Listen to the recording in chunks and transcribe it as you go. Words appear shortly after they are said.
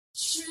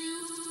More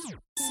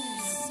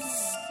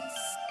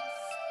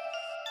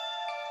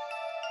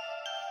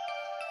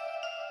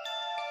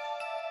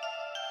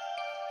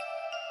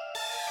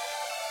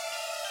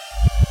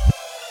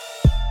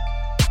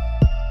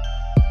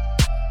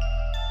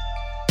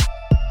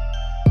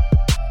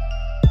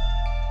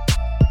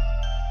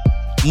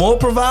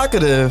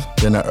provocative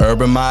than an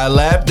Urban Meyer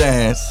lap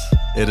dance,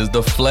 it is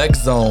the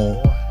Flex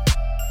Zone.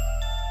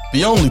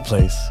 The only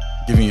place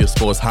giving you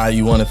sports how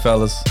you want it,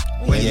 fellas.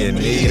 When you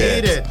need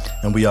it.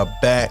 And we are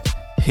back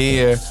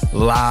here,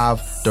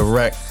 live,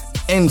 direct,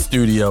 in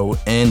studio,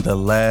 in the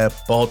lab,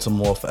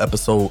 Baltimore for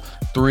episode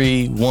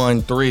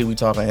 313. We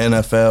talking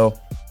NFL,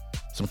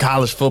 some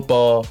college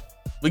football.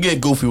 We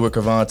get goofy with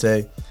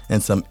Cravante,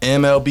 and some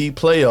MLB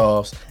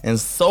playoffs, and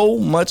so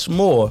much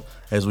more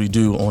as we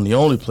do on the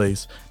only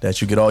place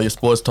that you get all your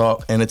sports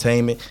talk,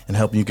 entertainment, and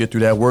helping you get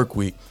through that work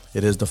week.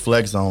 It is the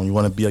Flex Zone. You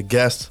want to be a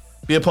guest,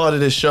 be a part of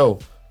this show.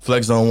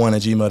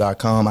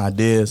 FlexZone1@gmail.com.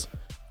 Ideas.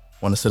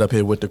 Want to sit up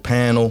here with the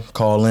panel,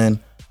 call in.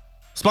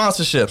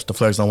 Sponsorships,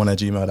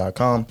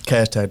 theflexzone1@gmail.com.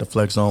 Hashtag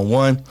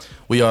theflexzone1.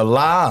 We are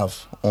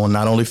live on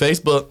not only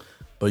Facebook,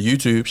 but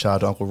YouTube. Shout out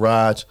to Uncle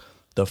Raj.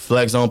 The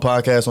Flex Zone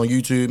podcast on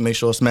YouTube. Make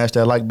sure to smash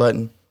that like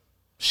button.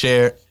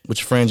 Share it with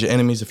your friends, your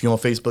enemies. If you're on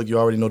Facebook, you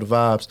already know the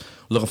vibes.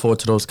 Looking forward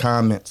to those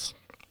comments.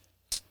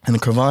 And the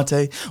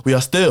Cravante, we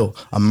are still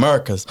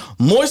America's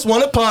Moist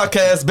Wanted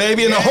podcast,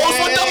 baby. And the host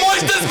with the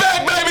moist is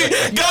back, baby.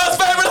 God's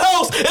favorite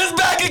host is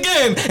back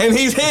again. And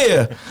he's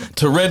here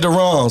to rid the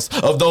wrongs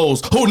of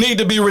those who need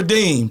to be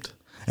redeemed.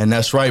 And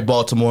that's right,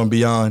 Baltimore and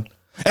beyond.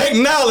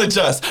 Acknowledge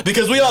us,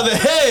 because we are the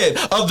head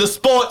of the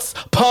sports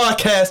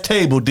podcast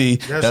table, D.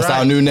 That's right.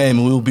 Our new name,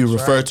 and we will be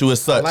referred to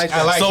as such.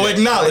 So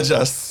acknowledge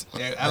us.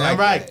 Yeah, I like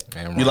right.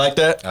 That. You like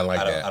that?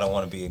 I don't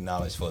want to be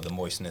acknowledged for the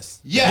moistness.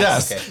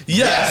 Yes. Okay.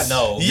 Yes.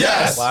 No.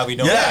 Yes. Why are we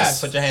doing that?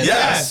 Put your hands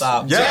up.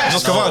 Stop. Yes.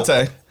 Just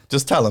Cavante.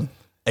 Just tell him.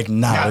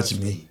 Acknowledge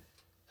me.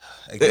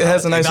 It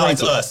has a nice ring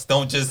to it. Us.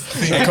 Don't just.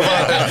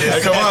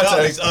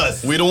 Cavante.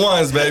 Us. We the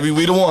ones, baby.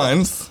 We the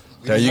ones.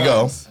 There you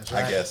go.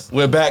 I guess.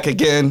 We're back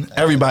again.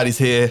 Everybody's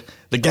here.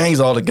 The gang's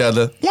all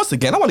together. Once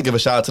again, I want to give a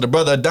shout out to the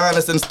brother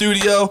Adonis in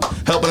studio,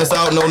 helping us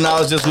out. No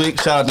Knowledge this week.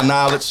 Shout out to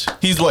Knowledge.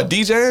 He's what,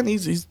 DJing?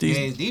 He's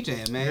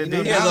DJing, man.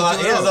 He has a lot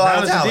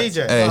of talent.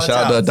 Hey,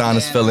 shout out to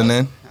Adonis filling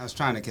in. I was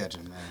trying to catch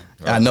him, man.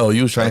 I know,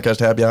 you was trying to catch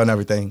the happy hour and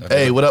everything.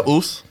 Hey, what up,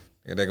 Oos?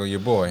 Yeah, there go your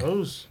boy.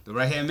 Oos. The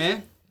right-hand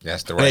man?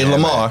 That's the right Hey, hand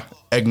Lamar, man.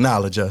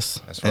 acknowledge us.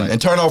 That's right. And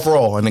turn off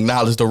Raw and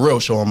acknowledge the real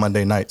show on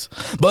Monday nights.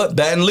 But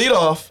batting lead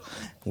off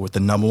with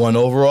the number one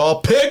overall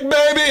pick,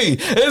 baby,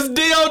 it's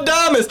Dio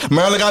Damas.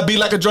 Maryland got beat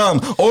like a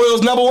drum.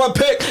 Orioles number one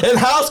pick in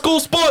high school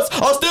sports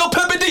are still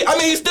pimping D. I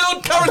mean, he's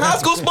still covering high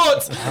school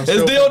sports.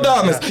 It's Dio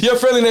Damas, your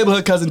friendly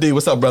neighborhood cousin D.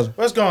 What's up, brother?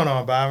 What's going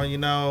on, Byron? You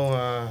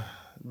know,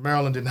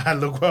 Maryland did not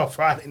look well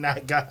Friday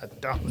night. God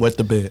damn. Wet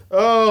the bed.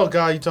 Oh,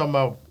 God, you talking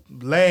about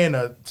laying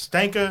a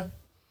stinker?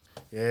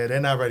 Yeah,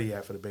 they're not ready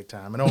yet for the big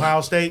time. And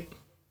Ohio State,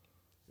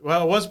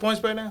 well, what's the point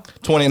spread now?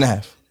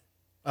 20.5.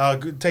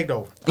 Take the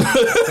over.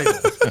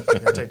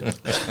 Take the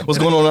over. What's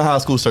going on in the high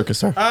school circuit,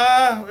 sir?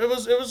 It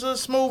was a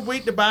smooth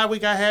week. The bye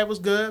week I had was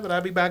good, but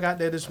I'll be back out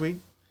there this week.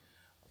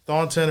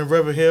 Thornton and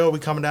River Hill, we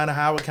coming down to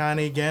Howard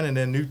County again, and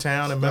then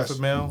Newtown and Memphis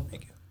Mill.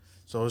 Thank you.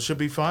 So it should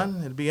be fun.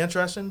 It'll be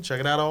interesting.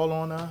 Check it out all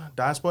on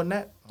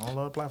DieSportNet, all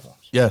other platforms.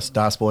 Yes,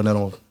 DieSportNet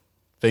on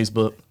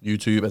Facebook,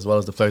 YouTube, as well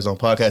as the Flex Zone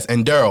podcast.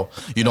 And Daryl,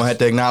 you don't have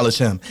to acknowledge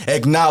him.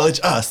 Acknowledge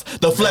us,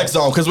 the Flex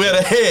Zone, because we're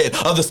the head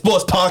of the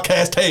sports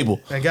podcast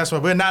table. And guess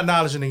what? We're not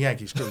acknowledging the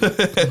Yankees. Screw them.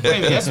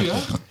 Yes, we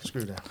are.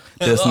 Screw them.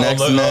 This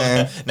next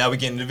man Now we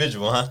get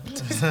individual, huh?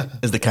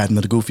 is the captain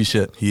of the goofy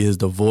ship. He is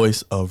the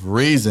voice of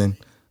reason.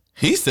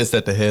 He sits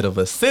at the head of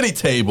a city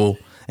table,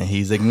 and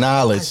he's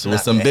acknowledged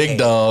with some big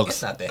dogs.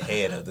 It's not the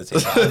head of the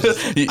table.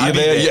 You're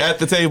at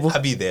the table.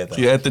 I'll be there, though.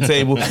 You're at the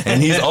table,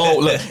 and he's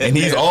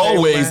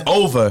always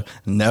over,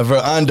 never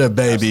under,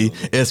 baby.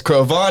 Absolutely. It's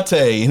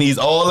Cravante, and he's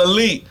all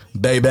elite,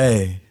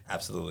 baby.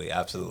 Absolutely.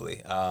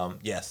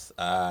 Yes.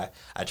 I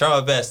try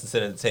my best to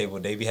sit at the table.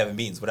 They be having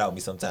meetings without me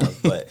sometimes,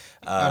 but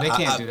they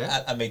can't do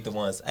that. I make the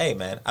ones. Hey,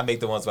 man, I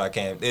make the ones where I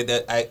can.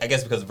 I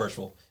guess because of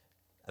virtual.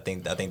 I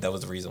think that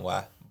was the reason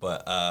why.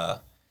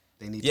 But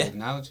they need to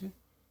acknowledge you.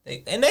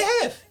 They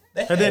have.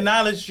 They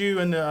acknowledged you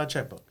in the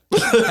checkbook.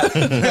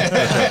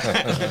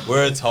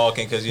 We're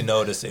talking because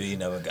the city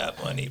never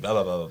got money. Blah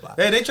blah blah blah blah.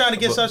 Hey, they trying to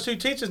get substitute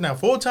teachers now.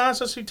 Full-time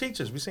substitute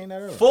teachers. We seen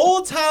that earlier.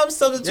 Full-time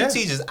substitute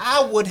teachers.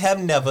 I would have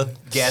never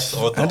guessed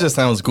or thought. That just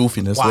sounds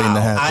goofiness waiting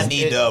to happen. I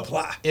need to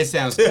apply. It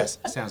sounds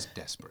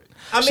desperate.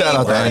 I mean, Shout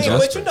out to Angela.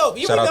 But you know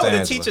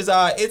the teachers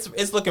are.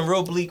 It's looking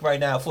real bleak right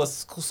now for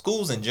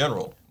schools in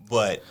general.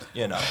 But,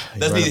 that's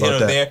neither here nor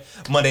there.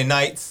 Monday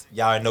nights,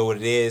 y'all know what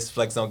it is.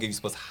 Flex Zone give you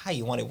sports how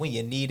you want it, when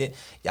you need it.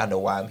 Y'all know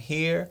why I'm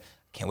here.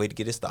 Can't wait to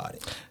get it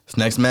started. This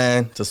next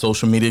man, it's a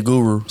social media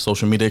guru,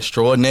 social media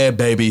extraordinaire,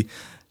 baby.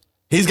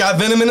 He's got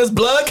venom in his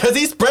blood because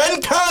he's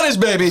spreading carnage,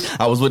 baby.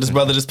 I was with his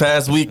brother this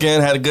past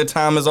weekend, had a good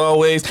time as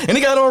always. And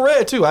he got on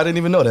red, too. I didn't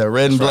even know that.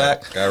 Red and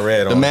black. Got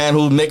red on. The man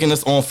who's making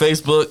this on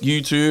Facebook,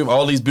 YouTube,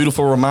 all these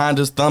beautiful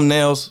reminders,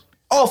 thumbnails.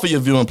 all for your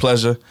viewing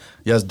pleasure.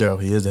 Yes,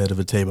 Daryl, he is the head of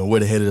the table. We're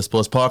the head of the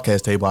sports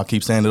podcast table. I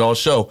keep saying it all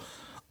show.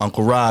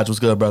 Uncle Raj, what's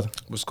good, brother?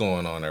 What's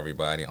going on,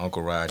 everybody?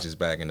 Uncle Raj is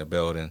back in the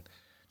building.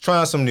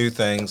 Trying some new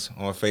things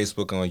on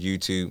Facebook and on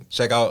YouTube.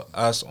 Check out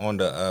us on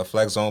the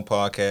Flex Zone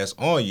podcast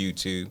on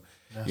YouTube.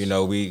 Yes. You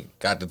know, we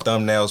got the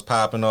thumbnails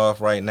popping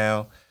off right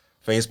now.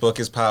 Facebook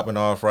is popping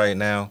off right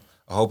now.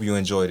 I hope you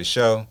enjoy the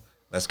show.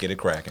 Let's get it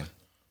cracking.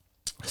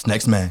 This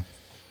next man,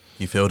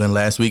 he filled in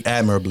last week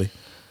admirably.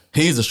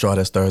 He's the straw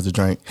that stirs the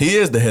drink. He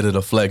is the head of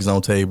the Flex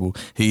Zone table.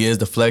 He is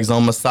the Flex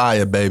Zone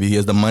Messiah, baby. He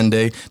is the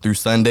Monday through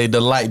Sunday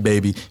delight,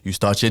 baby. You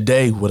start your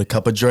day with a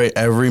cup of Dre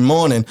every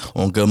morning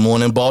on Good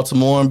Morning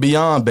Baltimore and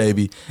beyond,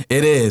 baby.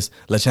 It is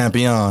Le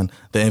Champion,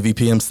 the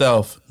MVP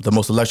himself, the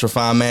most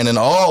electrifying man in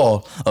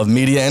all of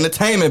media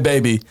entertainment,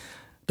 baby.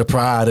 The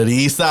pride of the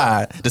East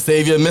Side, the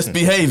savior of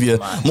misbehavior,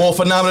 more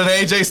phenomenal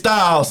than AJ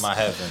Styles. My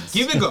heavens.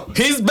 Keep it going.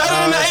 He's better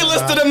than the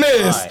A-list of the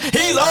Miz.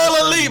 He's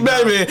all elite,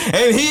 baby.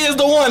 And he is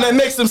the one that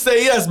makes him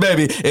say yes,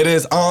 baby. It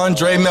is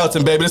Andre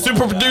Melton, baby. The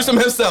super producer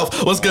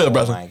himself. What's good,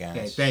 brother? My gosh.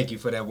 Hey, thank you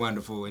for that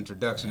wonderful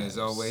introduction, as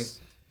always.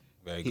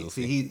 Very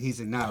goofy. He's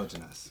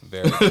acknowledging us.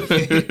 Very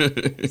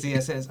goofy. See,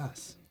 it says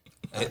us.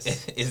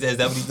 Is that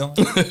what he's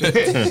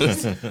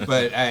doing?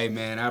 But, hey,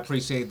 man, I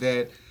appreciate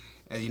that.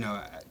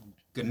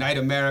 Good night,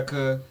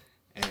 America,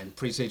 and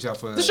appreciate y'all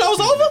for... The show's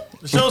over?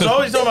 The show's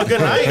always talking about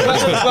good night.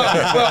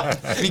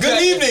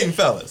 Good evening,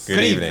 fellas.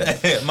 Good evening.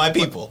 My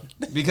people.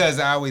 Because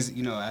I always,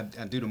 I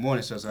do the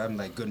morning show, so I'm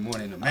like, good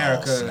morning,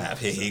 America. Oh, snap.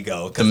 Here you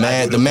go. The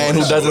man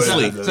who doesn't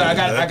sleep. So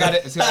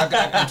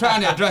I'm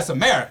trying to address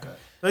America.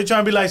 They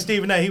trying to be like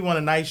Stephen A. He want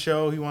a night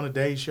show. He want a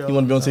day show. You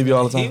want to be on TV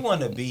all the He time?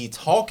 want to be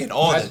talking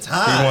all the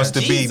time. He wants to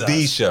Jesus.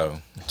 be the show.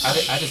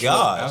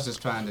 I was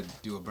just trying to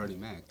do a Bernie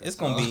Mac. It's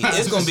gonna be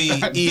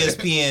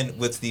ESPN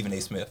with Stephen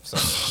A. Smith. So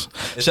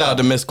Shout out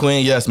to Miss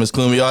Queen. Yes, Miss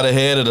Queen, we are the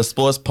head of the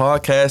sports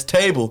podcast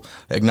table.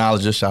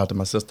 Acknowledge this. Shout out to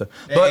my sister.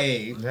 But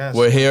Yes.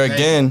 we're here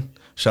again.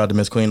 Shout out to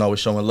Miss Queen, always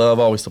showing love,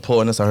 always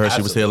supporting us. I heard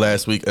she was here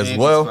last week as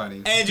well.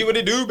 Angie, what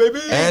it do, baby?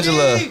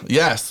 Angela,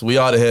 yes, we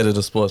are the head of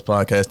the sports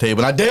podcast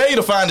table. And I dare you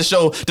to find the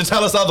show to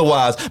tell us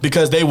otherwise,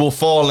 because they will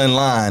fall in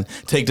line,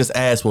 take this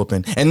ass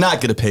whooping, and not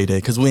get a payday,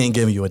 because we ain't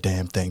giving you a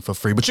damn thing for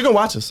free. But you can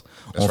watch us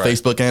on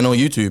Facebook and on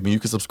YouTube, and you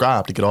can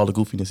subscribe to get all the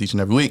goofiness each and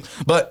every week.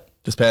 But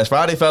this past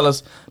Friday,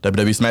 fellas,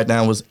 WWE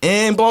Smackdown was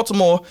in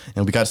Baltimore,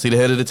 and we got to see the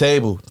head of the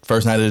table.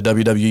 First night of the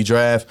WWE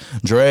draft.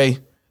 Dre,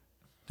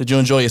 did you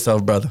enjoy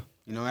yourself, brother?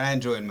 I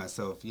enjoyed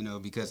myself,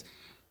 because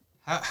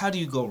how do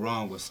you go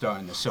wrong with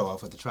starting the show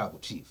off with the tribal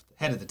chief, the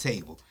head of the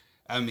table?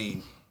 I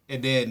mean,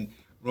 and then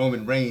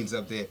Roman Reigns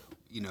up there,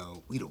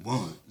 we the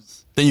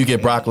ones. Then you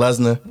get Brock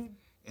Lesnar.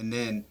 And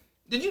then,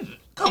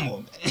 come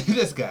on, man,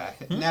 this guy.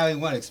 Now he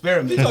want to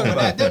experiment with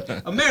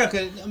that.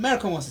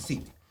 America wants to see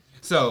me.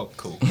 So,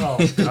 cool. Oh,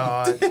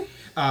 God.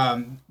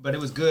 But it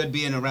was good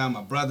being around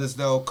my brothers,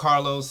 though.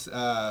 Carlos,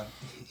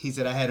 he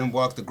said I had him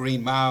walk the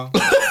Green Mile.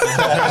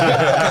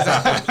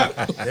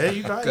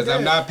 Because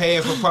I'm not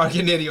paying for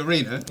parking in the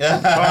arena.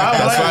 That's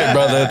right,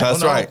 brother.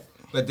 That's right.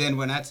 But then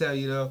when I tell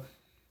you, though,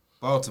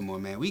 Baltimore,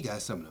 man, we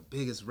got some of the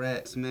biggest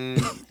rats, man.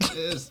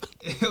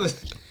 It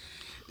was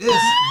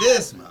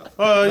this, man.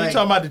 Oh, you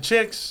talking about the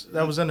chicks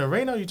that was in the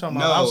arena? Or you talking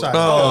about outside?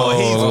 Oh,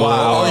 he's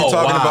wild. Oh, you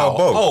talking about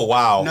both? Oh,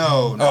 wow.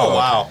 No. Oh,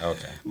 wow.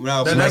 Okay.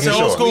 No, That's an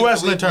old school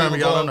wrestling term.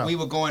 Y'all don't know. We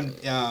were going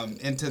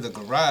into the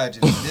garage,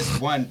 and this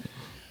one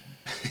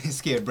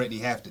scared Brittany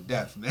half to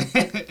death, man.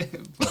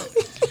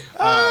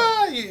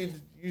 But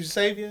you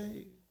savior,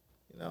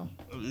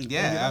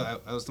 Yeah,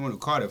 I was the one who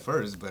caught it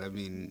first, but I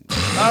mean,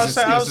 I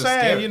was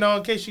saying,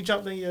 in case she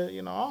jumped in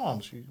your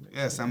arms.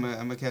 Yes, I'm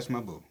gonna catch my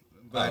boo.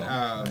 But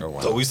wow.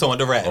 So we saw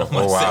the rat.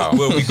 Wow.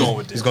 Where are we going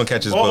with this? He's gonna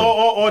catch his boat.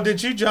 Or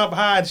did you jump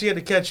high and she had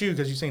to catch you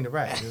because you seen the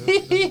rat?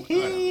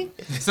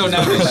 So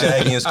now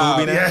Shaggy and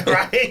Scooby now. Yeah,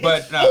 right.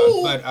 But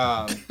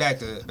back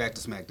to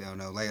SmackDown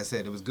though. Like I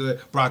said, it was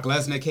good. Brock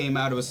Lesnar came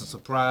out. It was a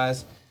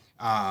surprise.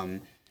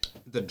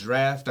 The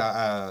draft,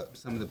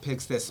 some of the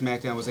picks that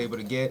SmackDown was able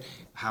to get.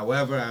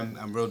 However,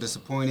 I'm real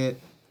disappointed.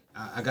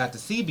 I got to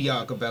see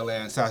Bianca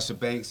Belair and Sasha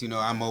Banks.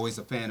 I'm always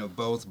a fan of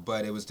both,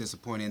 but it was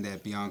disappointing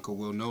that Bianca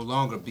will no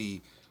longer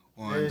be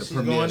on the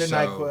premiere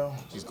show.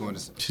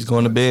 She's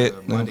going to bed.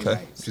 Monday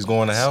nights. She's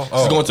going to hell?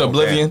 She's going to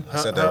Oblivion.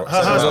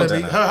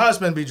 Her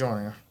husband be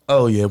joining her.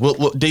 Oh, yeah.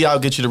 D, I'll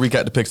get you to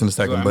recap the picks in a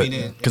second,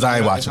 because I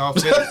ain't watching.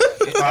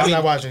 I'm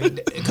not watching.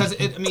 Because,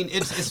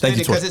 it's funny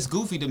because it's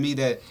goofy to me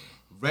that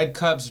red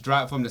cups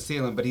drop from the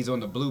ceiling, but he's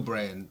on the blue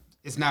brand.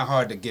 It's not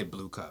hard to get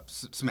blue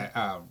cups.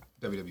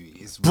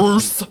 WWE. It's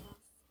Bruce.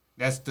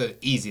 That's the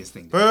easiest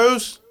thing.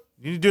 Bruce,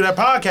 you do that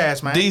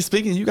podcast, man. D,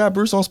 speaking, you got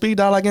Bruce on speed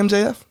dial like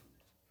MJF?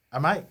 I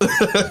might. But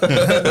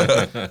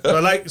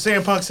like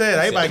CM Punk said,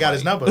 everybody got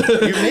his number.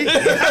 Unique.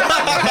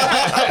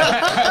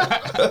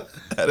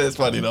 That is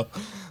funny, though.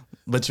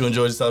 But you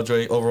enjoyed yourself,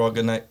 Dre? Overall,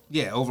 good night?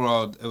 Yeah,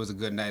 overall, it was a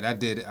good night. I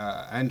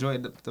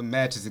enjoyed the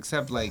matches,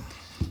 except like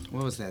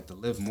What was that? The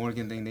Liv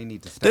Morgan thing? They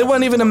need to stop. It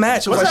wasn't even a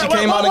match. It was like she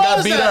came out and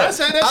got beat up.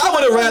 I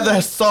would have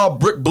rather saw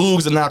Brick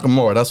Boogs and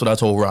Nakamura. That's what I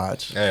told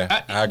Raj.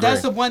 Yeah, I agree.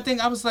 That's the one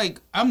thing I was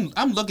like, I'm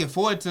looking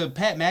forward to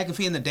Pat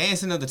McAfee and the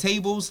dancing of the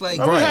tables. Like,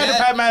 We had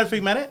the Pat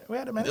McAfee minute. We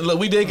had a minute. Look,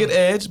 we did get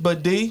Edge,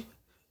 but D,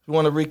 you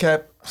want to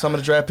recap some of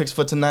the draft picks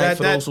for tonight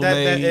for those who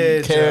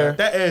may care?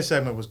 That Edge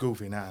segment was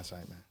goofy. Nah, it's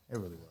like, man, it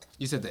really was.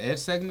 You said the Edge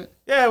segment?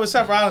 Yeah, it was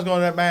Seth Rollins going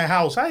to that man's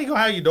house. How you gonna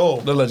have your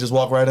door? Look, just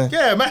walk right in.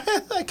 Yeah, man.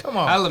 Like, come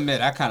on. I'll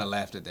admit, I kind of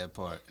laughed at that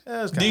part.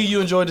 Yeah, D,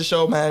 you enjoyed the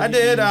show, man? I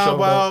did.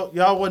 Well,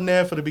 y'all wasn't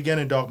there for the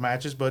beginning dark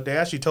matches, but they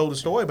actually told the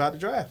story about the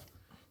draft.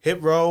 Hip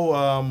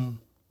Row,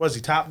 was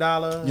he Top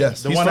Dollar?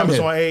 Yes, the he's one that from was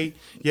here. on A.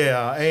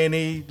 Yeah,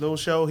 A&E little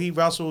show. He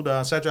wrestled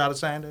Cedric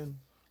Alexander.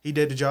 He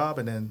did the job,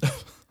 and then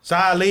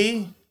Xia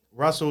Li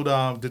wrestled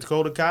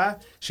Dakota Kai.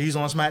 She's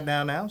on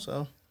SmackDown now,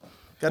 so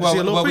got to see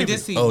a little preview. We did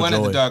see one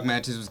of the dark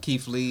matches was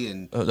Keith Lee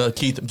and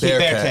Keith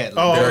Bearcat.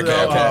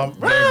 Bearcat.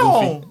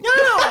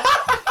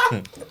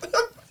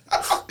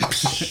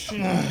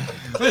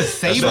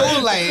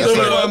 Sable, like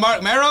Sable and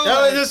Mark Merrow.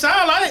 It just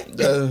sound like it.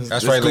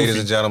 That's right, ladies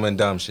and gentlemen.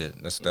 Dumb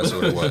shit. That's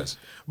what it was.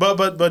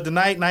 But the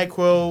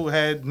NyQuil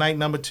had night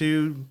number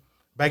 2.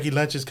 Becky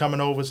Lynch is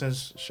coming over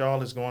since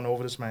Charlotte's going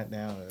over to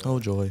SmackDown. Oh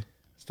joy.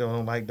 Still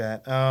don't like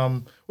that.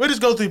 We'll just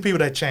go through people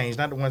that changed,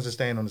 not the ones that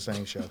staying on the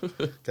same show.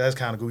 That's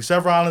kind of cool.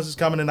 Seth Rollins is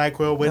coming to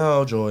NyQuil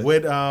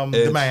with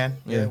the man.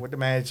 Yeah, with the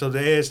man. So the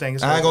Edge thing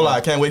is. I ain't gonna lie,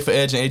 I can't wait for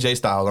Edge and AJ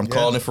Styles. I'm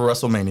calling it for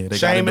WrestleMania. They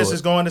Sheamus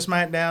is going to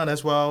SmackDown.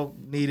 That's well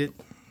needed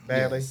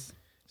badly. Yes.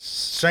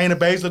 Shayna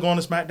Baszler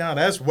going to SmackDown.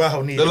 That's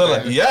well needed.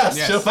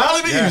 Yes, she'll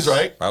finally be used,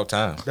 right? About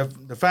time.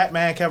 The fat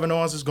man Kevin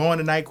Owens is going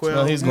to NyQuil.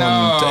 No, he's going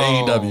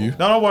to AEW.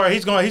 No, don't worry.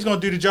 He's going to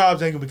do the jobs.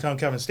 Then he can become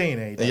Kevin Steen.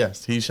 AEW.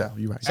 Yes, he shall.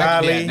 You're right.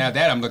 Xia Now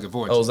that I'm looking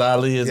forward to. Oh, Xia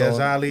Li is on.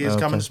 Xia Li is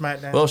coming to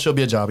SmackDown. Well, she'll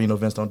be a job. You know,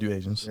 Vince don't do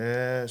Asians.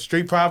 Yeah,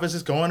 Street Profits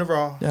is going to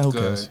Raw. Yeah, who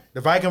cares?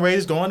 The Viking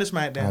Raiders going to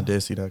SmackDown. I did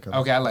see that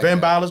coming. Okay, I like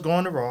Finn that. Balor's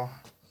going to Raw.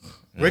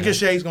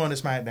 Ricochet's going to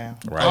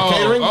SmackDown. Right. Oh,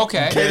 Catering?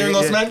 okay. Catering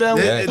on SmackDown?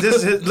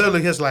 This is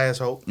literally his last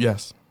hope.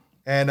 Yes.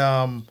 And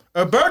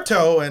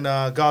Alberto and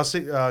Gauze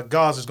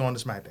is going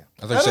to SmackDown.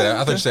 I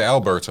thought you said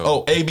Alberto.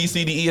 Oh, A, B,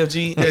 C, D, E, F,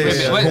 G. How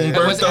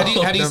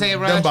do you say it,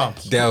 Raj? Them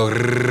bumps. Del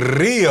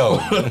Rio.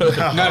 No,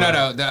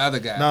 the other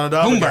guy. No, the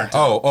other guy.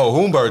 Humberto.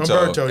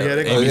 Humberto, yeah,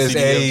 they A, B, It's C,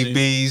 A,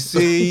 B,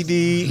 C,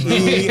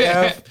 D, E,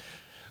 F.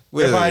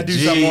 If I do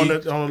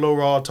something on the low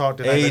Raw talk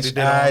today, H,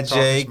 I,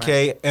 J,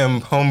 K, M,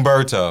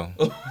 Humberto.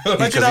 But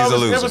Because he's a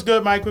loser. it was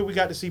good, Mike. We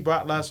got to see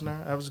Brock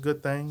Lesnar. That was a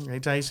good thing.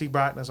 Anytime you see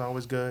Brock, that's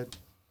always good.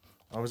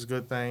 Always a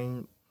good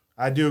thing.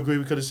 I do agree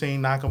we could have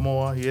seen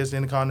Nakamura. He is the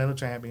Intercontinental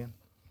Champion.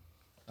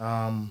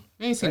 You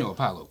ain't seen no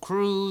Apollo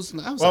Crews.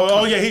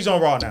 He's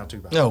on Raw now too.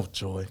 Bro. Oh,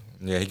 joy.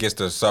 Yeah, he gets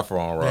to suffer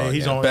on Raw. Yeah,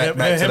 he's again. on. Back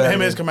to that,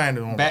 him as man.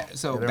 commander on Raw.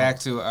 Back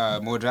to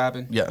more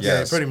dropping. Yes.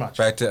 Yeah, pretty much.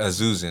 Back to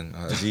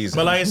Azuzin.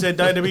 But like I said,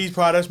 WWE's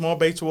products more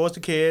based towards the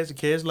kids. The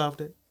kids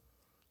loved it.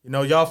 You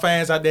know, y'all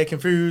fans out there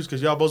confused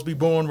because y'all supposed to be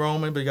born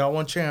Roman, but y'all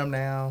want to cheer him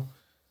now.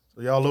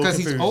 So y'all a little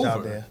confused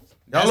out there.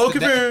 Y'all a little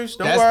confused.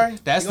 Don't worry.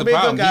 That's the He'll be a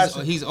good problem.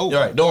 guy. He's over.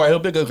 You're right. Don't worry. He'll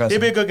be a good guy.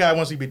 He'll be a good guy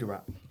once he beat The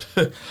Rock.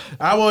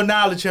 I will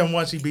acknowledge him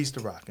once he beats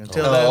The Rock.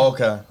 Until then,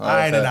 okay.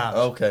 I ain't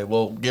acknowledge. Okay,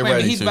 well, get Wait,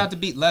 ready. he's about to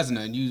beat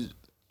Lesnar, and you.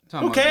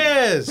 Who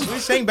cares? We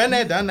seen been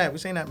there, done that. We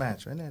seen that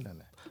match. Been there, done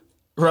that.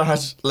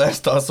 Raj,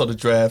 last thoughts on the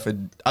draft,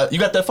 and you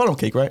got that funnel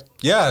cake, right?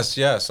 Yes.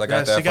 I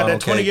got that She got funnel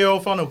that cake.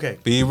 20-year-old funnel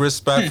cake. Be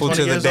respectful 20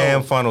 to the years damn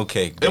old. funnel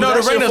cake. It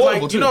was actually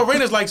affordable, too.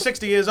 Rena's like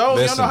 60 years old.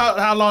 Listen. You don't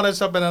know how long that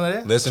stuff been under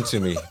there? Listen to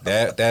me.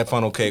 That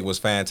funnel cake was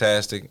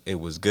fantastic. It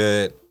was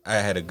good. I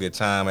had a good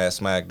time at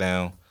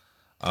SmackDown.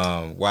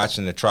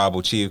 Watching the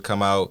Tribal Chief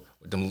come out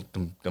with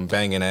them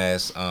banging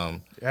ass.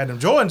 Had them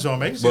Jordans on,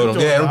 man. Them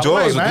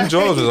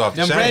Jordans was off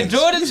the Them chain. red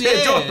Jordans,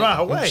 Yeah, Jordan yeah. right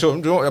away.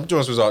 Them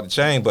Jordans was off the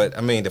chain, but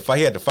I mean,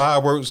 he had the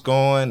fireworks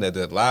going,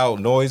 the loud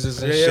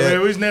noises and Yeah, shit.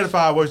 we was near the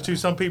fireworks too.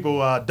 Some people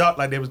ducked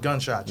like they was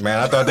gunshots. Man,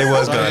 I thought they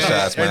was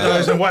gunshots, They thought it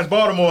was man. in West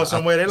Baltimore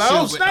somewhere. They like,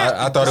 oh snap!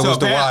 I thought it was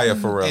The Wire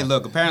for real. Hey,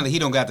 look, apparently he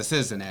don't got the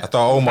citizen app. I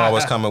thought Omar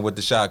was coming with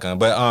the shotgun.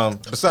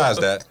 But besides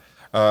that,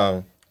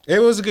 it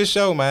was a good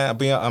show, man.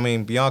 I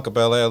mean, Bianca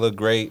Belair looked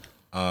great.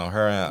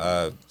 Her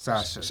and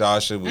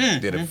Sasha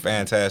did a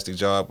fantastic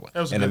job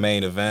in the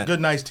main event. Good,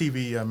 nice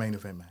TV main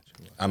event match.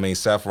 I mean,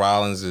 Seth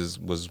Rollins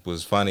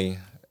was funny.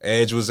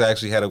 Edge was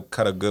actually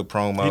cut a good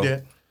promo. He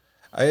did.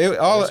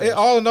 All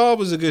in all, it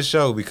was a good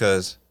show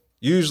because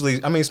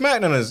usually, I mean,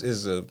 SmackDown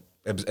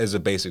is a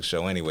basic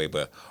show anyway,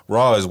 but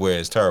Raw is where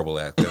it's terrible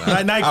at.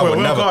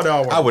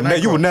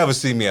 You would never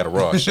see me at a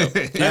Raw show.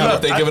 Yeah,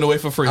 they give it away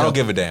for free. I don't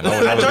give a damn. I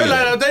would I never told be you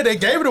there. that other day they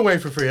gave it away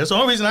for free. That's the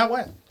only reason I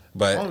went.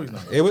 But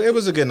it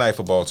was a good night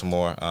for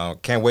Baltimore.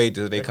 Can't wait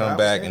till they come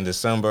back in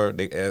December.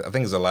 I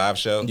think it's a live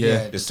show.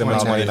 Yeah, December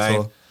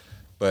 29th.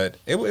 But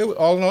it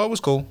all in all, it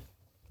was cool.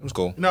 It was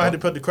cool. You know, I had to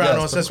put the crown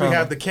on since we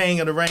have the King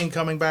of the Ring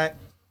coming back.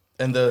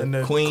 And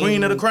the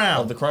Queen of the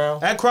Crown. Of the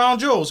Crown. At Crown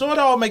Jewel. So it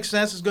all makes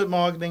sense. It's good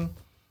marketing.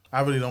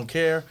 I really don't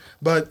care.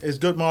 But it's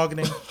good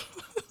marketing.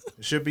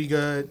 It should be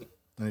good.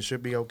 And it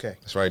should be okay.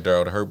 That's right,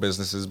 Daryl. The Hurt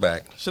Business is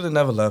back. Should have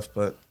never left,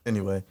 but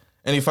anyway.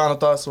 Any final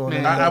thoughts on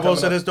it? I will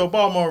say this though,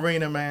 Baltimore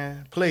Arena,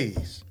 man,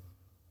 please.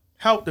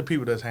 Help the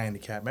people that's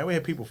handicapped, man. We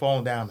had people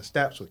falling down the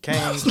steps with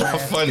canes. It's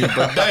not funny,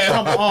 but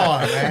damn. Come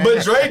on, man.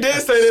 But Dre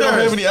did say they don't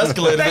have any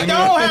escalators. They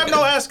don't have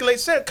no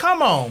escalators.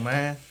 Come on,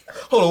 man.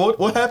 Hold on,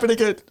 what happened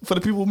again for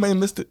the people who may have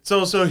missed it?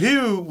 So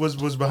Hugh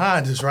was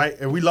behind us, right?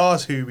 And we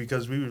lost Hugh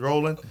because we was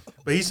rolling.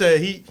 But he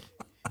said he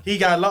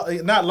got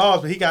not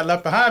lost, but he got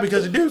left behind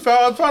because the dude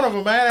fell in front of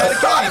him, man. At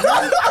the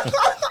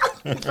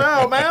game,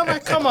 fell, man. I'm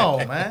like, come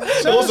on, man.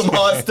 There was some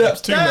hard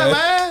steps too,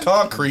 man.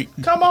 Concrete.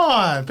 Come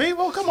on,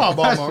 people. Come on,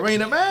 Baltimore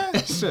Arena, man.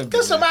 Get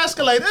some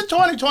escalators. It's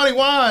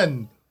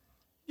 2021.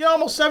 You're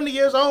almost 70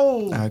 years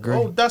old. I agree.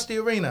 Old dusty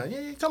arena.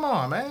 Yeah, come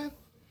on, man.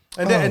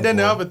 And then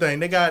the other thing,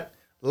 they got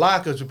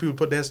lockers where people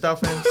put their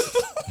stuff in.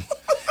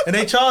 And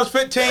they charge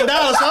 $15. So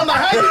I'm like,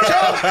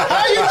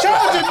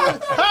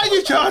 how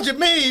you charging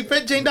me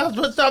 $15 to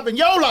put stuff in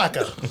your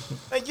locker?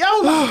 Like,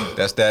 your locker.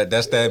 That's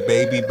that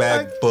baby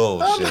back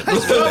bullshit.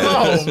 Come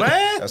on,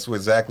 man. That's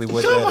exactly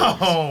what Come that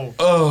is. on.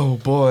 Oh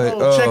boy.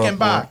 Chicken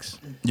box.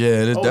 Yeah,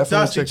 it is definitely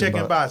dusty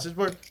chicken box.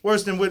 It's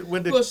worse than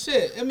with the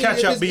shit. I mean,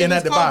 ketchup being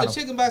at the bottom. The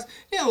chicken box,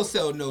 they don't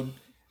sell no.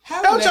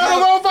 Don't tell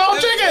them on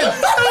chicken.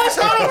 Don't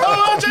tell them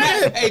on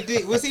chicken. Hey,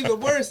 D, what's even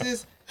worse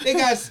is they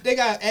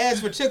got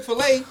ads for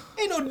Chick-fil-A.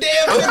 Ain't no damn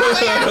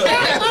Chick-fil-A.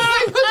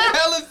 What the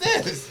hell is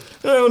this?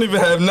 They don't even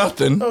have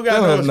nothing. Don't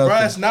got no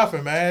express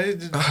nothing, man.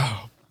 It's just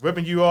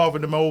ripping you off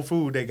with them old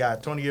food they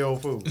got,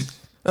 20-year-old food.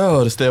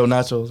 Oh, the stale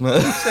nachos, man.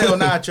 Stale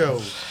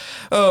nachos.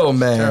 Oh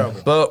man,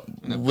 Terrible.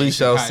 but we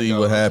shall see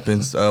what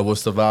happens with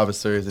Survivor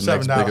Series, the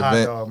next big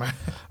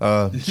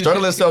event.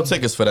 Struggling to sell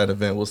tickets for that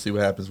event. We'll see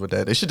what happens with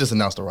that. They should just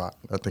announce The Rock.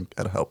 I think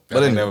that'll help.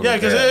 But anyway, yeah,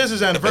 because this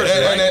is anniversary.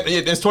 And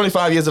it's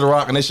 25 years of The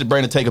Rock, and they should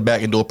bring the Taker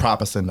back and do a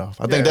proper send off.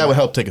 I think that would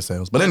help ticket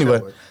sales. But anyway,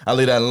 I'll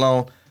leave that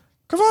alone.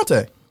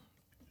 Cravante,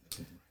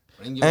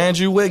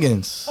 Andrew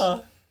Wiggins.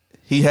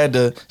 He had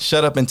to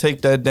shut up and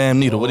take that damn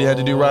needle. What did he have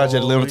to do, Raj? At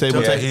the living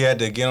table? Yeah, he had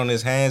to get on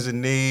his hands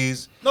and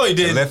knees. No, he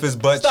didn't. Lift his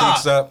butt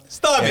cheeks up.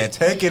 Stop and it.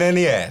 take it in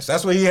the ass.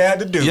 That's what he had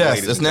to do.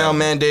 Yes, it's now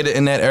mandated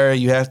in that area.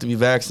 You have to be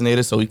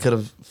vaccinated, so he could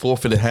have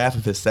forfeited half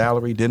of his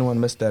salary. Didn't want to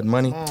miss that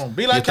money.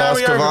 Be like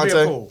Kyrie Irving, be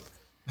a fool.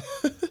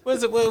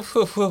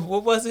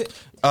 What was it?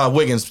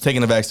 Wiggins taking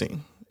the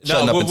vaccine.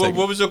 No,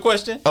 what was your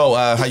question? Oh,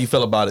 how you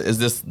feel about it? Is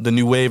this the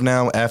new wave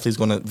now? Athletes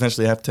going to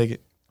eventually have to take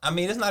it? I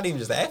mean, it's not even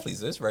just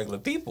athletes; it's regular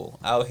people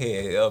out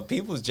here.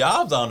 People's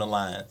jobs on the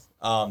line.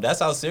 That's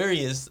how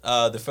serious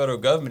the federal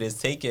government is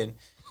taking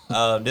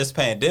this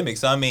pandemic.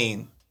 So I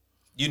mean,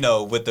 you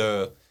know, with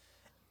the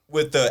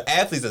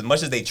athletes, as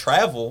much as they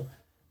travel,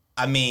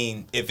 I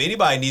mean, if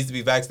anybody needs to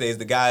be vaccinated, it's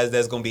the guys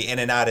that's going to be in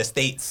and out of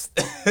states,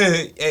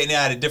 in and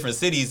out of different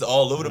cities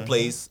all over the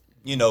place.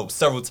 You know,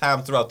 several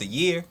times throughout the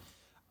year.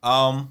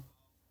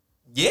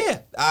 Yeah,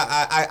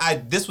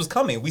 I this was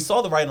coming. We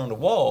saw the writing on the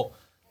wall.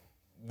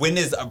 When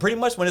this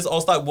all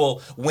started,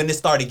 when it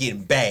started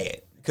getting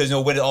bad, because you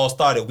know when it all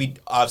started, we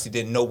obviously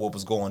didn't know what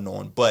was going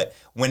on. But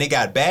when it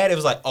got bad, it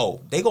was like,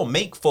 oh, they gonna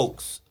make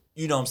folks,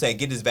 you know what I'm saying,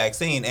 get this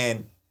vaccine,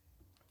 and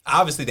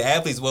obviously the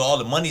athletes with all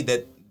the money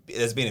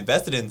that's being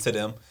invested into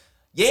them,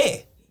 yeah,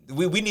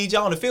 we need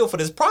y'all on the field for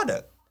this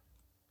product.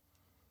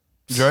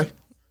 Dre?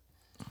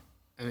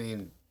 I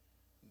mean,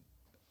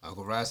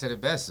 Uncle Rod said it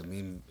best. I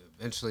mean,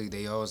 eventually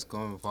they always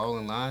going to fall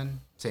in line,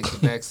 take the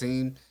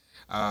vaccine.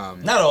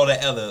 Not all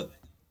that other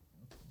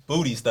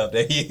booty stuff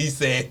that he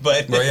said,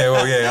 but yeah.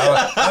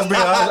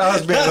 I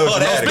was being a little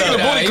dramatic. Speaking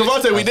of booty,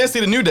 Cravante, we did see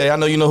the New Day. I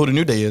know you know who the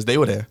New Day is. They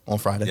were there on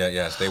Friday. Yeah,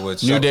 yes, they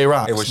would. New Day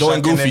Rocks. It was doing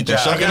shucking goofy and things.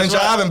 jiving. Shucking and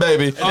jiving,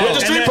 baby. They're the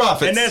Street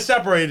Profits. And they're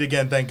separated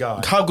again, thank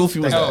God. How goofy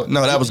was that?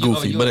 No, that was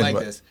goofy. You But like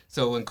anyway. this.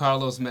 So when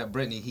Carlos met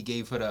Brittany, he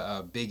gave her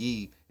the Big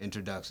E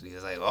introduction. He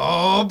was like,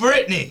 "Oh,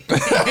 Brittany."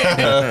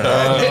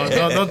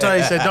 Don't tell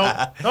you. He said,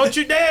 don't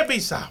you dare be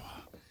sour.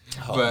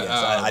 Oh, But,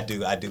 yes, I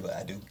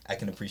do. I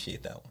can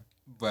appreciate that one.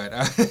 But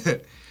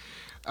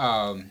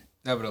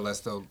nevertheless,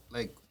 though,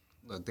 like,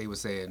 look, they were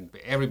saying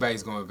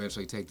everybody's going to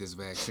eventually take this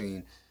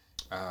vaccine.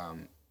 I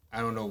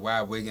don't know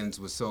why Wiggins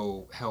was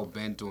so hell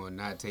bent on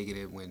not taking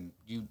it when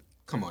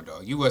come on,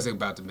 dog, you wasn't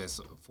about to miss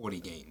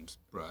 40 games,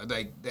 bro.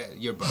 Like that,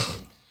 you're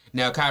bugging.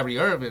 Now Kyrie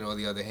Irving, on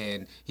the other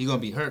hand, he gonna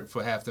be hurt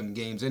for half them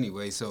games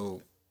anyway.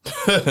 So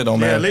It don't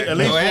matter. At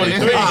least 43.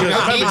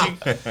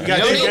 You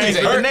got 2 games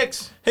with the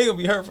Knicks. He gonna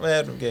be hurt from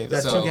Adam games.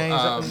 That's So, 2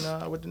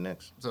 games with the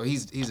Knicks. So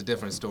he's a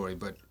different story.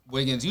 But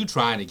Wiggins, you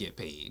trying to get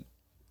paid?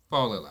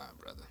 Fall in line,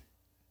 brother.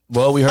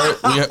 Well, we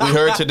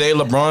heard today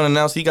LeBron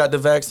announced he got the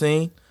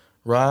vaccine.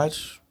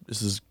 Raj,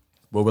 this is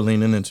what we're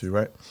leaning into,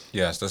 right?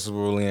 Yes, this is what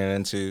we're leaning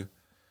into.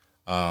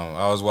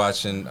 I was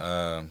watching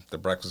The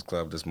Breakfast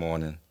Club this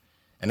morning,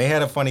 and they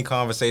had a funny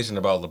conversation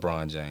about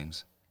LeBron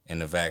James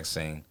and the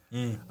vaccine.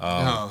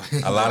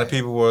 A lot of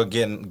people were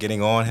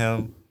getting on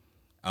him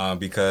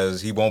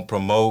because he won't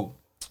promote.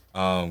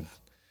 Do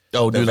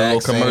the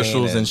little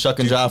commercials and shuck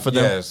and jive for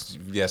them.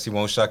 Yes, he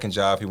won't shuck and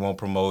jive. He won't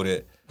promote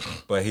it,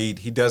 but he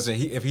doesn't.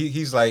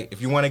 He's like,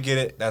 if you want to get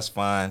it, that's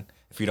fine.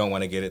 If you don't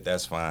want to get it,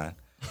 that's fine.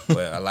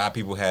 But a lot of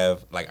people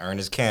have, like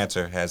Ernest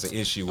Cantor has an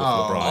issue with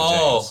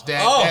LeBron James.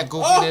 That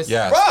goofiness.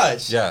 Yes.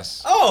 Raj.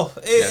 Yes.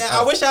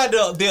 I wish I had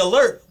the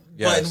alert.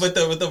 Yes. But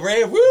with the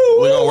red,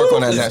 We're gonna work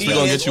on that next. We're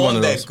gonna get you one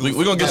of those. We're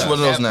gonna get you one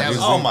of those next.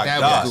 Oh my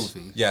gosh. Was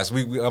goofy. Yes,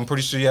 I'm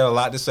pretty sure you had a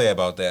lot to say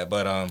about that.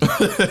 But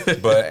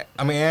but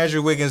I mean,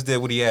 Andrew Wiggins did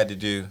what he had to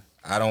do.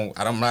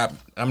 I'm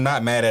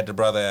not mad at the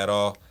brother at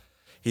all.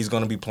 He's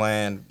going to be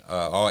playing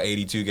all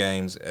 82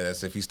 games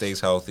as if he stays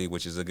healthy,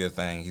 which is a good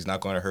thing. He's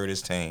not going to hurt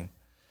his team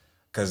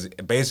because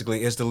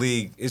basically it's the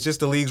league. It's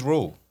just the league's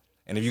rule.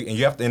 And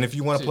if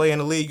you want to play in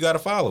the league, you got to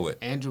follow it.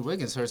 Andrew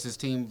Wiggins hurts his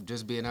team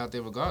just being out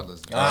there regardless.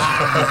 Wait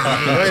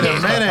a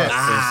minute.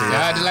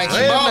 God, like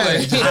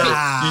balling.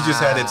 You just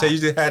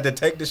had to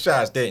take the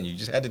shots, didn't you? You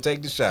just had to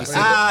take the shots.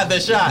 The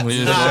shots.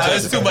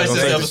 It's too much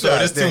this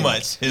episode. It's too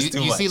much.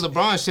 You see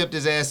LeBron shipped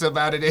his ass up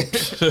out of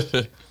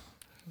there.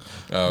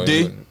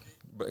 D?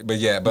 But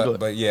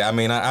yeah. I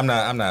mean, I'm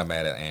not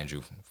mad at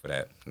Andrew for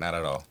that. Not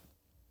at all.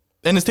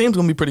 And his team's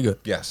gonna be pretty good.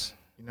 Yes.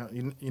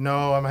 You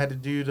know, I'm gonna have to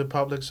do the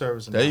public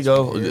service. There you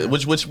go. Yeah.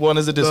 Which one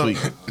is it this week?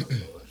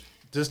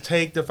 Just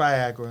take the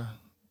Viagra.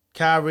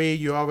 Kyrie,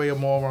 you're already a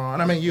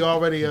moron. I mean, you're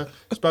already a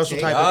special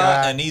type of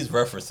guy. And these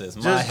references,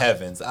 my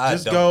heavens.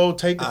 Just go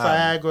take the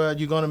Viagra.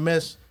 You're gonna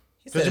miss.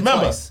 Because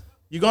remember,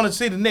 you're gonna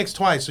see the Knicks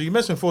twice, so you're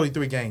missing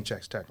 43 game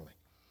checks technically.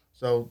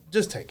 So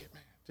just take it,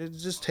 man.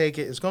 Just take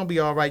it. It's gonna be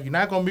all right. You're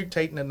not gonna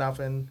mutate into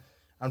nothing.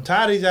 I'm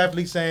tired of these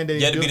athletes saying they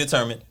yet to be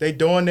determined. They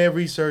doing their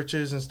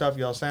researches and stuff.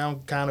 Y'all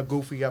sound kind of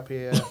goofy up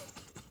here.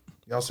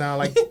 Y'all sound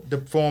like the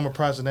former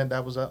president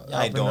that was up.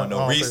 I ain't doing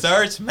no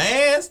research,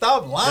 man.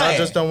 Stop lying. Y'all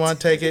just don't want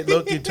to take it.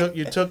 Look, you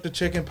took the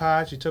chicken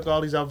pox. You took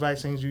all these other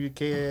vaccines. You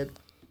kid.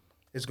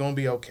 It's gonna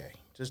be okay.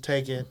 Just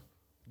take it.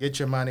 Get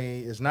your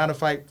money. It's not a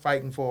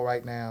fighting for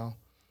right now.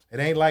 It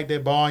ain't like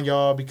they're barring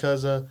y'all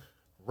because of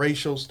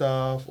racial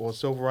stuff or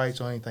civil rights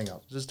or anything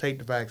else. Just take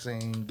the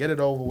vaccine. Get it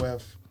over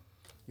with.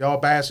 Y'all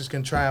bastards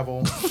can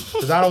travel.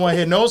 Because I don't want to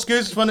hear no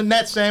excuses from the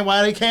Nets saying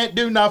why they can't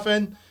do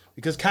nothing.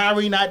 Because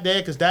Kyrie not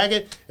there. Because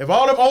Daggett, if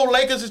all them old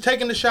Lakers is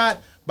taking the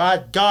shot,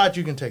 by God,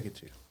 you can take it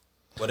too.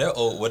 Well, they're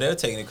old. Well, they're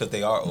taking it because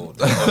they are old.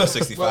 They're over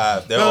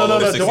 65. They're No.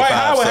 over 65. Dwight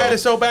Howard had it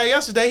so bad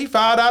yesterday, he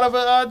fouled out of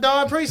a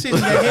darn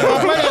preseason game. He ain't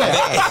gonna play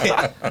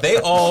that. They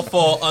all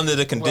fall under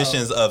the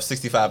conditions of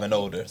 65 and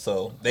older.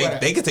 So they can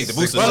take the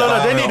booster shot.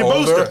 No, they need a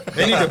booster.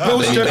 They need a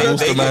booster.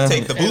 They can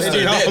take the booster.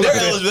 They're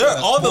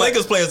eligible. All the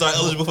Lakers players are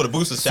eligible for the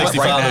booster shot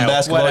 65 right in now.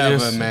 basketball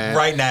Whatever, years. man.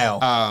 Right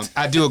now.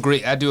 I do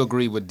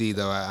agree with D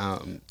though.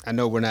 I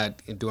know we're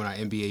not doing our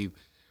NBA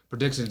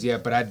predictions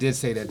yet, but I did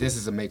say that this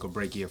is a make or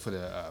break year for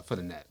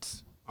the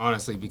Nets.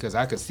 Honestly, because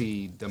I could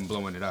see them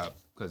blowing it up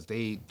because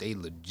they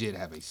legit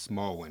have a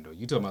small window.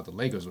 You talking about the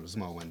Lakers with a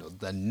small window?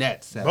 The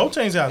Nets have Both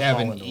teams have a small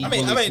an window.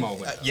 equally small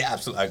window. Yeah,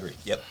 absolutely. I agree.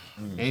 Yep.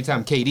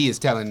 Anytime KD is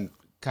telling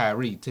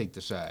Kyrie take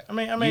the shot, I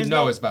mean, you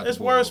know it's about. It's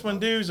worse when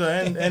dudes are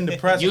in the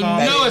press You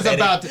conference. know it's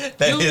about.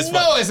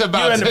 It's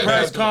about. You in the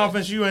press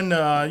conference. You in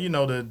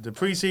the the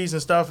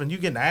preseason stuff, and you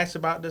getting asked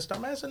about this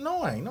stuff. Man, it's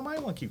annoying. Nobody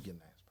want to keep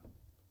getting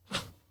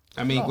asked.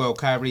 I mean, well,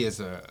 Kyrie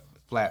is a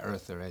flat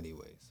earther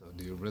anyway.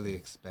 Do you really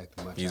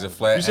expect much? He's a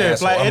flat. You said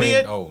asshole. flat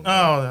idiot?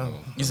 No.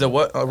 You said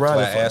what?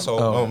 Flat asshole.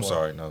 Oh, I'm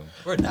sorry. No.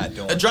 We're not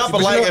doing Drop a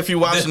like if you're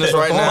watching this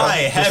right now. My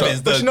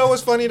heavens. But you know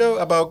what's funny though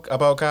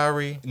about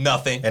Kyrie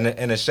Nothing. and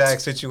the Shaq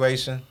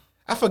situation?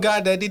 I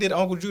forgot that they did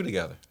Uncle Drew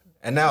together,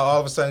 and now all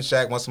of a sudden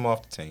Shaq wants him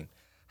off the team.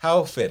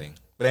 How fitting.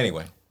 But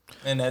anyway,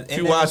 If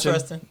you watching,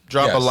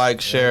 drop a Yes.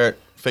 like, share it,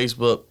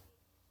 Facebook.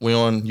 We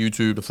on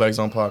YouTube, the Flex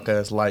Zone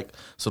Podcast. Like,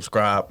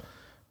 subscribe.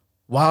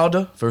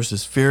 Wilder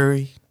versus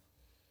Fury,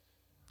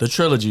 the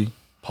trilogy,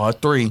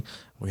 part 3.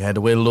 We had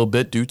to wait a little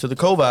bit due to the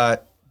COVID,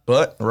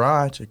 but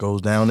Raj, it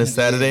goes down this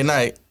Saturday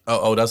night.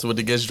 Oh, that's what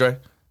it gets, Dre?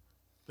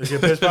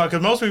 Because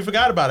most people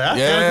forgot about it.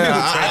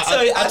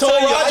 I told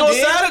Raj on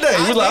Saturday.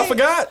 He was like, I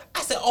forgot.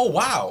 I said, oh,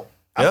 wow.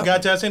 I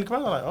forgot y'all seen the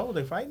commercial. Like, oh,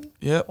 they fighting?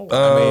 Yep.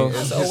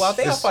 So, wow,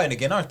 they are fighting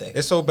again, aren't they?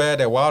 it's so bad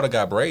that Wilder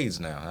got braids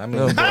now. I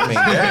mean,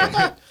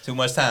 damn. Too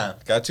much time.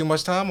 Got too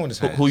much time on his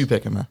hands. who you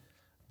picking, man?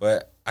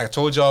 But I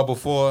told y'all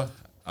before,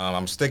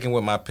 I'm sticking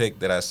with my pick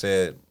that I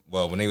said.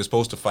 Well, when they were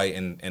supposed to fight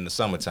in the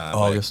summertime,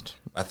 August.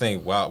 I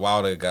think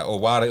Wilder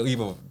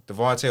either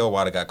Devontae or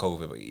Wilder got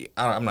COVID, but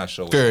I'm not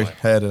sure. Fury which one.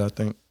 had it, I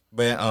think.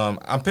 But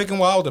I'm picking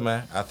Wilder,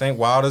 man. I think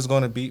Wilder's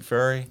going to beat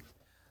Fury.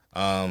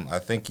 I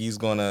think he's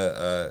going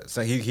to.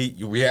 So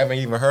we haven't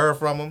even heard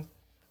from him.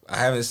 I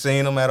haven't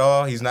seen him at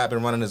all. He's not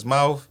been running his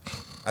mouth.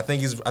 I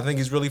think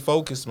he's really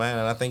focused, man,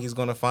 and I think he's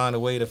going to find a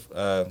way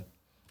to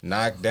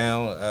knock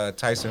down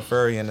Tyson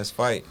Fury in this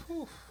fight.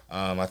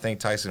 I think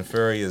Tyson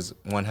Fury is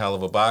one hell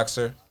of a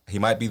boxer. He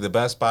might be the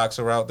best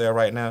boxer out there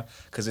right now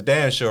because it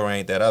damn sure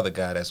ain't that other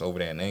guy that's over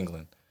there in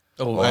England.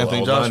 Oh,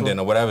 Anthony Joshua. London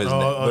or whatever his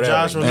name.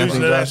 Joshua Anthony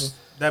losing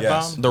that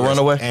Yes. bomb. The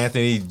runaway?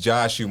 Anthony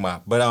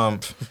Joshua. But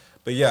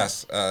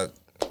yes,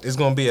 it's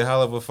gonna be a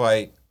hell of a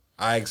fight.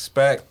 I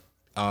expect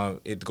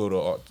it to go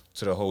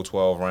to the whole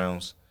 12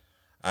 rounds.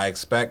 I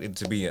expect it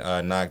to be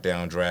a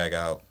knockdown, drag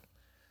out,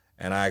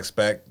 and I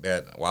expect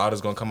that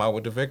Wilder's gonna come out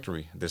with the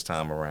victory this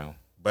time around.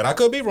 But I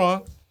could be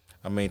wrong.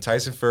 I mean,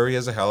 Tyson Fury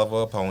is a hell of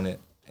an opponent,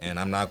 and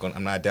I'm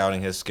not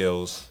doubting his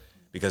skills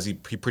because he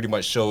pretty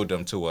much showed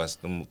them to us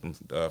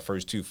the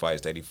first 2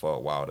 fights that he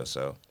fought Wilder.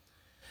 So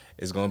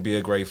it's gonna be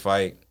a great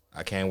fight.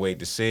 I can't wait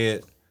to see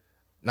it.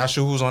 Not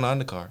sure who's on the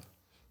undercard,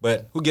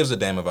 but who gives a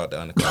damn about the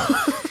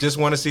undercard? Just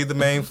want to see the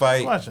main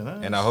fight,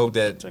 and I hope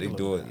that they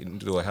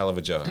do a hell of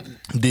a job.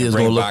 D is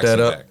gonna look that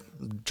up.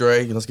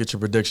 Dre, let's get your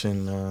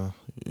prediction.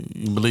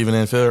 You believing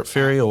in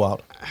Fury or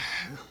Wilder?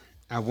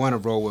 I want to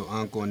roll with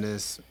Uncle on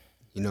this.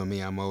 You know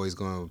me, I'm always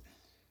going to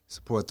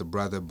support the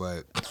brother,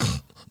 but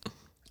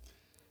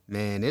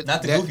man,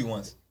 not the goofy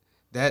ones.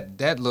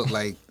 That looked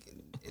like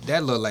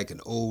an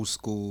old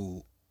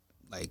school,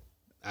 like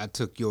I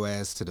took your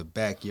ass to the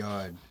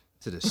backyard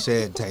to the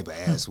shed type of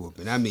ass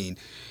whooping. I mean,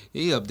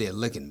 he up there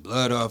licking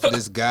blood off of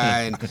this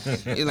guy, and that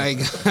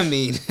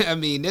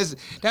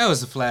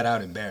was flat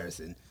out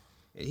embarrassing.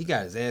 He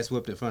got his ass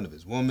whipped in front of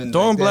his woman.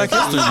 During Black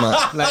History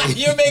Month. Like,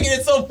 you're making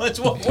it so much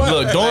more.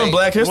 Look, during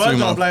Black History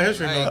Month. Black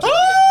History Month.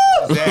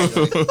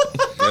 Exactly.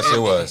 Yes,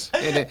 it was.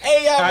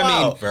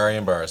 Very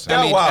embarrassing.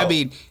 I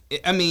mean,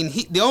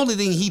 the only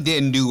thing he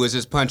didn't do was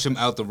just punch him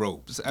out the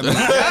ropes. I mean,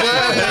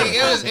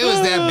 it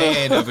was that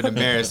bad of an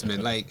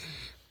embarrassment. Like,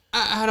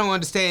 I don't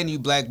understand you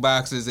black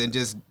boxers and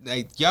just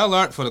like y'all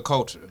aren't for the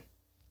culture.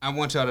 I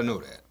want y'all to know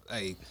that.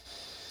 Like,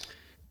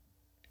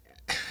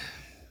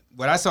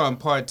 what I saw in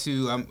part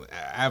 2, I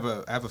have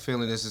a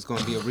feeling this is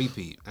going to be a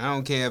repeat. I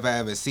don't care if I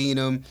haven't seen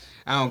him.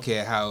 I don't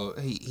care how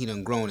he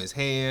done grown his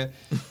hair.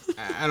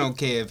 I don't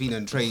care if he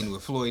done trained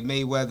with Floyd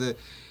Mayweather.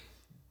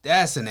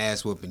 That's an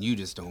ass whooping you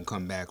just don't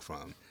come back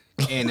from.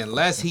 And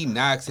unless he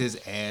knocks his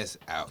ass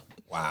out,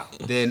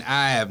 then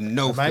I have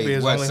no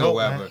faith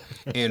whatsoever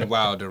in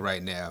Wilder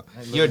right now.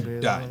 You're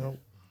done.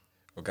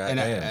 Well,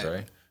 goddamn,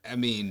 Dre. I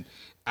mean,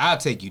 I'll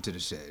take you to the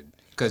shed.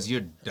 Because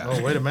you're done.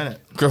 Oh, wait a minute.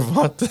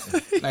 Gravante.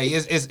 Like,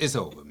 it's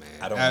over, man.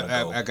 I don't want to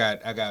go.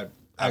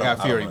 I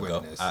got Fury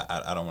winning this.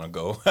 I don't want to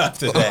go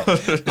after that.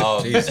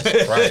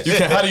 Jesus Christ.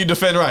 How do you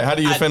defend right? How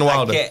do you defend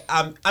Wilder?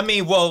 I'm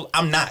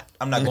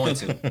not going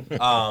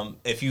to.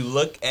 If you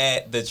look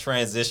at the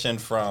transition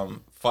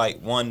from fight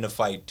 1 to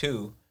fight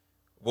 2,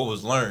 what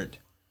was learned?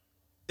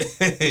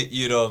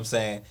 You know what I'm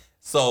saying?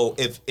 So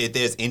if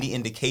there's any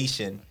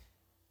indication,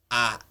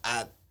 I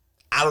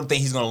don't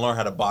think he's going to learn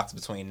how to box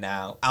between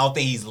now. I don't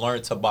think he's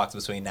learned to box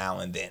between now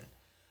and then.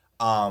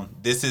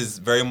 This is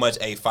very much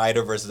a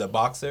fighter versus a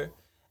boxer.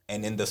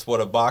 And in the sport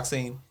of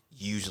boxing,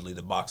 usually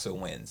the boxer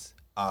wins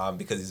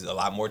because he's a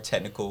lot more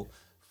technical,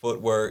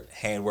 footwork,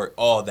 handwork,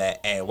 all that.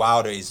 And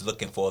Wilder is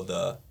looking for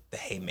the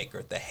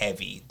haymaker, the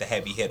heavy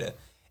hitter.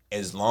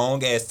 As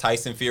long as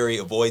Tyson Fury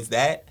avoids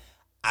that,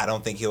 I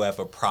don't think he'll have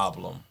a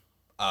problem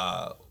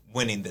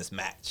winning this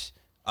match.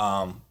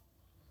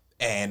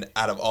 And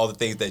out of all the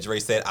things that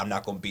Dre said, I'm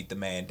not going to beat the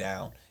man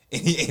down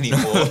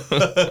anymore.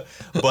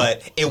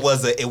 But it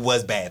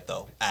was bad,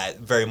 though.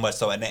 Very much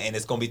so. And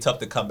it's going to be tough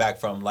to come back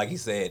from, like he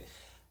said,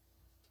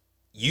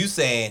 you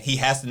saying he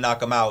has to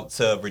knock him out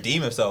to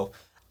redeem himself.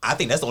 I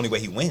think that's the only way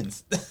he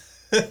wins.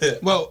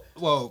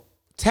 Well,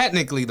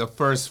 technically, the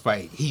first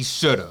fight, he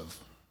should have.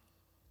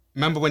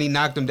 Remember when he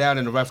knocked him down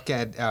and the ref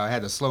had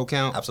a slow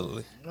count?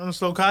 Absolutely. On the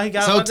slow count, he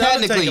got so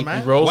technically,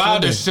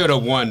 Wilder should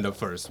have won the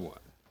first one.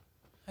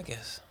 I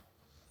guess.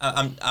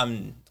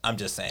 I'm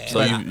just saying. So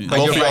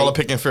both of y'all are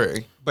picking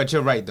Fury. But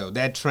you're right though.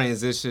 That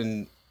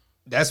transition,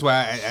 that's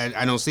why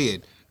I don't see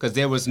it because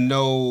there was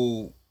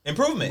no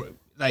improvement.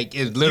 Like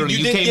it literally,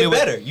 you didn't get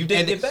better. You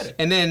didn't get better,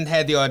 and then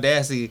had the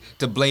audacity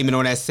to blame it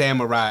on that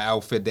samurai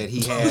outfit that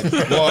he had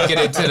walking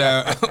into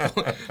the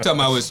talking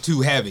about it was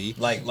too heavy.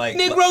 Like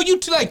Negro, you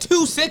like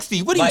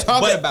 260. What are you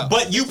talking about?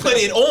 But you put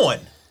it on.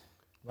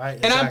 Right,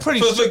 exactly. And I'm pretty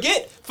sure.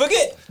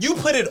 Forget. You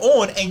put it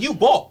on and you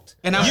balked.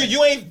 And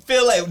you ain't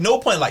feel like no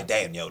point like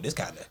damn this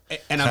kind of.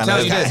 And I'm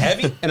telling you this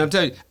heavy. And I'm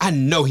telling you, I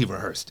know he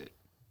rehearsed it.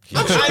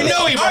 I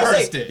know he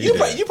rehearsed it. You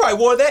probably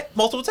wore that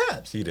multiple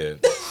times. He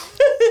did.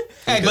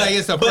 Like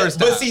it's the first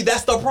time. But see,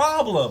 that's the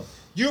problem.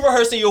 You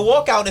rehearsing your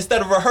walkout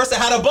instead of rehearsing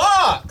how to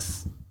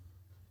box.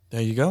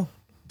 There you go.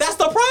 That's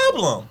the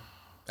problem.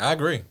 I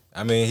agree.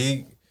 I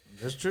mean,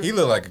 That's true. He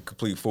looked like a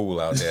complete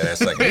fool out there.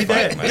 That's like a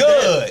fight, man.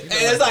 Good. And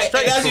it's like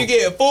that's what you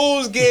get.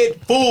 Fools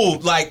get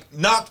fooled, like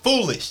not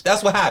foolish.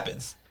 That's what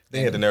happens. They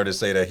had the nerve to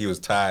say that he was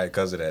tired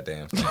because of that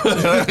damn thing.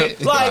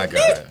 My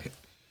God.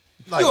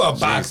 You're a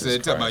boxer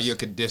talking about your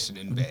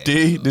conditioning bad.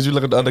 D, did you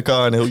look at the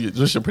undercard and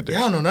what's your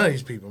prediction? I don't know none of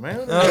these people, man.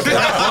 Your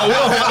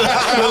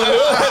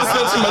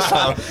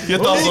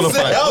thoughts on the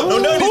fight? I don't know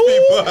none of these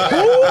people.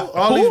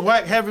 All these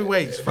whack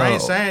heavyweights. Frank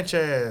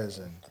Sanchez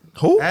and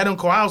Adam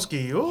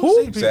Kowalski.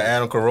 Who? So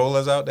Adam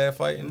Carolla's out there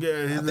fighting?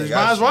 Yeah, might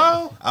as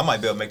well. I might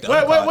be able to make the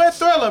undercard. Where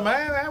Thriller,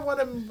 man? I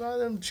want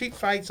them cheap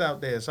fights out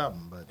there or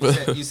something.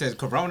 But you said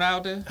Corona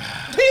out there?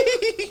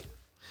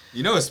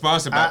 You know it's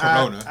sponsored by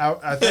Corona.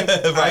 I think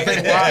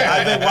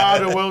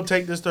Wilder will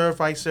take this third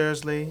fight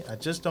seriously. I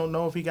just don't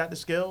know if he got the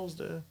skills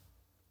to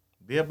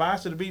be a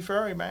boxer to beat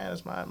Fury, man.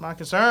 That's my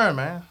concern,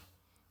 man.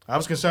 I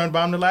was concerned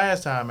about him the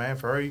last time, man.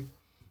 Fury,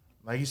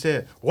 like you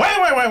said,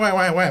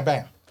 wham,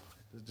 bam.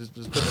 Just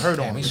put the hurt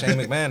on him. He Shane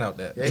McMahon out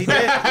there. Yeah, he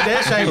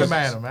did Shane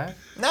McMahon, man.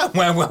 No,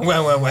 I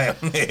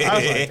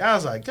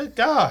was like, good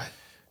God.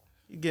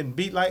 You getting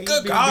beat like...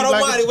 Good God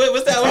Almighty.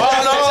 What's that?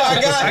 I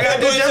got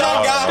to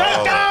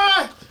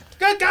do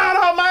Good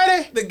God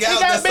Almighty. The guy he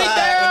got beat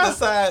down.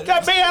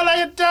 Got beat down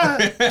like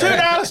a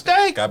 $2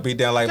 steak. Got beat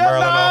down like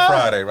Maryland on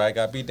Friday, right?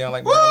 Got beat down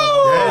like Maryland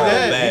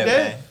on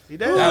Friday. He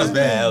did.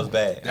 That was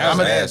bad.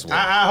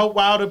 I hope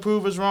Wilder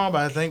prove us wrong,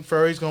 but I think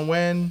Furry's going to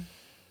win.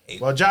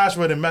 Well,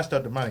 Joshua done messed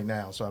up the money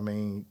now, so I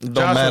mean, it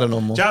don't matter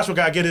no more. Joshua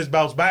got to get his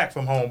belts back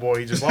from homeboy.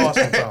 He just lost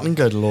them from.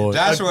 Good Lord.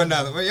 Joshua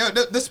another.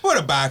 The sport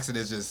of boxing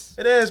is just.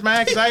 It is,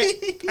 man, because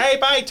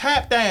everybody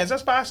tap dance.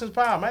 That's boxing's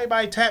problem.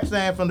 Everybody tap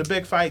dance from the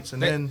big fights,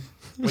 and then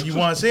when you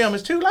want to see them,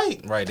 it's too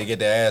late. Right, they get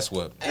their ass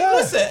whooped. Hey,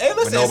 listen.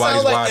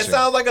 It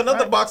sounds like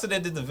another boxer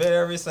that did the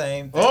very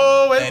same thing.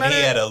 Oh, and he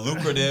had a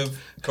lucrative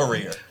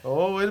career.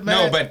 Oh, wait a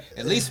No, minute. but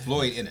at least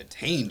Floyd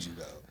entertained you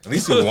though. At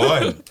least he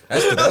won.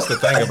 That's the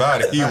thing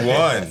about it. He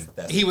won.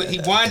 He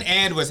won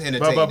and was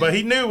entertaining. But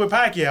he knew with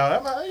Pacquiao.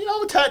 I'm like,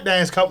 we tap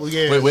dance a couple of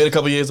years. Wait a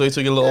couple of years till you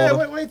get a little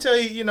older. Wait till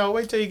you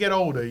get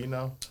older.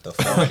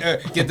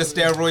 Get the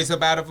steroids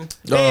up out of him.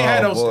 He ain't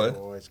had those boy.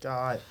 steroids.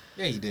 God.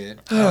 Yeah, he did.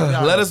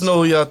 Let us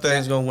know who y'all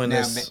think's gonna win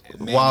Now, this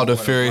man, Wilder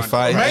what a Fury run.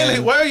 fight. Mainly,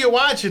 And- where are you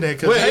watching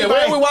it? Where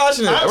are we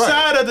watching it?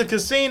 Outside of the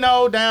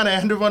casino down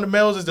at Andrew Van der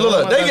Mills is the only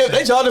Look, one that's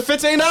they charging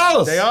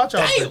 $15. They all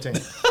charge 15.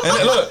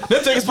 And look,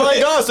 them tickets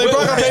probably gone, so you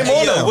probably gotta pay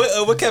more now.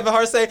 What Kevin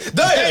Hart say?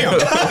 Damn!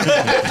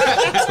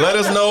 Let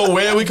us know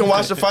where we can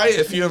watch the fight.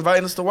 If you're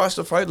inviting us to watch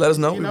the fight, let us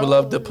know. We would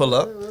love to pull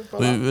up.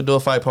 We'll do a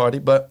fight party.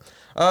 But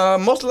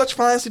most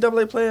electrifying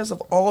NCAA players of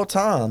all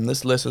time.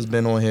 This list has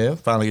been on here.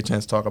 Finally get a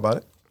chance to talk about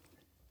it.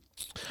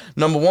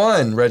 Number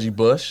 1, Reggie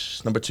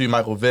Bush. Number 2,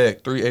 Michael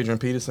Vick. 3, Adrian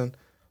Peterson.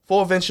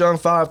 4, Vince Young.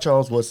 5,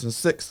 Charles Woodson.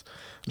 6,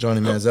 Johnny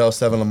Manziel.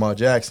 7, Lamar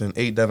Jackson.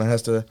 8, Devin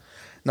Hester.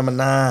 Number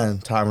 9,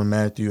 Tyrann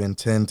Mathieu. And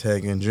 10,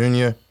 Ted Ginn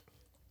Jr.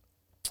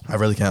 I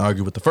really can't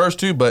argue with the first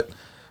two, but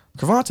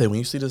Cavante, when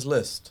you see this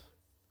list,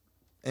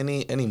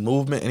 any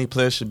movement, any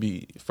player should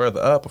be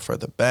further up or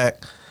further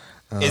back.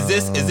 Is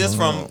this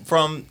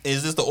from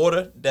is this the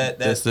order that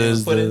this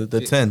is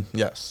the 10?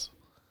 Yes.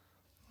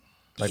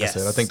 Like I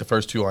said, I think the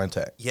first 2 are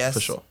intact. Yes, for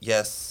sure.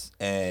 Yes,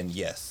 and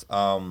yes.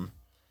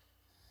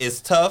 It's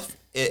tough.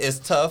 It's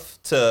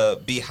tough to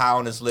be high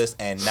on this list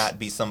and not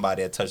be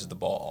somebody that touches the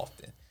ball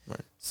often. Right.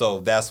 So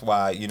that's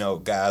why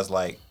guys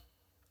like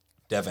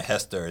Devin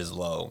Hester is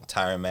low,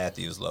 Tyrann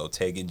Mathieu is low,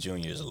 Ted Ginn Jr.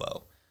 is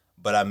low.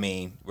 But I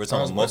mean, we're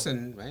talking Charles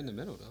Woodson right in the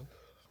middle though.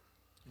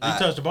 He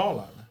touched the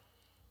ball out,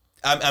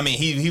 man. I mean,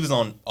 he was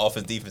on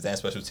offense, defense, and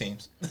special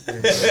teams.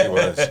 He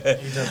was.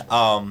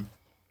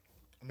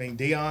 I mean,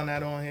 Dion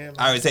not on here. Man.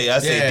 I would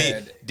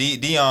say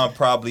Dion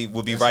probably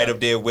would be right up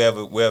there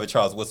wherever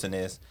Charles Woodson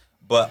is.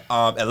 But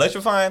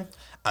electrifying,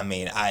 I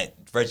mean,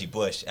 Reggie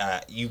Bush,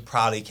 you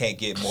probably can't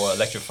get more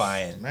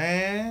electrifying.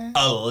 Man.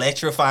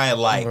 Electrifying,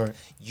 like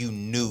you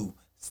knew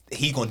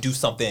he gonna do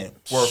something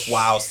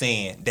worthwhile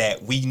saying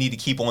that we need to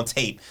keep on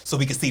tape so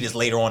we can see this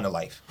later on in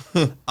life.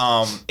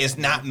 It's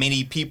not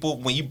many people,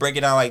 when you break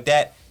it down like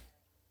that,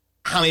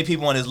 how many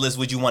people on this list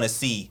would you want to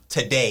see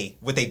today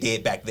what they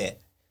did back then?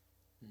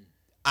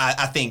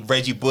 I think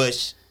Reggie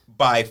Bush,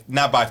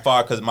 not by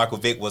far, because Michael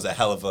Vick was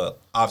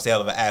obviously a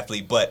hell of an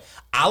athlete, but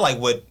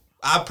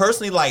I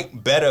personally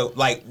like better,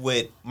 like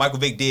what Michael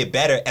Vick did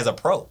better as a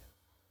pro.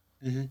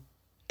 Mm-hmm.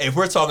 If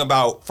we're talking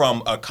about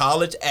from a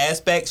college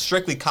aspect,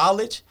 strictly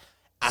college,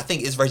 I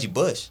think it's Reggie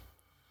Bush.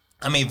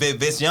 I mean,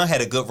 Vince Young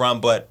had a good run,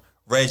 but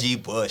Reggie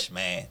Bush,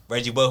 man.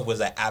 Reggie Bush was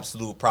an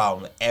absolute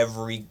problem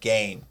every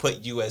game.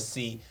 Put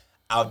USC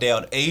out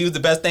there. He was the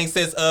best thing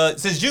since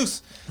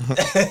Juice.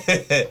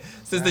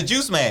 Since the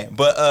Juice Man.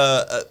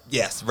 But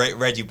yes,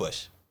 Reggie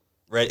Bush.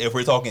 If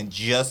we're talking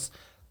just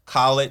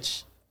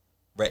college,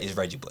 it's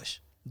Reggie Bush.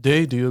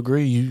 D, do you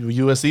agree?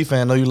 You a USC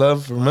fan, know you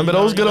love. Remember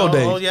those good old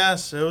days. Oh,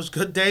 yes. It was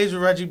good days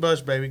with Reggie Bush,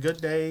 baby. Good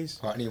days.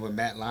 Partnering with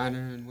Matt Liner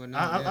and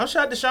whatnot. I'm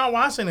shocked Deshaun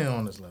Watson in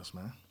on this list,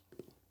 man.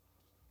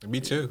 Me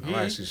too. I'm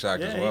actually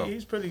shocked as well.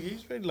 He's pretty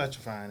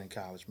electrifying in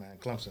college, man.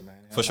 Clemson, man.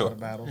 For sure.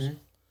 Battles.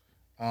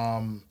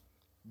 Mm-hmm.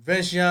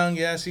 Vince Young,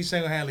 yes, he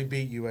single-handedly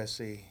beat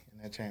USC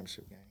in that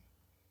championship game.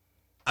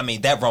 I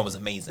mean, that run was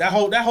amazing. That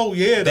whole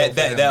year, though.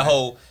 That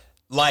whole,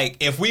 like,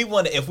 if we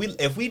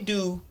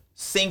do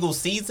single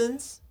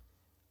seasons,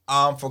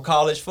 for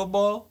college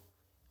football,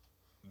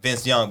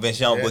 Vince Young would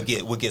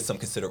definitely get some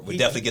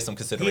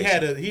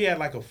consideration. He had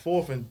like a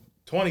 4th and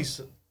 20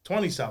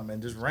 something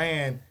and just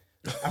ran.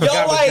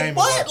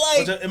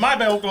 It might have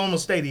been Oklahoma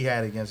State he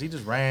had against. He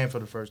just ran for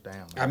the first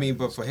down. I mean,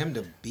 but for him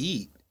to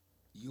beat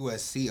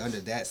USC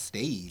under that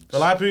stage, a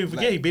lot of people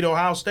forget he beat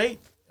Ohio State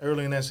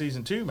early in that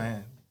season too,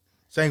 man.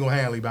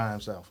 Single-handedly by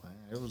himself, man.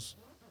 It was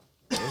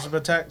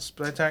a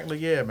spectacular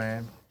year,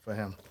 man, for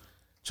him.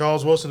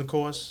 Charles Woodson, of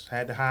course,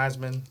 had the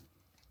Heisman.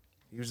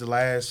 He was the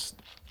last.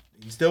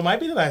 He still might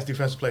be the last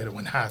defensive player to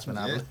win the Heisman,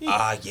 I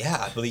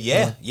believe.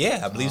 I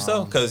believe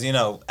so. Because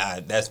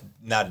that's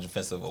not a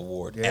defensive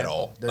award at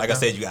all. I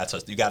said, you got to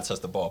touch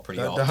the ball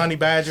pretty often. The Honey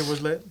Badger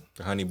was lit.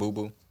 The Honey Boo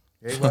Boo.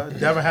 Yeah, well,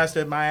 Devin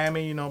Hester at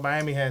Miami. You know,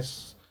 Miami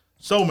has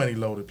so many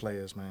loaded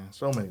players, man.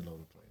 So many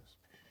loaded players.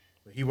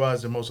 But he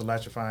was the most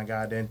electrifying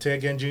guy. Then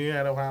Ted Ginn Jr.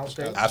 at Ohio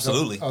State.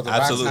 Absolutely. Oh, the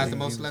Absolutely. Rock's not the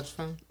most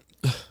electrifying?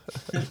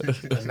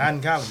 Not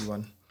in college, he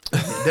wasn't.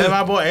 Then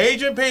my boy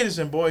Adrian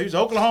Peterson, boy, he's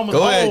Oklahoma's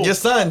Go ahead, your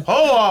son.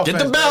 whole Get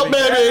offense, the belt,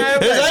 baby. Yeah,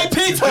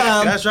 It's AP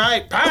time. That's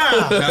right.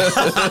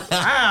 Pow.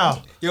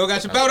 Pow. You don't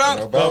got your belt out?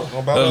 No belt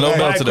No tonight. belt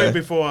Right today. quick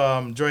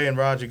before Dre and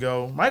Roger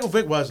go, Michael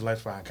Vick was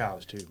electrifying in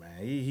college too,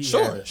 man. He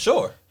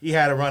Sure. He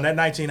had a run. That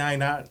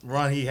 1999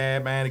 run he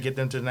had, man, to get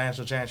them to the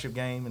national championship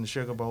game in the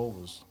Sugar Bowl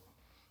was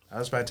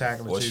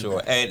spectacular For too. sure.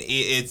 Man. And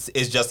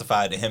it's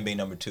justified to him being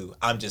number 2.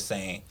 I'm just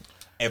saying,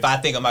 if I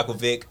think of Michael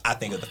Vick, I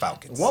think of the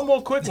Falcons. One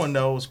more quick one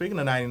though. Speaking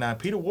of '99,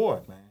 Peter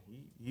Ward, man,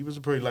 he was a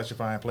pretty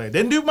electrifying player.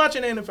 Didn't do much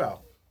in the NFL.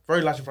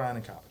 Very electrifying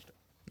in college.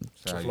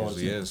 That's how it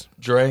usually is.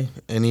 Dre,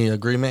 any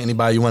agreement?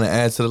 Anybody you want to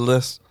add to the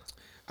list?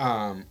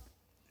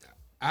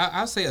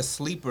 I'll say a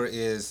sleeper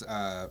is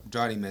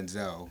Johnny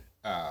Manziel.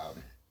 I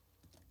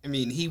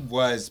mean, he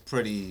was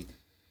pretty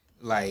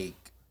like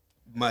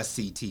must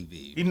see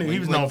TV. He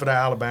was known for that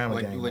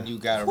Alabama game. When man. you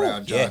got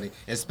around Johnny,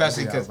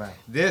 especially because Alabama.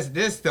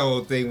 this the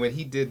whole thing when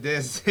he did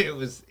this,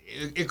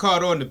 it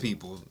caught on to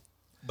people.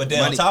 But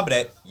then Money. on top of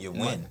that, you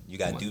win. You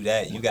got to do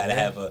that. You got to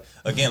have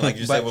again, like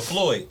you said with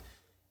Floyd,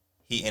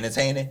 he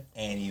entertaining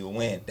and you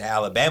win. The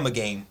Alabama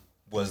game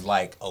was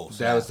like, oh, That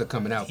snap. was the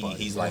coming out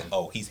party. He's like,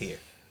 oh, he's here.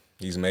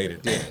 He's made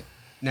it. Yeah.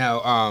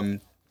 Now,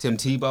 Tim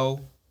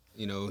Tebow,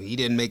 you know, he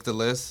didn't make the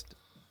list.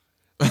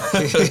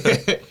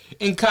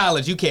 In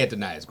college, you can't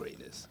deny his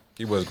greatness.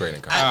 He was great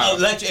in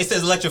college. It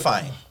says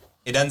electrifying.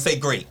 It doesn't say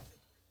great.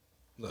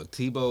 Look,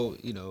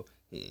 Tebow, you know,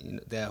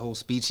 that whole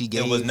speech he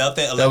gave. It was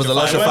nothing That was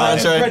electrifying,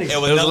 electrifying. Trey.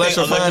 It was It was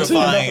nothing electrifying, too.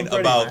 electrifying Nothing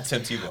pretty, about man.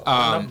 Tim Tebow.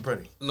 Nothing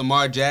pretty.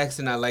 Lamar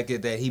Jackson, I like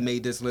it that he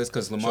made this list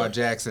because Lamar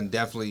Jackson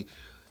definitely,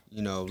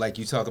 you know, like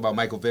you talk about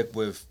Michael Vick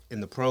with in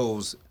the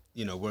pros,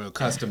 you know, we're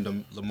accustomed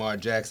to Lamar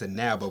Jackson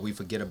now, but we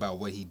forget about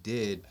what he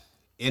did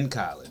in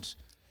college.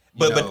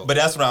 But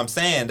that's what I'm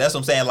saying. That's what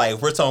I'm saying. Like,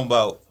 if we're talking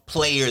about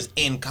players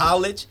in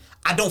college,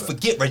 I don't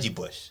forget Reggie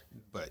Bush.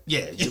 But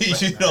yeah,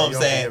 You know what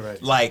I'm saying?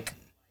 right. Like,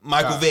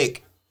 Michael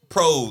Vick,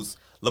 pros,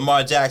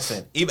 Lamar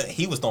Jackson, even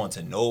he was throwing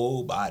to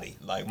nobody.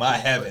 Like, my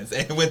heavens.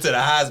 And went to the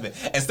Heisman.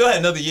 And still had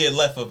another year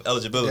left of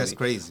eligibility. That's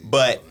crazy.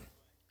 But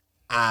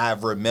I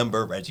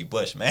remember Reggie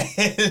Bush, man.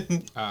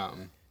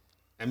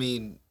 I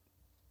mean,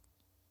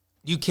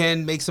 you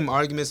can make some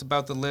arguments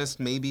about the list.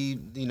 Maybe,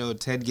 you know,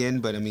 Ted Ginn,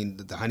 but I mean,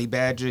 the Honey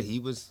Badger, he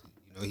was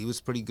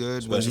pretty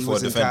good when Especially he for a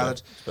was in defender.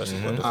 college.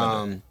 Especially for a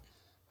defender.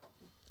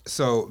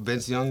 So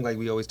Vince Young, like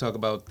we always talk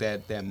about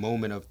that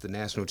moment of the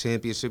national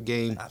championship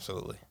game.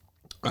 Absolutely.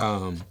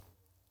 You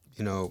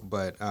know,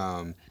 but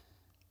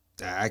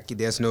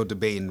there's no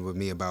debating with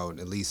me about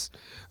at least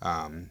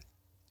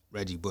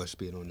Reggie Bush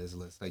being on this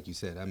list. Like you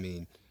said, I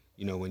mean,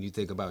 you know, when you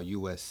think about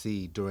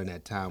USC during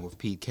that time with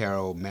Pete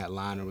Carroll, Matt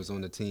Leinart was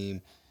on the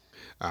team.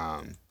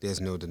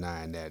 There's no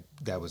denying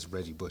that was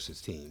Reggie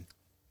Bush's team,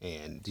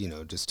 and you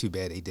know, just too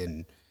bad he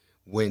didn't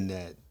win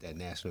that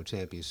national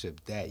championship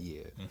that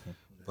year. Mm-hmm.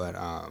 But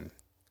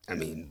I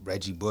mean,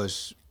 Reggie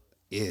Bush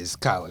is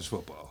college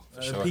football.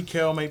 Sure. Pete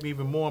Carroll made me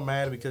even more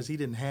mad because he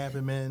didn't have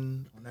him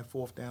in on that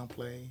fourth down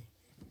play.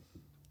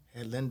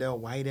 Had Lindell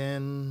White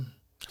in.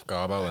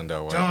 Forgot about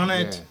Lindell White. Darn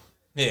it.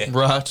 Yeah.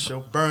 Raj.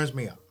 So burns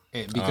me up.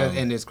 And because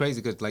and it's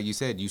crazy because, like you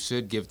said, you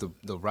should give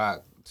the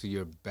rock to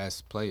your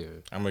best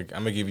player. I'm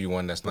gonna give you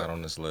one that's not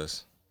on this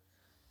list.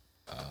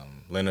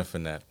 Leonard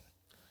Fournette.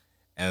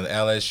 And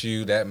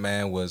LSU, that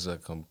man was a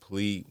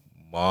complete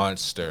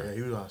monster. Yeah,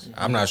 he was awesome.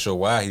 I'm not sure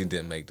why he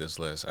didn't make this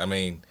list. I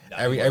mean,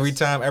 every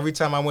time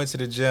I went to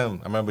the gym,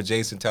 I remember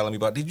Jason telling me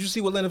about, did you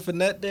see what Leonard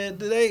Fournette did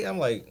today? I'm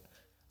like,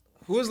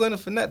 who is Leonard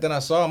Fournette? Then I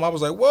saw him. I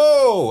was like,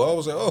 whoa. I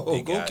was like,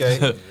 oh,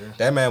 okay.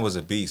 That man was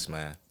a beast,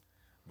 man.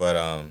 But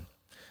I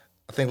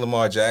think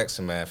Lamar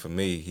Jackson, man, for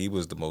me, he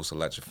was the most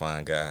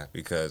electrifying guy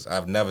because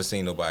I've never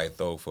seen nobody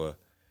throw for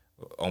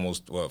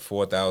almost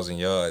 4,000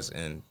 yards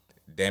and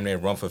damn near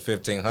run for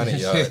 1,500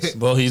 yards.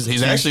 Well, he's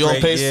actually on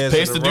straight pace years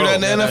to in a do row. that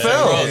in the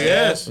NFL.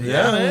 Yes.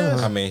 Yeah.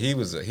 I mean, he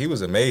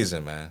was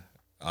amazing, man,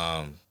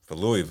 for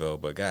Louisville.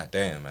 But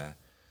goddamn, man,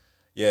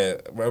 yeah,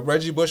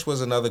 Reggie Bush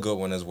was another good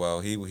one as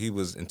well. He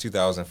was in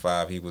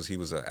 2005. He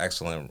was an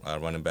excellent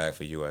running back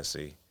for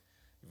USC.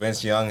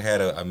 Vince Young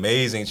had an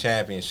amazing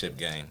championship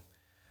game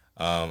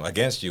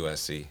against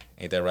USC.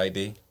 Ain't that right,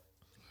 D?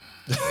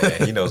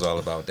 Yeah, he knows all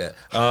about that.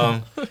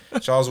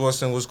 Charles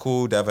Woodson was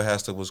cool. Devin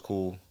Hester was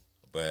cool.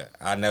 But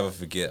I never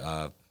forget.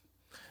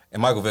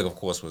 And Michael Vick, of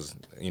course, was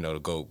the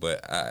GOAT.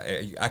 But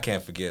I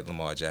can't forget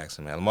Lamar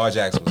Jackson, man. Lamar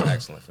Jackson was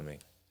excellent for me.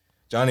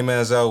 Johnny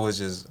Manziel was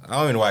just, I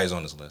don't even know why he's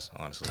on this list,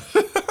 honestly.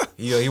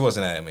 He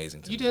wasn't that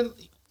amazing to me. You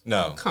didn't?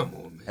 No. Come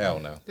on, man. Hell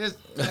no.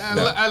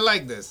 I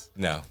like this.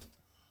 No.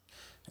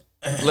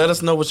 Let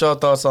us know what y'all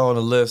thoughts are on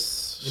the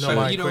list. You know,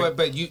 Mike, You know what?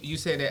 But you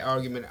said that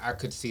argument. I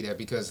could see that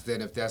because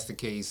then if that's the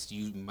case,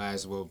 you might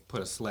as well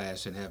put a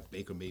slash and have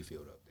Baker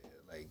Mayfield up there.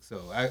 Like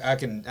so, I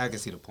can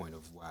see the point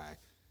of why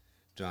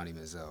Johnny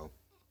Manziel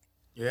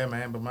Yeah,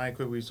 man. But Mike,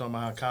 quick, we talking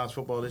about how college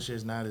football this year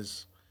is not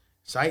as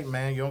exciting,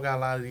 man. You don't got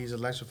a lot of these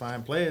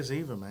electrifying players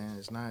either, man.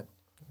 It's not.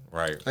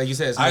 Right. Like you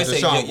said, it's I not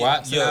say Deshaun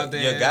Watson out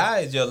there. Your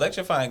guys, your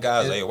electrifying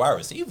guys are your wide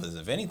receivers,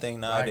 if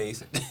anything,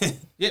 nowadays.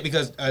 Yeah,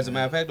 because as a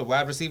matter of fact, the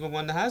wide receiver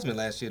won the Heisman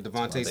last year,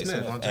 Devontae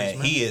Smith.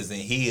 And he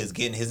is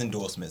getting his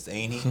endorsements,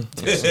 ain't he?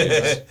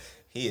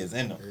 He is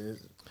in them.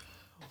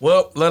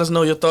 Well, let us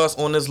know your thoughts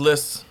on this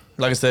list.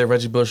 Like I said,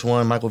 Reggie Bush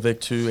 1, Michael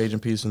Vick 2, Adrian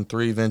Peterson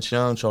 3, Vince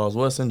Young, Charles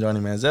Wilson, Johnny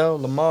Manziel,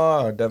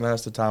 Lamar, Devin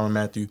Hester, Tyron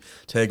Matthew,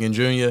 Tegan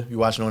Jr. You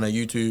watching on that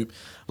YouTube.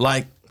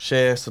 Like,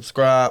 share,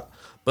 subscribe.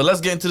 But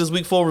let's get into this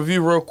Week 4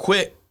 review real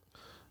quick.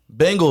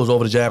 Bengals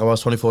over the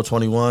Jaguars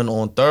 24-21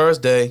 on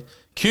Thursday.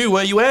 Q,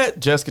 where you at?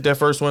 Just get that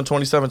first win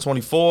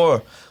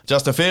 27-24.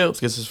 Justin Fields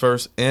gets his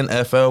first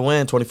NFL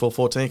win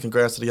 24-14.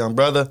 Congrats to the young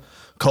brother.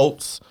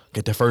 Colts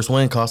get their first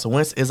win. Carson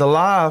Wentz is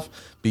alive.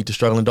 Beat the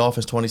struggling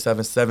Dolphins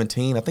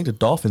 27-17. I think the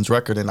Dolphins'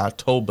 record in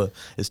October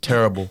is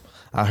terrible.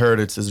 I heard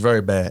it's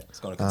very bad. It's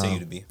going to continue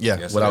to be. Yeah,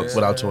 Yes,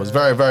 without choice.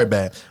 Very, very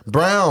bad.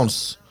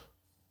 Browns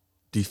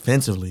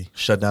defensively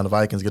shut down the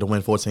Vikings, get a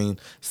win 14-7.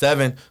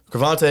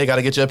 Cravante, got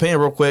to get your opinion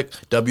real quick.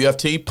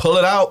 WFT, pull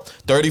it out,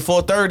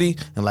 34-30.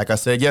 And like I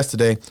said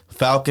yesterday,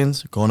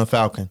 Falcons going to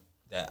Falcon.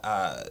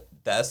 I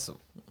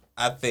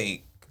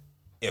think,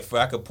 if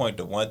I could point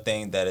to one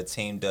thing that a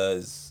team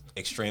does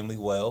extremely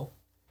well,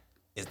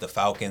 is the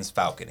Falcons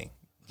falconing.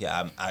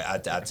 Yeah, I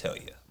tell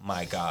you,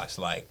 my gosh,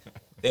 like,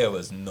 there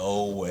was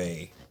no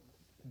way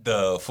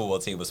the football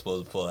team was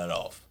supposed to pull that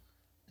off.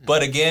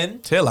 But again,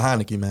 Taylor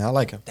Heineke, man, I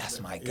like him. that's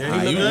my Yeah,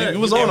 guy. he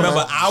was on him.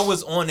 Remember, I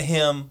was on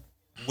him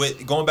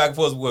with going back and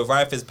forth with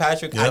Ryan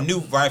Fitzpatrick. Yep. I knew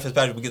Ryan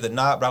Fitzpatrick would get the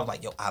nod, but I was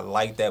like, yo, I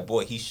like that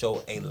boy. He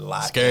showed a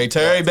lot. Scary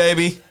Terry,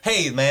 baby.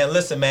 Hey, man,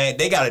 listen, man,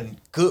 they got a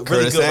good,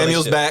 really Curtis good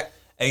Samuel's relationship.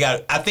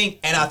 back. I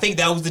think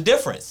that was the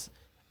difference.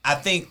 I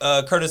think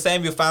Curtis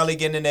Samuel finally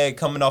getting in there,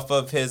 coming off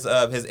of his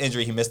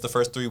injury. He missed the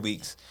first 3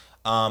 weeks.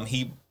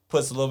 He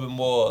puts a little bit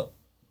more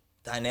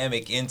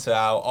dynamic into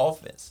our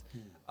offense.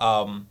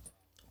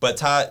 But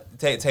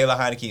Taylor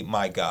Heineke,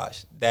 my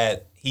gosh,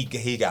 that he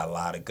got a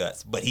lot of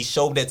guts. But he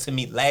showed that to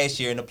me last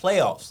year in the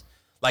playoffs.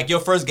 Like, your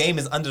first game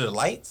is under the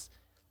lights.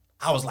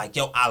 I was like,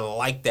 yo, I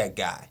like that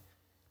guy.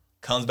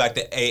 Comes back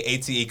to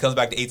ATL. Comes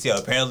back to ATL.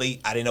 Apparently,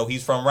 I didn't know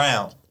he's from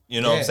Round. You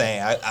know what I'm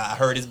saying? I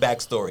heard his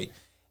backstory.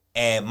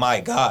 And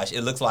my gosh,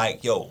 it looks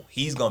like, yo,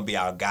 he's going to be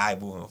our guy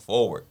moving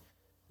forward.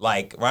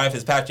 Like, Ryan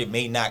Fitzpatrick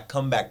may not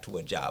come back to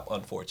a job,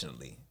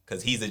 unfortunately,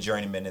 because he's a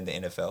journeyman in the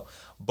NFL.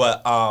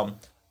 But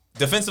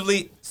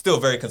defensively, still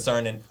very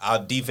concerning. Our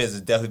defense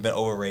has definitely been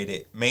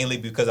overrated, mainly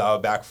because our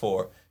back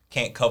four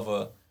can't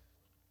cover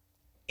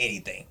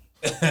anything.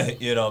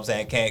 You know what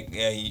I'm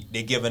saying?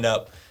 They're giving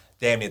up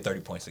damn near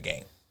 30 points a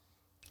game.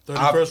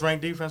 31st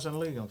ranked defense in the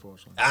league,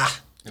 unfortunately.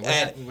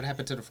 And what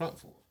happened to the front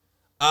four?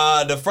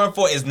 The front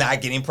four is not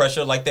getting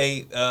pressure like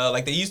they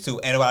used to.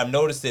 And what I've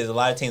noticed is a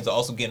lot of teams are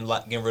also getting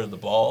rid of the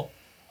ball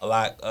a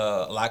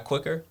lot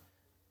quicker,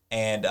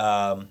 and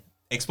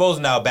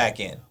exposing our back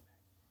end.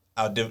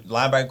 Our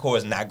linebacker core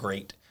is not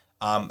great.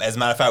 As a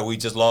matter of fact, we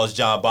just lost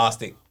John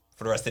Bostic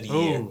for the rest of the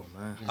year.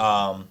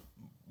 Man.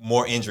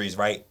 More injuries,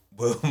 right?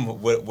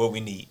 what we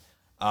need.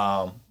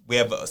 We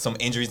have some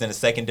injuries in the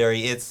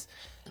secondary. It's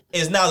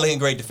not looking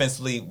great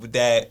defensively. With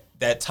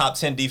that top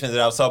 10 defense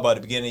that I was talking about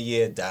at the beginning of the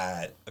year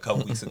died a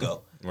couple weeks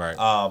ago. Right.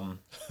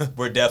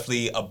 We're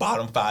definitely a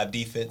bottom 5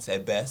 defense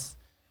at best.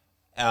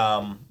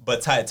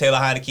 But Taylor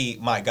Heineke,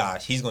 my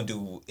gosh, he's gonna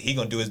do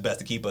his best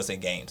to keep us in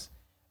games,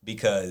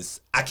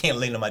 because I can't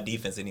lean on my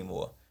defense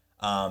anymore.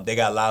 They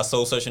got a lot of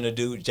soul searching to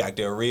do. Jack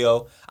Del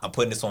Rio, I'm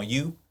putting this on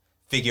you.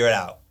 Figure it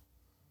out.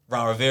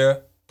 Ron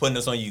Rivera, putting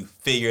this on you.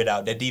 Figure it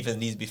out. That defense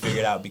needs to be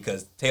figured out,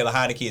 because Taylor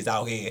Heineke is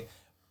out here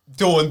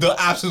doing the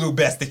absolute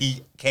best that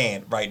he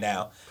can right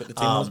now. Put the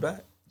team on his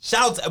back.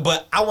 Shout out,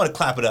 but I want to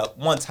clap it up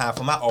one time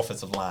for my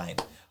offensive line.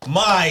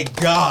 My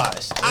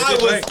gosh.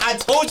 I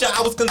told you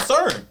I was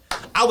concerned.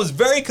 I was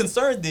very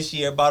concerned this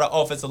year about our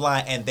offensive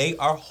line, and they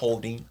are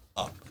holding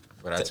up.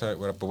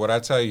 But what I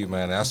tell you,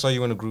 man, I saw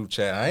you in the group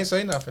chat. I ain't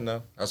say nothing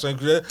though. I saw you in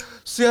the group chat.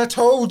 See, I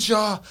told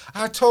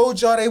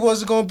y'all they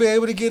wasn't gonna be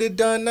able to get it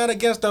done, not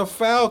against the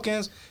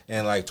Falcons.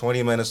 And like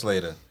 20 minutes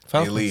later,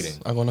 they leading.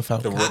 I'm going to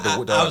Falcons.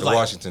 The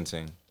Washington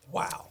team.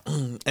 Wow.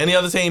 Any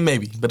other team,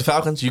 maybe. But the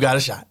Falcons, you got a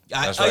shot.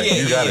 That's right.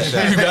 You got a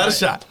shot. You got a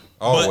shot.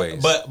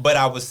 Always. But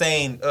I was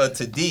saying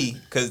to D,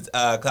 because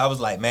I was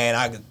like, man,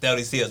 I could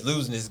definitely see us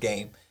losing this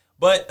game.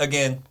 But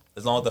again,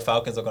 as long as the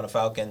Falcons are going to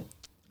Falcon,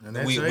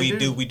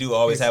 we do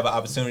always have an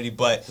opportunity.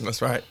 But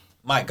That's right.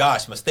 my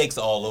gosh, mistakes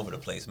are all over the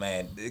place,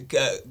 man.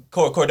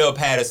 Cordell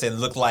Patterson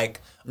looked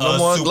like a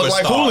Someone superstar. looked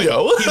like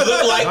Julio. He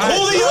looked like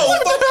Julio.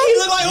 He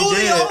looked like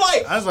Julio. I'm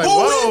like, I was like, who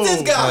whoa. is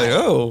this guy? Like,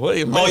 oh,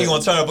 wait a minute. Oh, you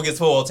gonna turn up against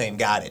the football team?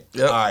 Got it.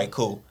 Yep. All right,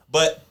 cool.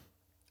 But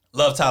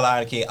love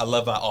Tyler Heineke. I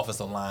love my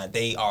offensive line.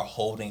 They are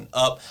holding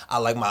up. I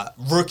like my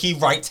rookie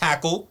right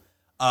tackle,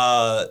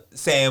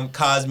 Sam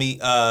Cosme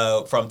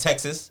from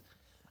Texas.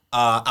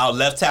 Our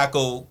left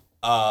tackle,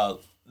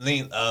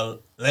 Leno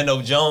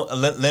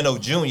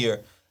Jr.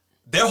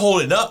 They're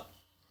holding up.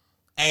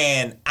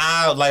 And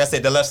like I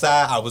said, the left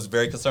side I was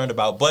very concerned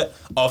about, but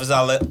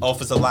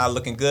offensive line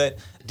looking good.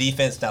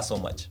 Defense not so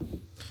much.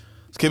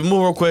 Let's keep it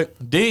moving real quick.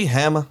 D,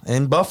 Hammer,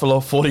 in Buffalo,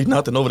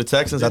 40-0 over the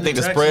Texans. I think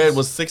the spread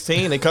was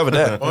 16. They covered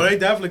that. Well, they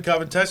definitely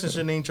covered. Texans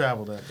shouldn't even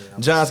travel that day.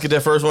 Giants get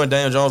their first win.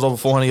 Daniel Jones over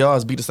 400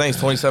 yards. Beat the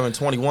Saints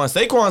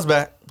 27-21. Saquon's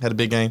back. Had a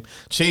big game.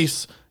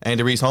 Chiefs,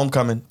 Andy Reid's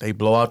homecoming. They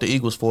blow out the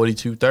Eagles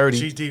 42-30.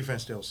 Chiefs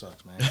defense still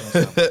sucks, man.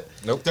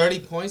 Nope. 30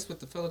 points with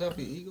the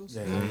Philadelphia Eagles?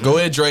 Yeah. Go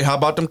ahead, Dre. How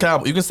about them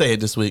Cowboys? You can say it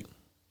this week.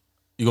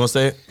 You going to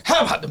say it?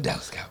 How about them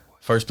Dallas Cowboys?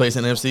 First place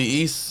in the NFC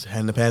East.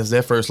 And the Panthers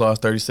their first loss,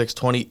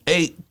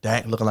 36-28.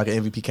 Dak looking like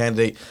an MVP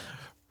candidate.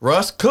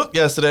 Russ cooked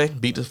yesterday.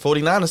 Beat the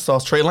 49ers. Saw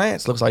Trey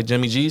Lance. Looks like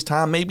Jimmy G's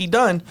time may be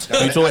done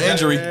due to an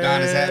injury.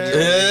 Don is happy.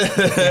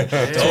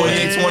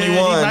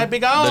 28-21. might be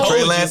gone. The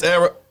Trey Lance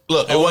era.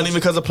 Look, it wasn't even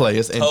because of play.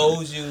 It's injury.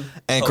 Told you.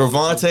 And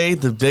Cravante,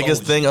 the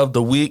biggest thing of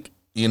the week,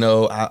 you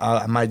know,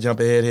 I might jump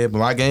ahead here, but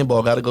my game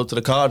ball got to go to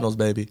the Cardinals,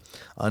 baby.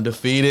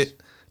 Undefeated.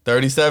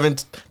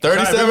 37-20, baby.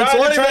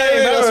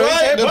 That's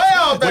right.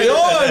 We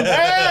on.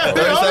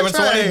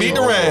 37-20, beat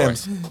the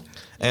Rams.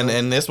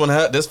 And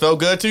this felt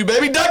good too,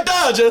 baby. Duck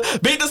Dodger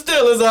beat the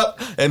Steelers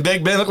up, and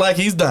Big Ben looked like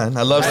he's done.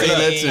 I love seeing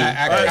that too.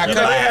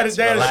 They had his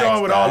dad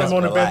showing with all them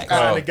on the bench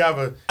crying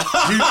together.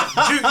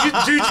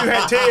 Juju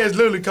had tears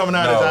literally coming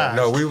out of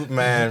his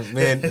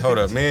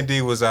eyes. Me and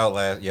D was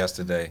out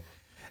yesterday.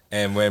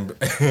 And when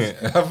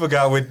I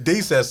forgot when D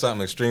said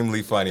something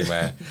extremely funny,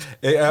 man.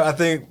 I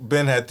think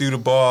Ben had threw the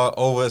ball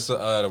over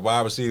the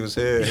wide receiver's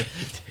head,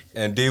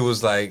 and D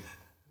was like,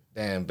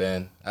 "Damn,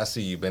 Ben, I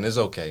see you, Ben. It's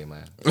okay,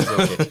 man. It's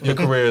okay. Your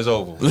career is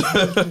over.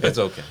 It's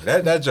okay."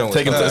 That joke.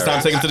 Take him to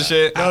the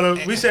shed. No,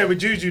 we said with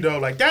Juju though,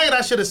 like, dang it,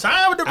 I should have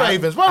signed with the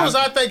Ravens. What was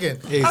I thinking?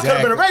 Exactly. I could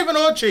have been a Raven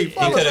or a Chief.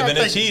 He could have been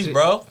a Chiefs,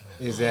 bro.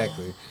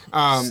 Exactly.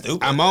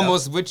 Stupid, I'm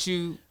almost with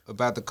you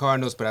about the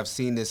Cardinals, but I've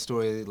seen this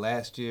story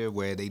last year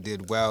where they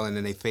did well and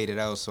then they faded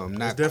out, so I'm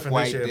not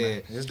quite there.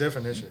 Man. It's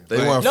different this year. They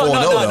weren't 4-0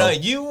 No. though.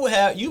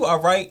 You are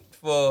right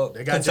for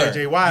They got concern.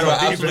 J.J. Watt You are on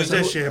defense absolutely-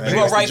 this year, man. You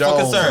are right for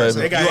Jones, concern.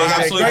 baby. They got You are AJ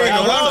absolutely Green right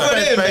on for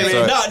offense, concern.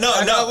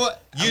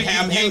 baby.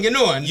 I'm hanging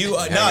on.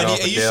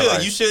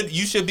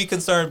 You should be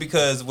concerned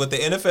because what the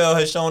NFL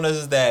has shown us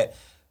is that,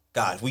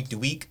 God, week to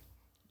week.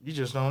 You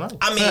just don't know.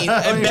 I mean,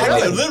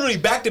 literally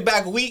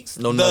back-to-back weeks,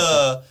 No,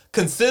 the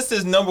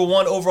consistent number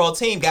one overall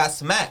team got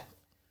smacked.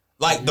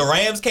 Like the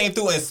Rams came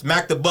through and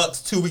smacked the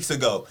Bucks 2 weeks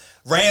ago.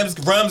 Rams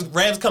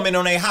come in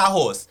on a high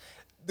horse.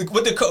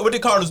 What the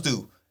Cardinals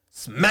do?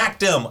 Smack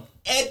them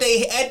at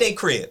they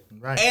crib,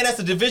 Right. and that's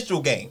a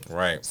divisional game.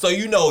 Right. So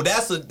you know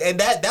that's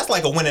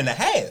like a win and a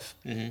half,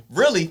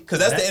 really, because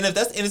that's the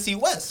NFC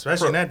West.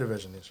 Especially in that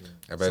division this year.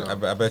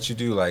 I bet you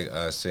do like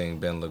seeing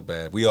Ben look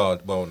bad. We all,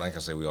 well, like I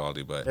say, we all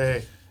do, but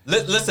Hey,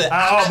 Listen,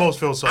 I almost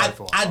feel sorry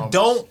for him. I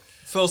don't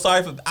feel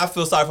sorry for. I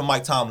feel sorry for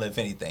Mike Tomlin, if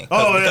anything.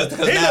 Oh, yeah. He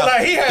looked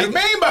like he had a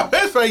meme about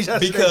his face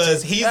yesterday.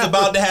 Because he's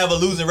about to have a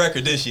losing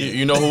record this year.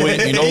 You know who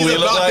he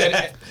looked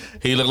like?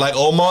 He looked like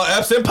Omar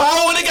Epps in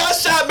Power when he got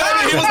shot,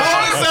 baby. He was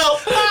holding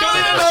himself because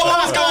he didn't know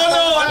what was going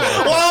on.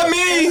 Why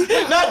me?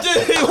 Not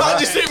just why'd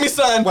you shoot me,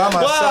 son? Why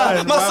my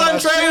son? My son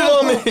traded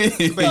on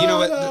me. But you know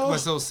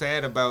what's so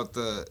sad about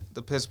the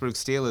Pittsburgh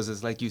Steelers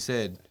is, like you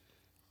said,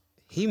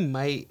 he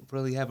might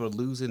really have a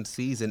losing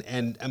season,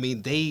 and I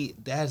mean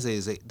that's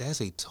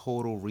a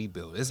total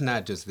rebuild. It's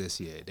not just this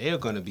year; they are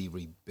going to be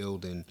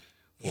rebuilding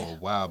for a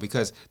while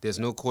because there's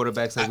no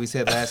quarterbacks, like we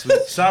said last week.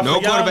 No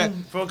quarterback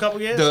for a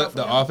couple years.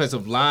 The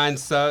offensive line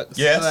sucks.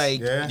 Yes.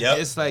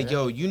 It's like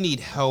yo, you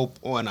need help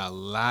on a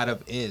lot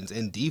of ends,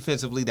 and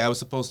defensively that was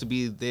supposed to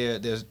be their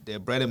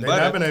bread and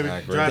butter.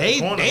 They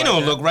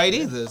don't look right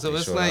either. So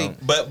it's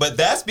like, but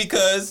that's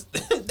because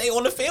they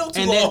on the field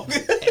too long.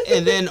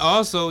 And then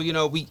also, you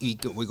know,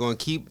 we're going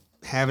to keep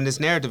having this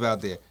narrative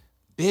out there.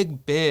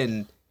 Big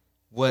Ben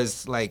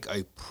was like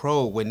a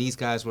pro when these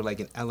guys were like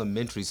in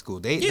elementary school.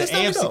 The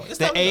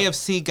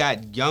AFC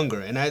got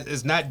younger, and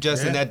it's not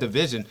just in that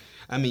division.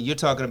 I mean, you're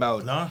talking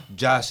about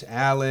Josh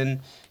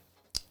Allen.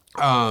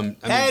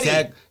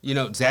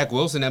 Zach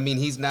Wilson. I mean,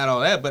 he's not all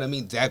that, but I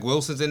mean, Zach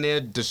Wilson's in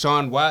there.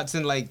 Deshaun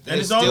Watson, like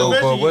there's still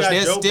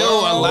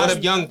a lot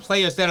of young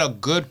players that are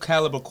good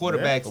caliber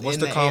quarterbacks. But what's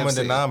the common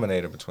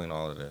denominator between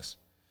all of this?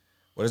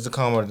 What is the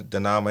common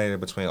denominator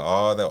between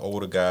all the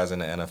older guys in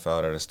the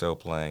NFL that are still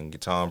playing? Your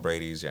Tom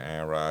Brady's, your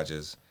Aaron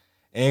Rodgers,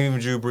 and even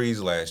Drew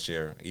Brees last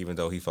year, even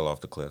though he fell off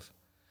the cliff.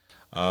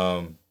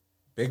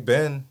 Big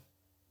Ben,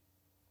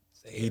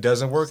 he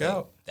doesn't work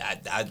out.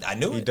 I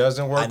knew it. He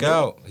doesn't work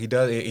out. He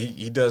does.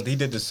 He does. He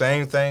did the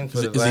same thing for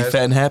the last. Is he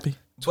fat and happy?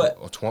 But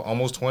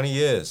almost 20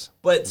 years.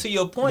 But to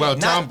your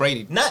point, Tom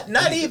Brady, not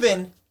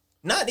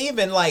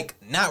even like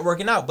not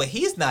working out, but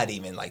he's not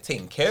even like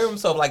taking care of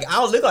himself. Like I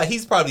don't look like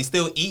he's probably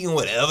still eating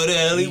whatever the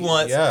hell he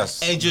wants,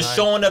 and just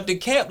showing up to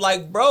camp.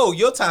 Like, bro,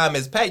 your time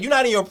is past. You're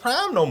not in your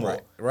prime no more.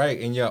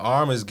 Right, and your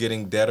arm is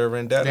getting deader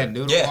and deader. That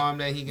noodle arm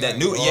that he got.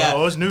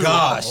 It's noodle.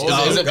 Gosh,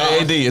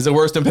 AD, is it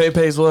worse than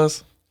Pepe's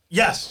was?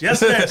 Yes, it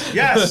is.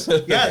 Yes.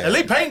 At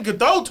least Peyton could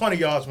throw 20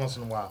 yards once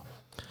in a while.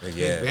 But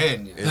yeah,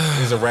 Ben,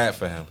 it's a wrap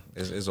for him.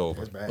 It's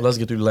over. Well, let's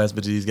get through the last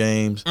bit of these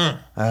games.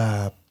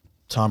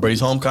 Tom Brady's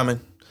homecoming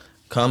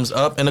comes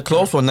up in a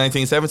close one,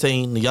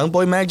 1917. The young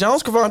boy Mac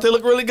Jones, Cavante,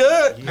 look really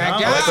good. Mac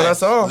That's what I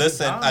saw.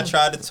 Listen, I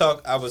tried to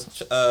talk. I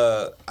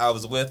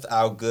was with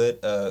our good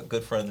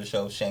friend of the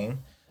show, Shane.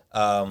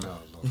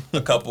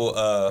 A couple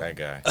That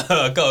guy.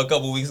 a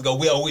couple weeks ago.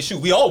 We all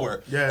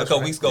were. Yeah, a couple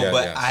right. weeks ago, Yeah,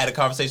 but yeah. I had a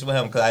conversation with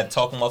him because I had to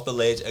talk him off the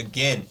ledge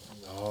again.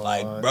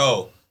 Like,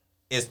 bro,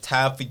 it's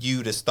time for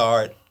you to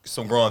start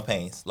some growing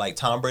pains. Like,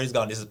 Tom Brady's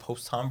gone. This is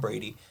post Tom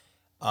Brady.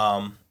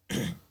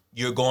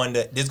 There's going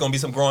to be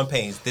some growing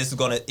pains.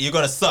 You're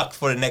gonna suck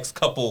for at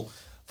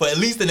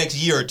least the next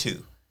year or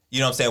two. You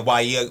know what I'm saying?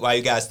 While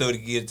you guys still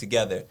get it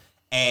together.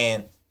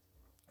 And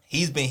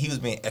he was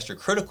being extra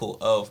critical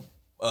of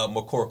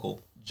McCorkle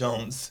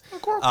Jones.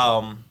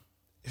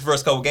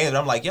 First couple games, and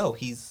I'm like, yo,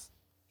 he's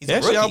a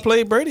Actually, rookie.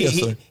 outplayed Brady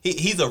yesterday.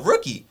 He's a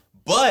rookie.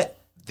 But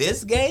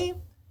this game,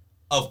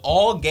 of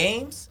all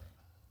games,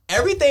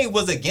 everything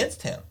was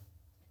against him.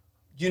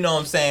 You know what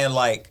I'm saying?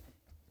 Like,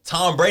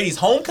 Tom Brady's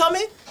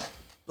homecoming?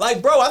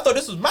 Like, bro, I thought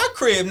this was my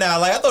crib now.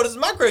 Like, I thought this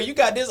was my crib. You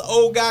got this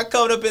old guy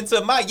coming up into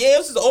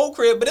this is the old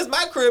crib, but it's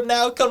my crib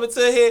now coming to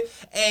here,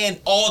 and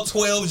all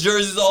 12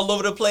 jerseys all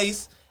over the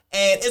place.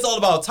 And it's all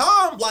about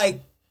Tom.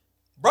 Like,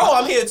 bro,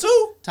 I'm here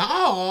too.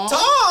 Tom.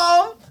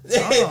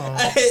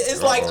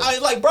 It's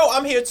like, bro,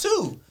 I'm here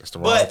too. It's the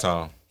wrong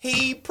Tom.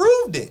 He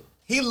proved it.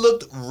 He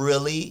looked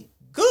really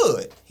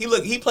good.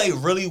 He played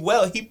really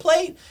well. He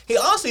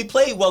honestly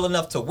played well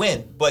enough to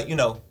win, but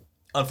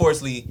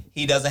unfortunately,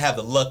 he doesn't have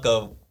the luck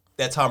of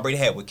that Tom Brady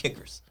had with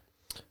kickers.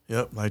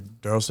 Yep, like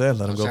Daryl said,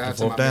 let him go for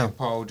fourth down.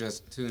 Paul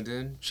just tuned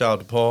in. Shout out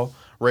to Paul.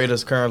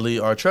 Raiders currently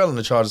are trailing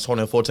the Chargers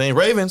 20-14.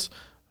 Ravens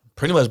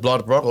pretty much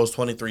blocked the Broncos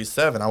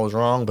 23-7. I was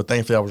wrong, but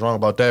thankfully I was wrong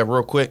about that.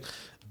 Real quick,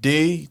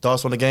 D,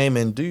 thoughts on the game,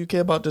 and do you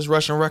care about this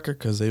rushing record?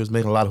 Because they was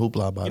making a lot of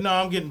hoopla about it.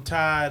 I'm getting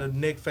tired of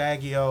Nick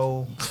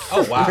Faggio.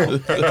 Oh, wow.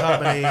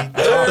 Company.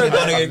 We're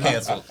going to get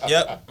canceled.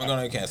 Yep, we're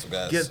going to get canceled,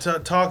 guys.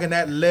 Talking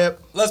that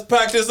lip. Let's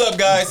pack this up,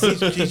 guys.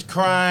 She's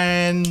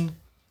crying.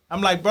 I'm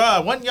like,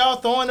 bruh, wasn't y'all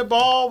throwing the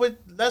ball with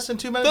less than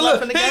 2 minutes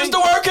left in the game? He used to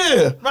work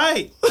here.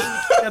 Right.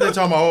 Yeah, they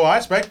talking about, I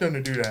expect them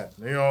to do that.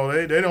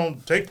 They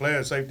don't take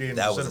player safety into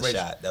That was consideration.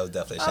 a shot. That was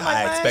definitely a shot. I'm like,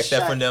 I man, expect that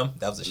shut- from them.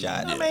 That was a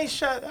shot.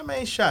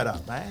 Shut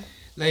up, man.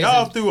 Ladies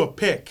Y'all and- threw a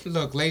pick.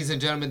 Look, ladies and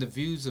gentlemen, the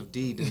views of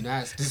D do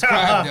not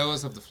describe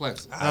those of the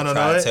Flexer. I'm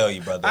trying to tell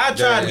you, brother. I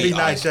tried to be We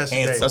nice are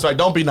yesterday. canceled. That's right.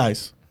 Don't be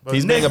nice. But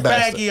He's Nick being a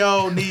bastard.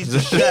 Faggio needs to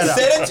shut up.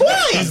 Said it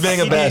twice. He's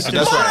being a bastard.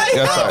 That's Why? right.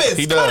 That's right. Comments.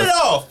 He Cut does. it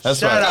off. That's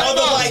Shut right.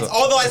 up.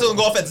 All the lights don't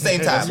go off at the same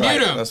time. That's right.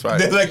 Mute him. That's The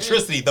right.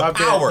 electricity, the Up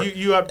there, power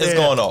you up is there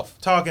going off.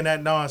 talking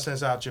that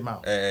nonsense out your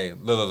mouth. Hey,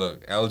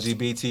 look.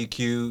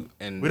 LGBTQ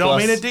and We don't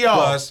mean it, DR.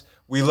 plus,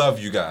 we love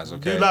you guys,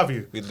 okay? We love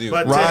you. We do.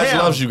 But Raj to him,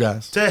 loves you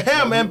guys. To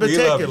him in We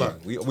love particular,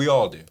 you. We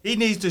all do. he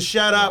needs to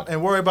shut up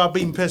and worry about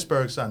beating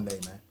Pittsburgh Sunday,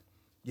 man.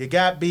 You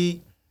got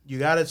beat. You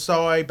got a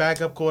sorry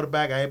backup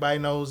quarterback. Everybody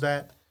knows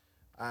that.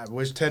 I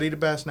wish Teddy the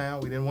best now.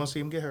 We didn't want to see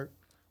him get hurt.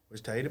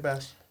 Wish Teddy the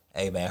best.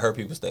 Hey, man, hurt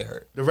people stay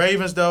hurt. The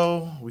Ravens,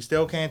 though, we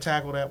still can't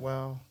tackle that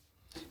well.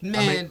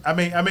 Man, I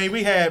mean,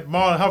 we had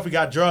Marlon Humphrey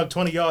got drugged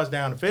 20 yards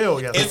down the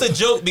field yesterday. It's a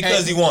joke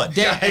because you won.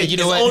 Hey, you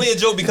know It's what? only a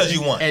joke because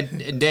you won.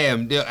 And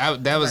damn,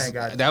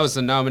 that was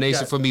a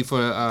nomination for me for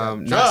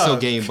not so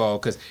drugged. game ball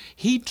because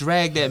he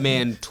dragged that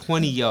man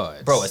 20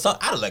 yards. Bro, it's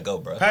not, I'd let go,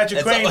 bro.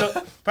 Patrick Queen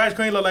It's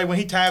looked like when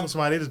he tackled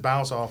somebody, they just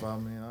bounce off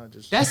of him.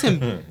 That's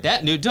him.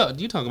 You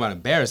talking about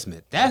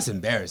embarrassment? That's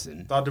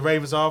embarrassing. Thought the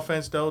Ravens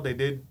offense though they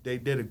did a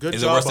good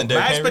Is it job worse of than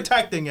Derrick max Henry?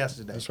 protecting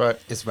yesterday. That's right.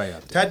 It's right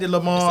up there. Protected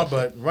Lamar,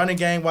 but running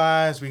game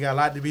wise, we got a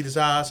lot to be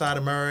desired outside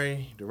of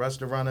Murray. The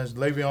rest of the runners,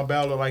 Le'Veon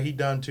Bell looked like he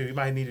done too. He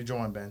might need to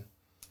join Ben.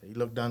 He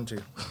looked done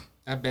too.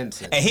 I've been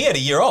said. And he had a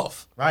year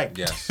off. Right.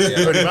 Yes.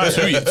 Pretty much.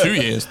 2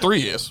 years, 3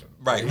 years.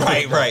 Right.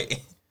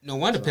 No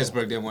wonder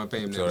Pittsburgh didn't want to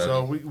pay him. So that.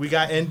 So we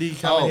got Indy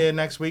coming Oh. here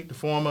next week, the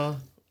former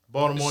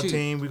Baltimore Shoot.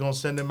 team. We're gonna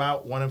send them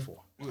out 1-4.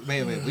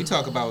 Wait. We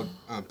talk about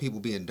people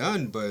being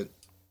done, but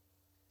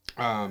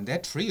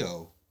that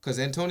trio, because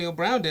Antonio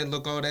Brown didn't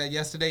look all that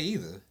yesterday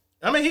either.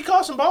 I mean, he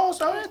caught some balls,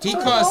 though. He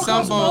caught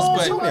some balls,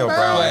 but Antonio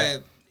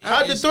Brown.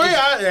 Out the three,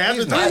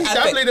 after three, he's I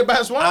definitely the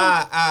best one.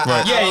 I'll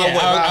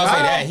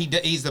say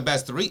that he's the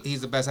best three. He's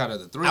the best out of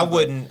the three. I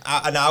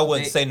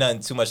wouldn't say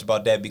nothing too much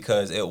about that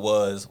because it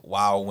was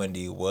wild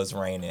windy, it was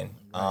raining.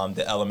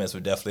 The elements were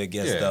definitely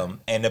against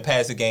them, and the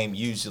passing game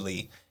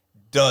usually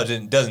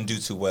doesn't do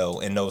too well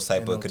in those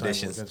type of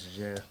conditions.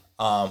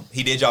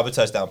 He did drop a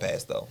touchdown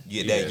pass though.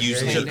 That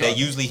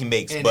usually he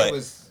makes, And but it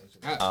was,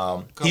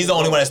 he's the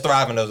only one that's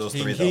thriving those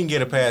He three. can Though.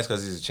 get a pass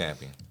because he's a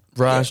champion.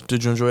 Raj,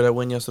 did you enjoy that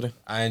win yesterday?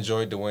 I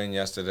enjoyed the win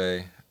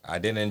yesterday. I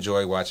didn't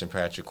enjoy watching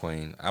Patrick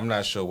Queen. I'm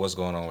not sure what's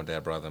going on with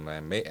that brother,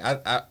 man.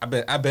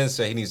 I've been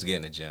saying he needs to get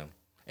in the gym,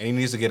 and he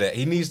needs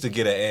to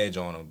get an edge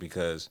on him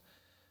because,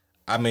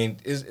 I mean,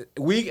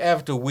 week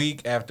after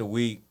week after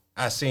week,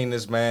 I seen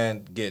this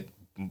man get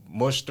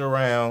mushed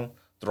around,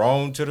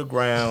 thrown to the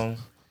ground.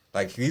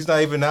 Like he's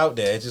not even out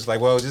there. It's just like,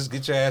 well, just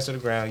get your ass to the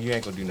ground. You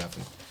ain't gonna do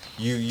nothing.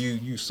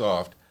 You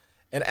soft.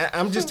 And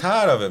I'm just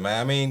tired of it, man.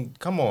 I mean,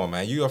 come on,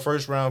 man. You a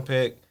first round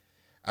pick.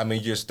 I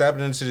mean, you're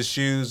stepping into the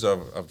shoes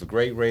of the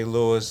great Ray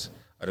Lewis,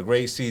 or the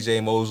great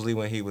C.J. Mosley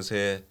when he was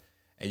here,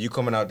 and you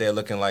coming out there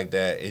looking like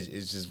that.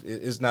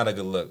 It's not a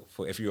good look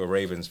for if you're a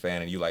Ravens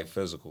fan and you like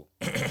physical.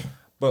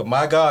 But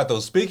my God, though,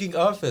 speaking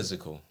of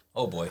physical,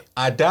 oh boy,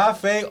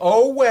 Adafe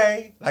Owe,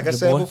 like I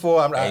said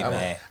before, I'm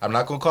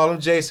not gonna call him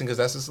Jason because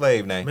that's a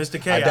slave name.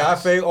 Mr. Chaos.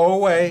 Adafe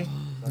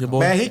Owe,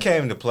 man, he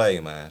came to play,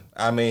 man.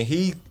 I mean,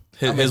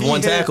 his one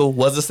tackle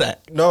was a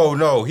sack.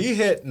 No, he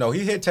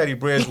hit Teddy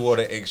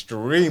Bridgewater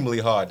extremely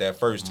hard that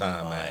first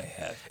time, man.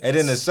 And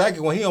then the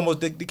second one, he almost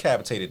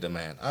decapitated the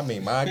man. I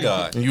mean, my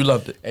God. And you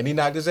loved it. And he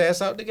knocked his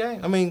ass out the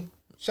game. I mean,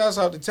 shouts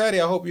out to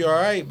Teddy. I hope you're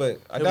all right.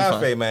 But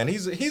Adafe, man,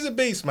 he's a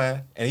beast,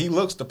 man. And he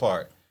looks the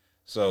part.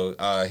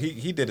 So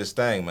he did his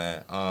thing,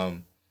 man.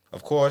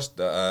 Of course,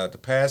 the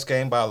pass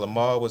game by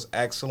Lamar was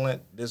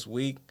excellent this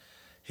week.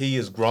 He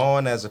is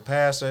growing as a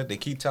passer. They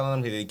keep telling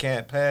him that he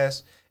can't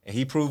pass. And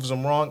he proves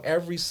them wrong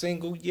every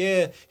single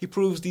year. He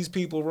proves these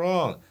people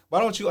wrong. Why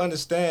don't you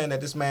understand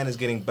that this man is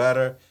getting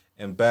better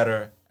and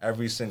better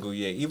every single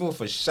year? Even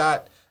with a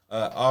shot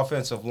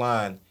offensive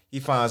line, he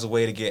finds a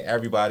way to get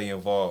everybody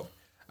involved.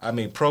 I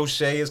mean,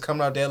 Prochet is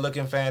coming out there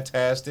looking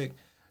fantastic.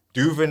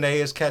 Duvernay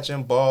is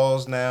catching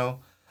balls now.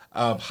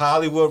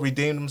 Hollywood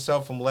redeemed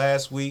himself from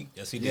last week.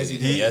 Yes, he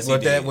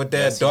did. With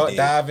that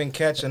diving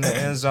catch in the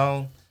end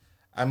zone.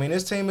 I mean,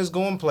 this team is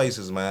going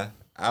places, man.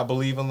 I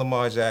believe in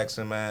Lamar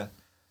Jackson, man.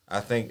 I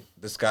think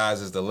the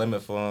sky's is the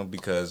limit for him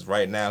because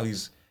right now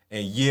he's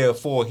in year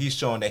 4. He's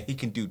showing that he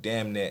can do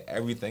damn near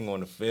everything on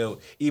the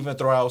field, even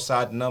throw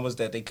outside the numbers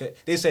that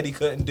they said he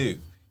couldn't do.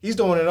 He's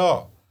doing it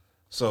all.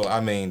 So, I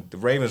mean, the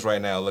Ravens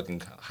right now are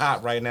looking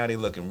hot right now. They're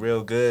looking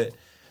real good.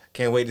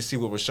 Can't wait to see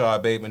what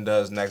Rashad Bateman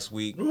does next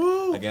week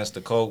against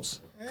the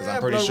Colts because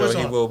I'm pretty sure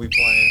he will be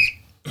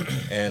playing.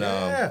 And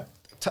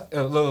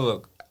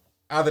look,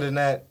 other than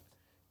that,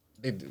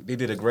 they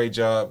did a great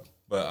job,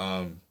 but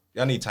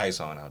y'all need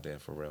Tyson out there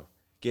for real.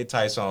 Get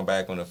Tyson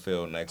back on the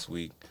field next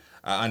week.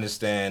 I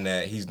understand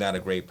that he's not a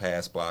great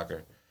pass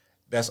blocker.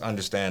 That's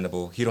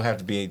understandable. He don't have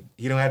to be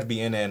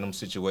in there in them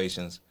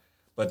situations.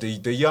 But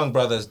the young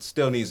brother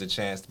still needs a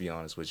chance, to be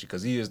honest with you,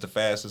 because he is the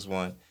fastest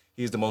one.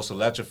 He's the most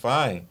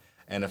electrifying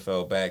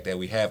NFL back that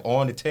we have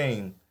on the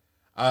team,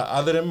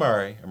 other than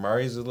Murray.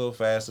 Murray's a little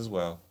fast as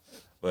well,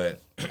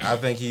 but I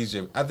think he's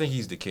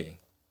the key,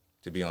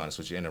 to be honest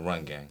with you, in the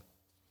run game.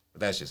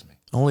 But that's just me.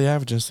 Only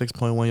averaging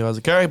 6.1 yards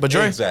a carry. But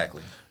Dre,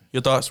 exactly.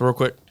 Your thoughts real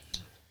quick.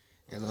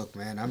 Yeah, look,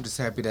 man, I'm just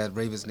happy that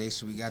Ravens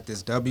Nation, we got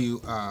this W.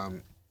 I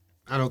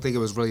don't think it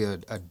was really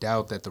a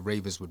doubt that the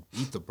Ravens would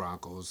beat the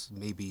Broncos,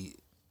 maybe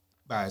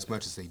by as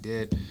much as they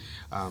did.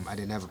 I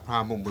didn't have a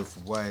problem with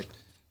what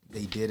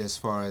they did as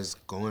far as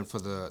going for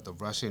the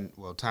rushing,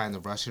 tying the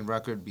rushing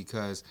record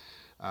because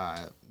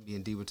me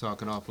and D were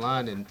talking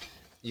offline, and,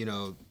 you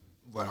know,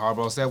 what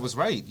Harbaugh said was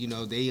right. You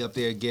know, they up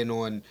there getting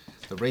on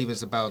the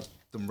Ravens about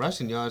them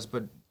rushing yards,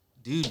 but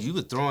dude, you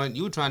were trying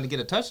to get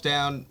a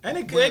touchdown, and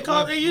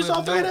they used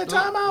all 3 of their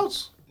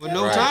timeouts with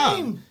no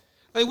time.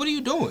 Like, what are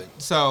you doing?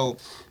 So,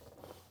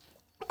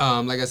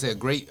 like I said,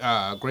 great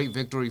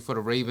victory for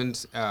the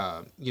Ravens.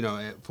 You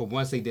know, for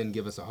once they didn't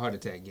give us a heart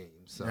attack game.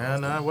 So,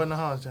 no, it wasn't a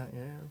heart attack.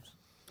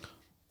 Yeah.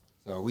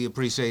 So we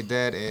appreciate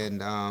that,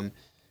 and on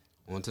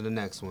to the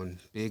next one.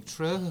 Big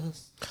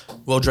trust.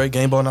 Well, Dre,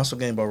 game ball, not so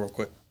game ball, real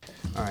quick.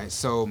 All right,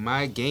 so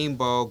my game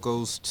ball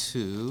goes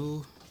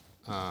to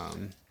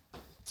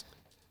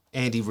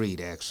Andy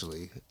Reid,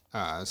 actually.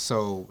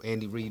 So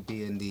Andy Reid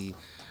being the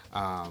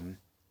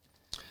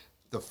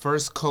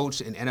first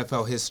coach in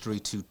NFL history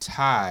to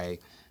tie.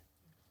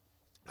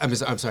 I'm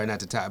sorry, not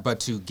to tie, but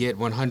to get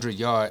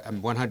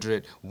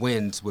 100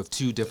 wins with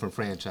 2 different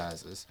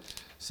franchises.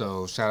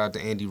 So shout out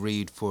to Andy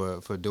Reid for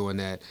doing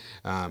that.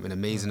 An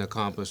amazing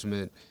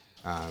accomplishment.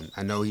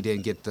 I know he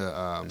didn't get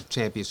the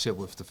championship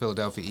with the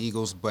Philadelphia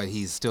Eagles, but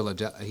he's still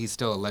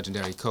a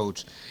legendary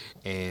coach,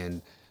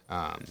 and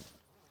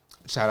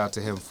shout out to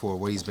him for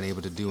what he's been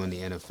able to do in the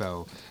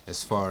NFL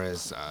as far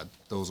as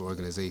those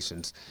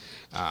organizations.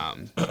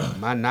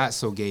 My not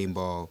so game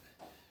ball.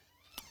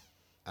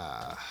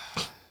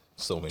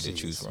 So many to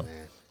choose from.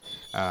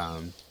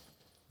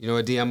 You know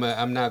what, D?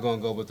 I'm not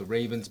gonna go with the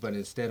Ravens, but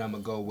instead I'm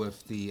gonna go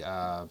with the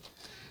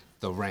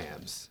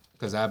Rams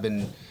because I've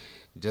been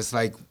just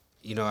like.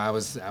 You know, I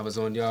was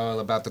on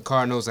y'all about the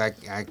Cardinals. I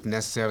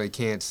necessarily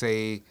can't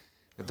say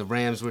that the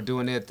Rams were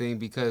doing their thing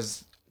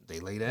because they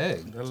laid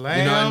egg. The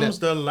Lambs,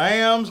 the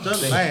Lambs.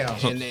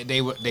 And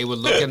they were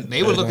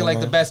looking like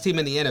the best team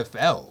in the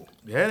NFL.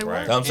 Yeah, they were.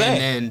 Right. I'm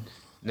saying. And then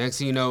next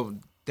thing you know,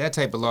 that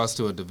type of loss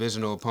to a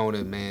divisional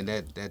opponent, man,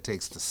 that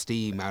takes the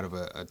steam out of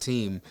a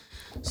team.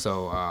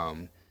 So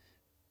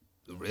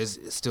it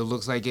still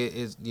looks like it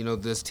is. You know,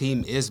 this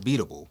team is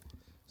beatable.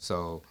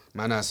 So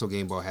my not so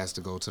game ball has to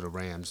go to the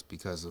Rams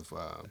because of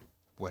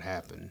what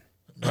happened.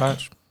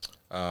 Right.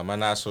 My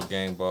not so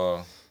game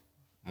ball,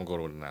 I'm gonna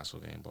go to the not so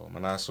game ball. My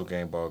not so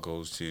game ball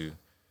goes to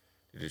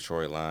the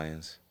Detroit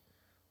Lions.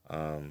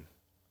 I'm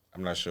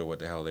not sure what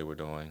the hell they were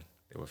doing.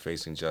 They were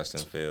facing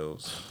Justin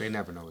Fields. They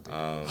never know what they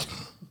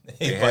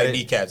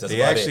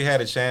They actually had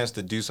a chance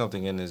to do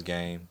something in this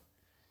game,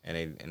 and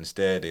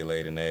instead they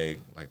laid an egg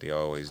like they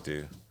always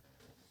do.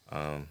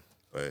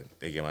 But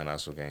they get my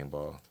not so game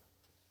ball.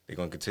 They're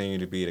gonna continue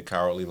to be the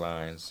Cowardly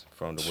Lions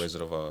from the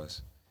Wizard of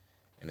Oz,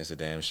 and it's a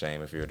damn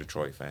shame if you're a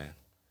Detroit fan.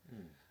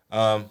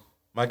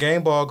 My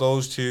game ball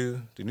goes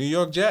to the New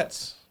York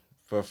Jets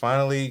for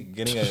finally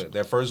getting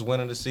their first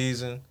win of the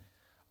season.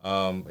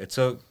 It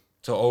took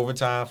to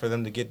overtime for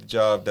them to get the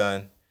job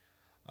done,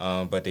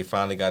 but they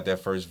finally got their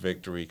first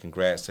victory.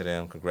 Congrats to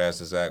them. Congrats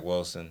to Zach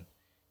Wilson.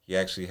 He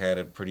actually had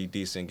a pretty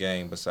decent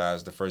game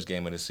besides the first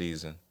game of the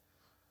season.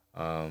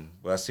 But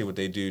let's see what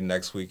they do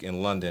next week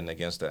in London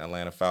against the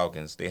Atlanta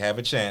Falcons. They have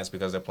a chance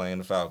because they're playing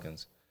the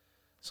Falcons.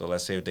 So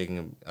let's see if they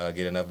can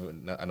get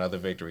another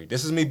victory.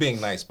 This is me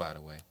being nice, by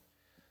the way.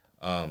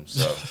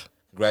 So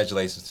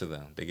congratulations to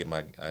them. They get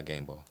my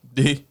game ball.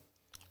 D.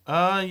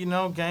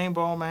 Game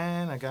ball,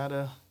 man. I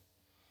gotta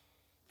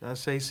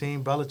say,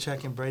 seeing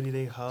Belichick and Brady,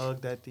 they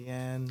hugged at the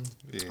end.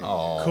 Yeah.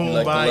 Oh,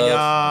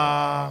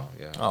 Kumbaya.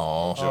 Yeah.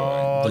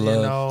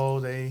 Oh,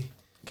 they.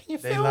 Can you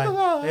They feel like,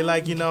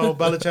 the love?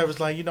 Belichick was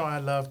like, I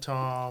love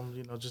Tom,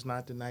 just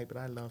not tonight, but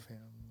I love him.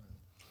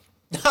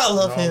 I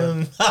love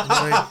him.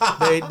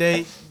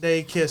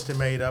 They kissed and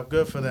made up.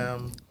 Good for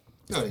them.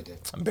 No, they did.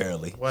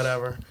 Barely.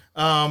 Whatever.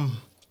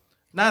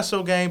 Not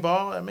so game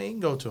ball. I mean, you can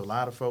go to a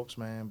lot of folks,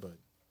 man, but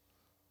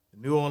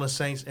the New Orleans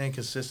Saints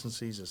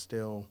inconsistencies are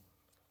still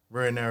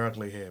rearing their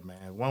ugly head,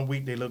 man. 1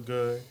 week they look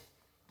good.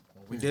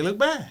 1 week they look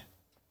bad.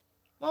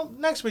 Well,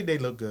 next week they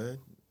look good.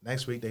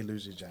 Next week they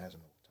lose to the Giants in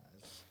overtime.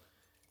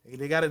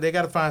 They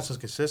got to find some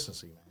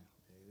consistency, man.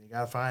 They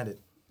got to find it.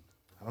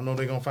 I don't know if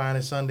they're gonna find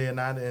it Sunday or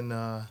not in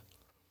the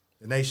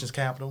nation's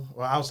capital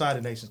or outside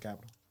the nation's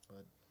capital,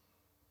 but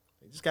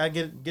they just gotta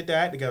get their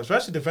act together,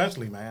 especially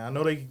defensively, man. I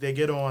know they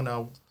get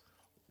on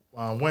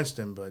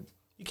Winston, but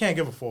you can't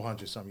give a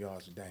 400-something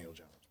yards to Daniel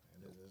Jones.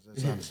 Man.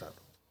 It's unacceptable.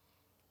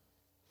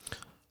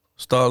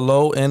 Start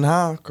low and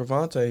high,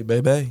 Cravante,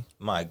 baby.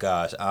 My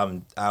gosh,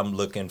 I'm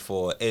looking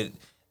for it.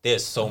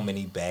 There's so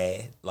many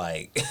bad,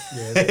 like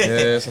Yeah,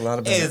 it's a lot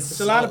of bad. it's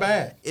a lot of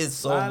bad. It's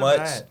so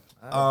much.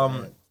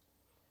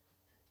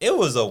 It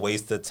was a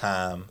waste of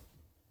time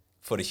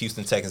for the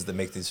Houston Texans to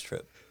make this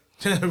trip.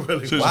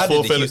 Really. Why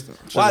did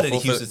the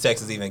Houston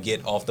Texans even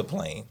get off the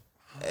plane?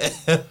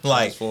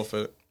 Like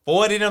 40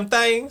 of them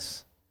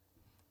things.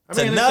 I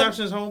mean,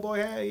 interceptions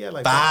homeboy had, yeah,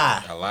 like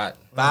 5. A lot.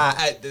 5.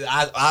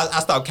 I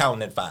stopped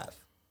counting at 5.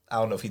 I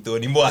don't know if he threw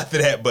any more after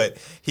that, but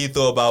he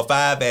threw about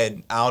 5,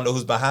 and I don't know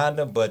who's behind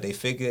him, but they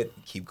figured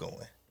keep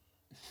going.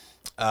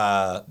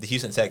 The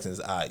Houston Texans,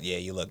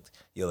 you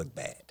look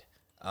bad.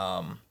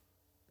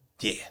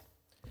 Yeah,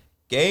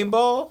 game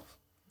ball.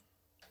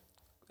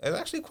 There's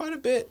actually quite a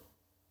bit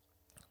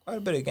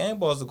of game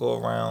balls to go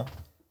around.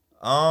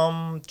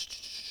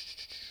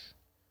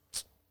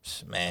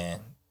 Man,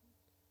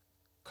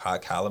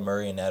 Kyler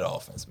Murray in that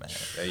offense, man.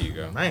 There you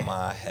go. Man.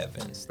 My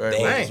heavens,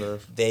 Very well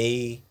deserved.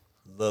 they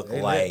look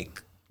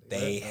like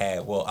they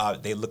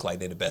look like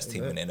they're the best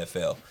team in the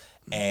NFL,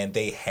 and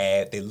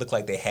they look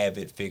like they have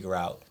it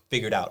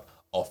figured out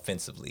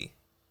offensively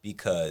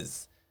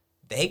because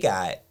they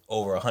got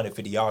over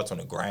 150 yards on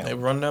the ground. They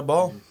run that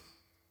ball.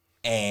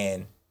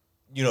 And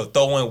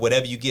throwing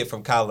whatever you get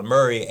from Kyler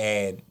Murray,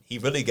 and he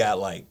really got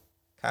like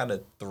kind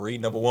of 3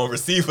 number 1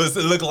 receivers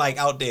that look like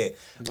out there.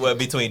 Well,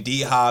 between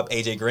D Hop,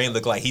 AJ Green,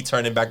 look like he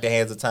turning back the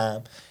hands of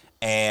time,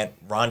 and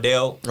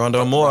Rondell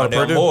Moore,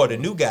 the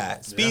new guy,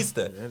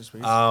 speedster. Yeah,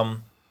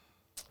 speedster.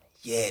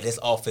 This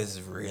offense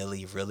is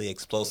really, really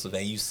explosive,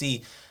 and you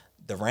see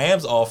the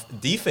Rams'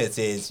 defense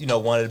is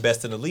one of the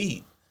best in the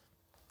league.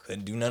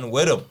 Couldn't do nothing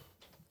with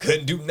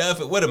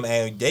them,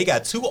 and they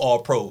got 2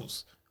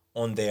 All-Pros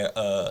on their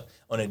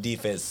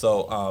defense.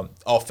 So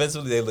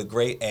offensively they look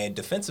great, and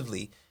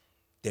defensively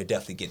they're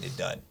definitely getting it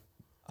done.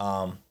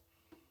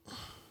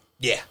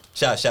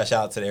 Shout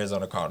out to the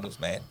Arizona Cardinals,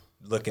 man,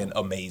 looking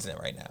amazing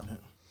right now.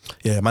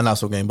 Yeah, my not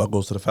so game ball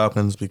goes to the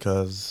Falcons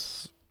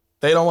because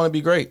they don't want to be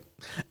great.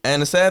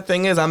 And the sad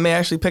thing is, I may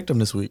actually pick them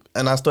this week,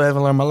 and I still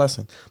haven't learned my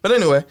lesson. But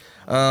anyway,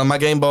 my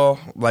game ball,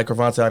 like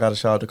Cravante, I got to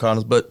shout out to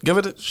Cardinals, but give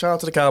it a shout out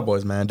to the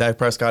Cowboys, man. Dak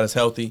Prescott is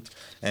healthy,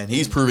 and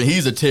he's proven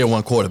he's a tier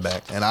 1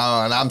 quarterback, and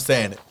I'm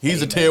saying it.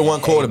 He's a tier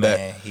 1 quarterback.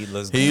 Man, he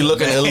looks he good,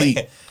 looking man.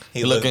 elite.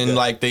 He looking good.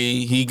 like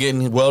he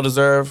getting well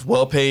deserved,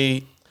 well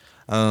paid.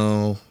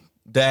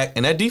 Dak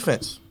and that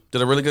defense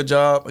did a really good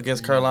job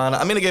against Carolina.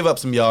 I mean, they gave up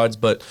some yards,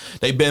 but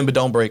they bend but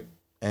don't break.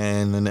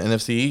 And in the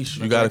NFC East,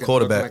 you got a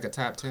quarterback. Like a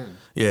top 10.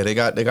 Yeah, they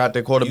got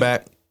their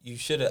quarterback. You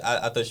should have.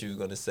 I thought you were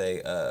going to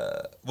say.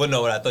 What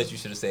I thought you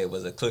should have said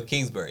was a Cliff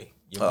Kingsbury,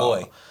 your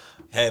boy.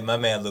 Hey, my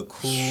man looked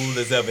cool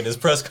as ever in his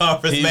press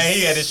conference, man.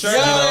 He had his shirt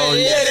out.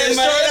 He had his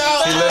shirt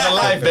out. He living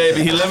life,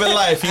 baby. He living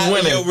life. He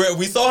winning.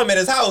 We saw him at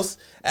his house,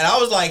 and I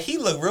was like, he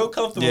looked real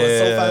comfortable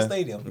in SoFi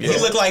Stadium. Yeah. He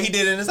looked like he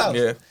did in his house.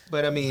 Yeah.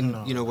 But I mean,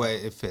 you know what?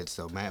 It fits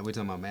though, man. We're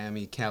talking about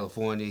Miami,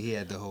 California. He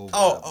had the whole.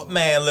 Oh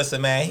man,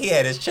 listen, man. He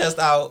had his chest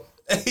out.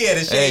 He had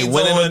his shades Hey,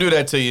 winning on. will do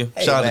that to you.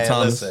 Hey, Shout out man, to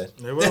Thomas. listen.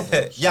 They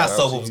will. Y'all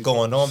saw what was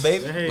going on,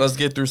 baby. Hey. Let's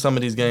get through some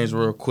of these games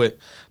real quick.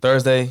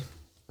 Thursday,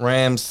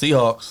 Rams,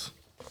 Seahawks.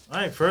 All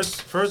right,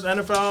 first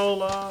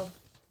NFL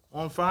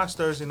on Fox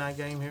Thursday night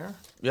game here.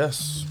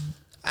 Yes.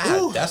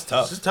 That's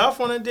tough. It's a tough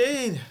one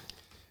indeed.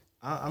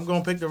 I'm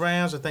going to pick the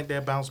Rams. I think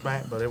they'll bounce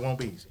back, but it won't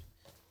be easy.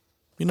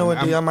 You know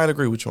what, D? I might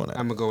agree with you on that.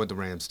 I'm gonna go with the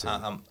Rams too.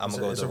 I'm gonna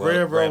go with it's the a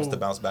rare Rams road. to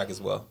bounce back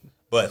as well.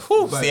 But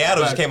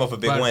Seattle just came off a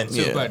big win.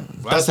 too, Yeah. but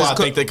That's Russ why is I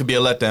think they could be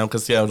a letdown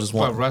because Seattle just But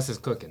won. Russ is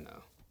cooking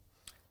though.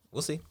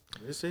 We'll see.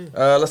 We'll see.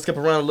 Let's skip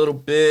around a little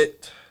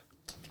bit.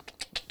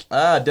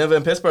 Denver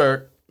and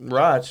Pittsburgh.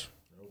 Raj.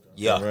 Denver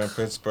Yeah. and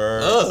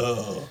Pittsburgh.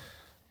 Ugh.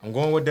 I'm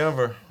going with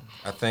Denver.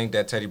 I think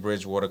that Teddy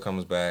Bridgewater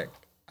comes back.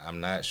 I'm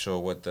not sure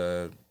what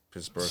the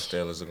Pittsburgh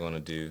Steelers are going to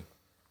do.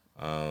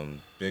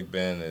 Big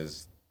Ben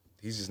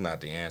he's just not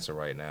the answer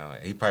right now.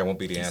 He probably won't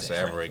be the answer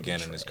ever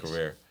again in his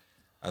career.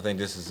 I think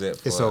this is it.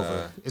 For, It's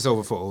over. It's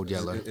over for Old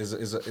Yeller. Is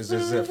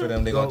this it for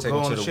them? They're gonna take Go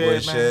him on to the the shed,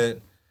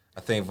 woodshed. I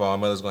think Von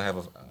Miller's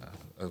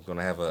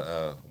gonna have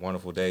a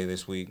wonderful day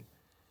this week,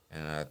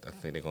 and I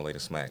think they're gonna lay the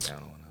smack down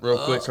on him. Real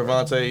quick,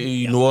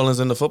 Cravante, New Orleans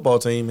in the football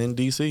team in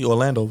D.C.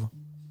 Orlando.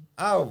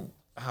 I'll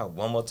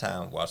one more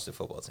time watch the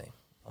football team.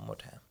 One more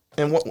time.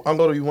 And I'm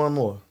going to you one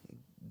more.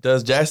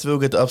 Does Jacksonville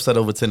get the upset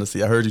over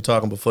Tennessee? I heard you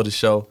talking before the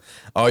show.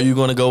 Are you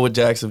going to go with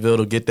Jacksonville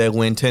to get that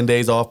win? 10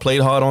 days off.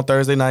 Played hard on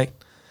Thursday night.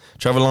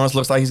 Trevor Lawrence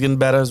looks like he's getting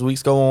better as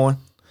weeks go on.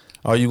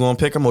 Are you going to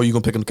pick him or are you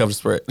going to pick him to cover the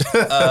spread?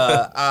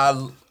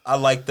 I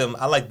like them.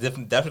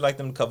 Definitely like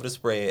them to cover the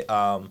spread.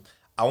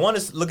 I want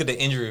to look at the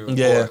injury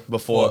report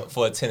before.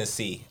 for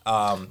Tennessee.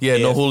 No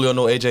if, Julio,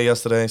 no AJ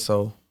yesterday,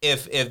 so.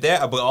 If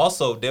there, but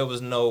also there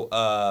was no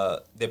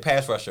their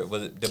pass rusher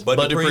was it the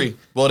Bud Dupree?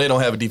 Well, they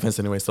don't have a defense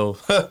anyway, so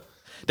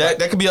that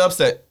could be an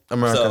upset,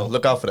 America. So-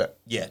 Look out for that.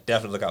 Yeah,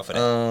 definitely look out for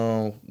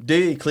that.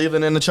 D,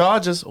 Cleveland and the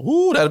Chargers.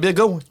 Ooh, that'll be a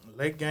good one.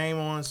 Late game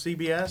on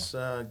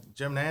CBS.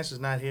 Jim Nance is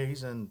not here.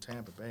 He's in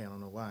Tampa Bay. I don't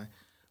know why.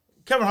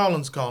 Kevin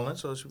Holland's calling,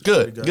 so it should be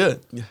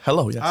Good. Yeah,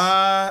 hello, yes.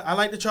 I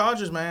like the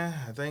Chargers, man.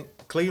 I think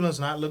Cleveland's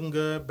not looking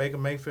good. Baker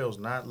Mayfield's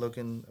not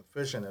looking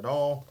efficient at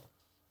all.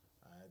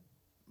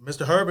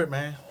 Mr. Herbert,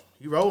 man,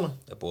 he rolling.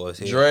 The boys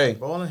here. Dre,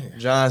 Rolling here.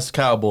 Giants,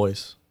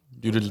 Cowboys.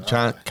 Do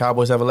the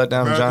Cowboys have a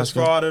letdown? America's Giants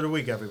game? fraud of the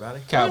week, everybody.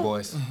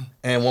 Cowboys.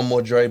 And one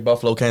more, Dre,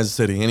 Buffalo, Kansas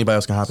City. Anybody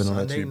else can hop in on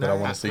that Sunday too, but I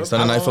want night to see. football.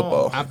 Sunday night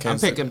football. I'm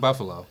picking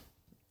Buffalo.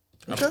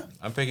 Okay.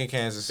 I'm picking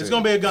Kansas City. It's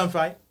gonna be a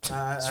gunfight.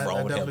 What's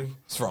wrong with him?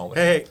 What's wrong with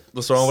him? Hey,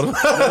 What's wrong with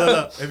them?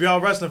 look. If y'all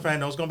a wrestling fan,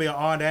 though, it's gonna be an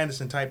Arn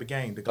Anderson type of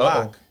game. The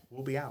Glock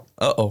will be out.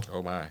 Uh-oh.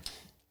 Oh my.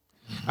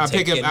 I'm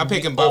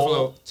picking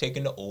Buffalo.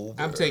 Taking the over.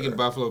 I'm taking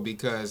Buffalo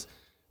because,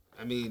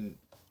 I mean,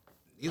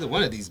 either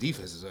one of these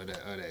defenses are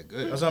that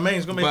good. That's what I mean.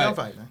 It's gonna be a But-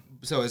 gunfight, man.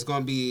 So it's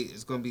gonna be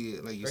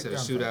like you said, a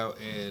gunfight. shootout,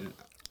 and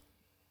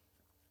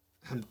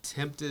I'm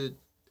tempted.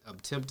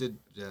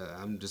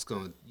 I'm just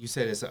going. You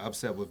said it's an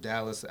upset with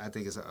Dallas. I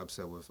think it's an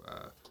upset with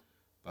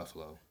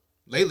Buffalo.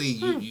 Lately,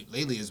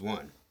 lately is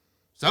one.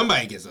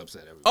 Somebody gets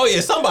upset every. Oh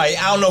yeah, somebody.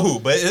 I don't know who,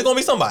 but it's gonna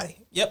be somebody.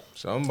 Yep.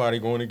 Somebody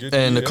going to get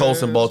And the your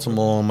Colts in ass.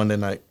 Baltimore on Monday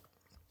night.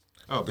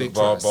 Oh, big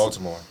trust.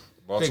 Baltimore.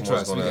 Baltimore's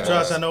trust. going We got to.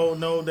 Trust, I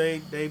know they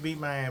beat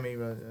Miami,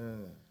 but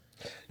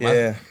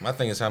Yeah. My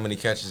thing is how many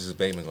catches is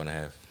Bateman going to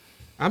have?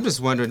 I'm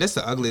just wondering. This is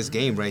the ugliest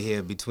game right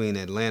here between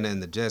Atlanta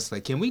and the Jets.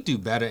 Like, can we do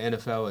better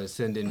NFL at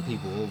sending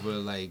people over?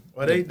 Like,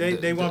 well,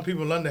 they want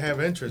people in London to have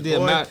interest. The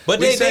Boy, amount- But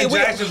we send we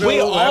Jacksonville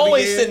over every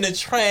always year. send the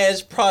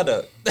trash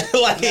product.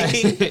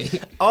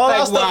 Like all Like,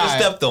 our stuff why? is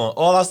stepped on.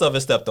 All our stuff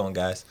is stepped on,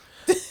 guys.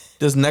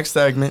 This next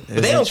segment is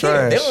But they don't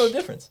care. trash. They don't know the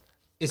difference.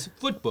 It's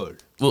football.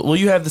 Will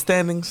you have the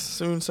standings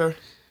soon, sir?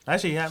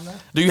 Actually, you have that.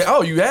 Do you?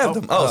 Oh, you have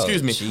them. Oh,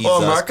 excuse me. Jesus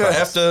Marca,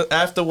 Christ.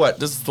 after what?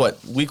 This is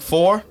what, week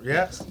 4?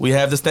 Yes. We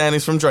have the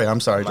standings from Dre. I'm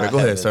sorry, Dre. My Go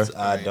ahead, sir. heavens,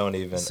 I don't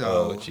even.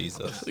 So- oh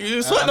Jesus!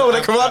 You sweating over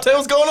there, Cravante?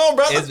 What's going on,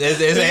 brother? It's He got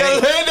his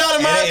hand down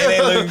in my it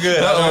ain't looking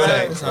good. Uh-oh.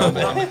 Alright. So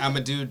I'm gonna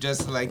do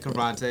just like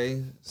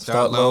Carante. Start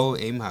Start low, low.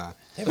 aim high.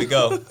 Here we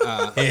go.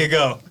 Here you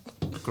go.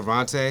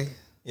 Carante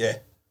Yeah.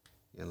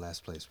 in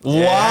last place.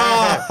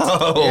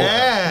 Wow.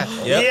 Yeah.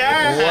 Yep.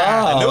 Yeah.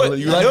 Wow. I knew it.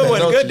 You I like knew that, it wasn't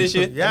don't good you? this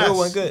year. I Yes. knew it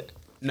wasn't good.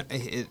 No,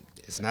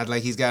 it's not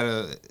like he's got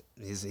a.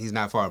 He's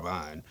not far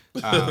behind.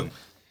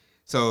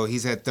 So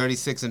he's at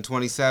 36 and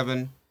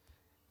 27.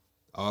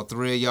 All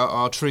three of y'all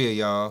All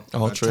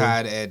are three.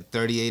 tied at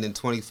 38 and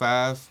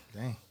 25.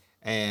 Dang.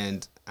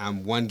 And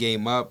I'm one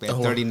game up at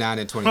Oh. 39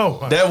 and 24.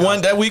 Oh,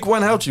 That week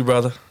 1 helped you,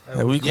 brother.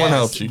 That week 1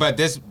 helped you. But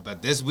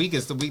this week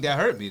is the week that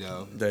hurt me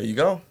though. There you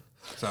go.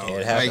 So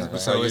it happens.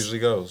 That's how it it's- usually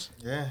goes.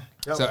 Yeah.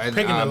 Yo, so and,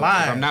 picking the if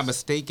line. I'm not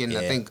mistaken,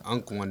 I Yeah. think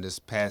Unc won this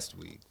past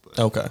week. But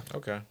Okay.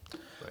 Okay.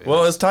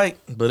 Well, it's tight,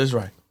 but it's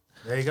right.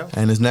 There you go.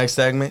 And this next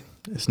segment,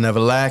 it's never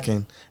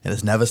lacking and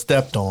it's never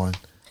stepped on.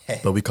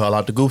 But we call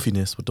out the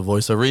goofiness with the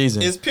voice of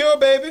reason. It's pure,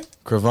 baby.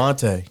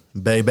 Cravante,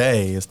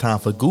 baby, it's time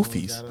for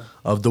Goofies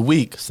of the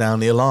week.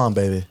 Sound the alarm,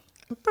 baby.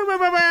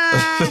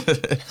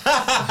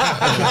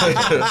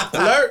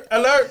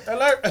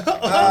 Alert.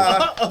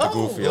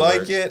 Goofy like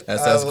alert. it.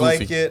 That's I goofy.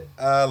 like it.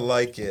 I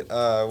like it.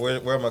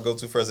 Where am I go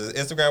to first? Is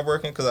Instagram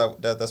working? Because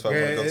that's what I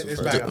want to go to it's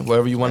first. back.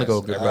 Wherever you want to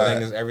go, good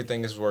brother.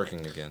 Everything is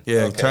working again.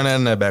 Yeah, Okay. turn that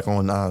internet back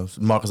on.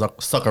 Mark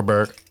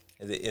Zuckerberg.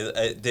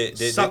 Did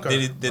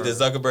the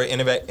Zuckerberg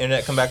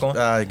internet come back on?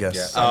 I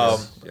guess.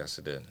 Yes,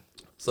 it did.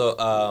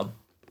 So,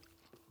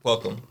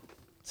 welcome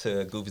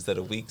to Goofies of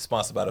the Week,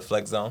 sponsored by the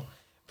Flex Zone.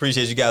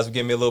 Appreciate you guys for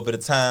giving me a little bit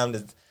of time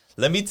to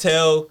let me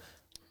tell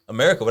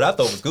America what I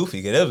thought was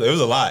goofy. It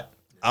was a lot.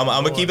 I'm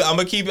gonna keep it. I'm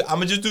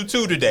gonna just do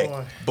 2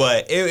 today,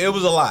 but it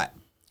was a lot.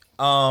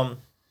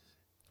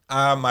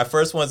 My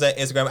first one's at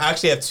Instagram. I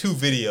actually have 2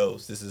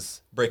 videos. This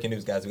is breaking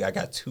news, guys. I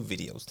got 2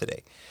 videos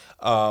today.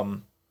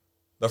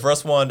 The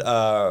first one,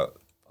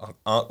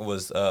 Unc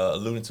was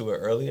alluding to it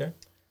earlier.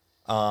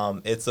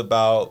 It's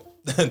about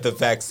the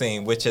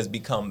vaccine, which has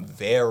become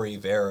very,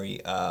 very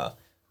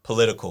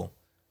political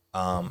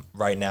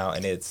right now,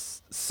 and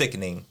it's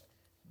sickening.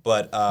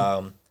 But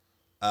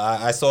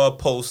I saw a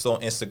post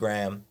on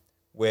Instagram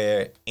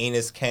where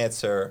anus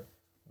cancer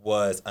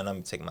was, and I'm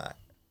gonna take my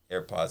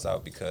AirPods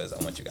out because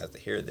I want you guys to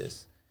hear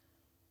this.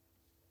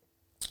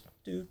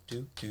 Do.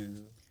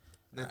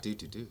 Not do.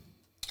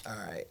 All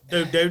right. Do.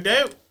 All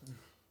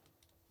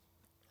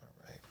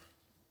right.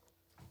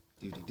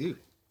 Do.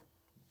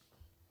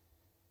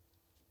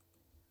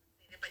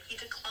 But he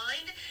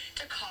declined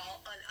to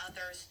call on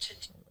others to.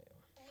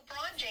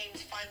 LeBron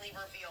James finally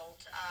revealed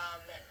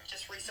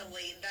just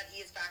recently that he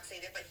is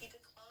vaccinated, but he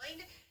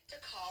declined to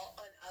call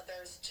on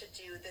others to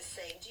do the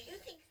same. Do you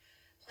think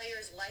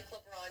players like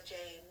LeBron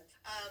James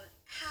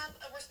have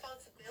a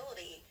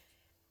responsibility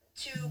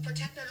to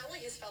protect not only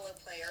his fellow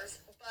players,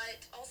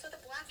 but also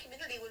the black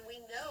community when we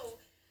know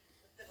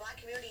the black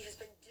community has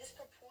been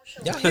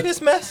disproportionately Y'all hear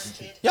this mess?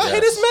 impacted Y'all hear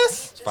this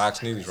mess? just Fox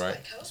by News, this right?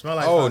 COVID. Smell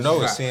like Oh Fox.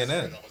 no, it's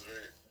CNN. I was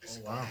very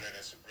disappointed and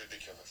it's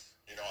ridiculous.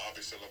 You know,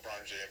 obviously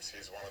LeBron James,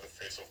 he's one of the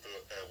face of the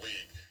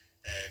league,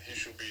 and he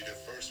should be the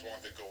first one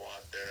to go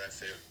out there and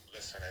say,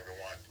 listen,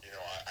 everyone, you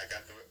know, I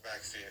got the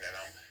vaccine, and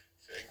I'm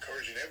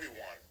encouraging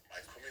everyone, my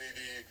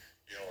community,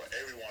 you know,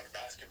 everyone,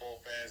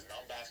 basketball fans,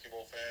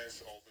 non-basketball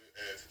fans, all the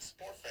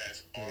sport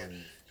fans are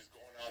just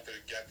going out there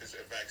to get this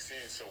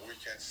vaccine so we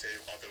can save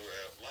other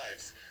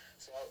lives.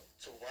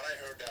 So when I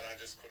heard that, I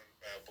just couldn't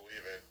believe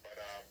it. But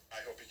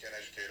I hope he can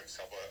educate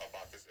himself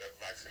about this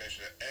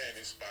vaccination and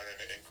inspire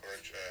and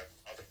encourage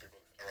other people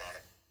around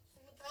him.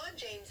 LeBron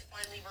James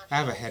finally revealed. I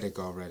have a headache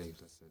already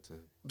listening to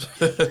him.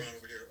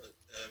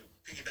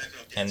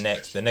 And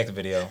the next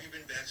video. Have you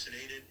been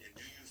vaccinated, and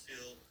do you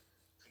feel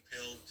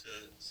compelled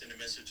to send a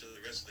message to the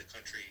rest of the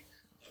country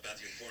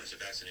about the importance of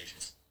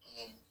vaccinations?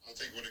 I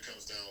think when it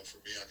comes down, for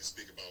me, I can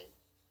speak about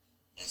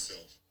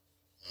myself.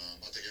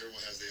 I think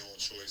everyone has their own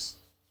choice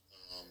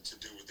to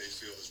do what they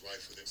feel is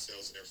right for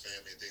themselves and their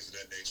family and things of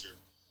that nature.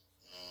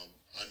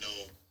 I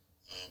know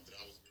that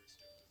I was very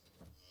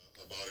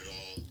skeptical about it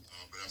all,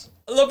 but that's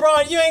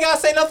LeBron, you ain't gotta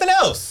say nothing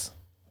else.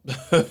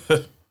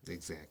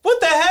 Exactly.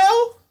 What the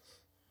hell?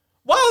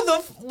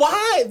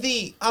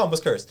 I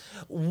almost cursed.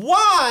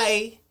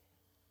 Why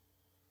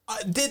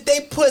did they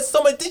put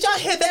somebody? Did y'all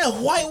hear that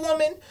white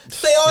woman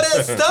say all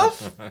that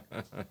stuff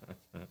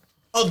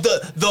of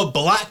the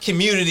black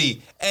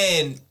community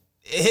and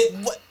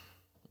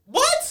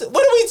what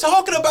are we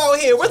talking about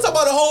here? We're talking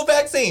about the whole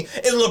vaccine.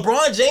 Is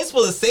LeBron James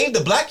supposed to save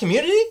the black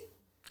community?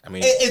 I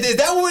mean, Is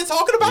that what we're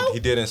talking about? he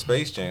did in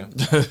Space Jam.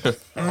 I'm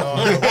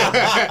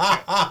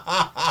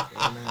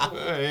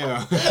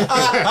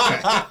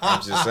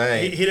just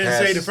saying. He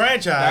didn't say the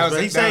franchise,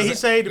 but he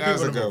saved the That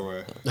was people.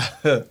 a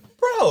good one.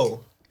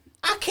 Bro,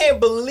 I can't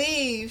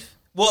believe.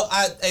 Well,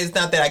 it's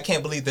not that I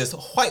can't believe this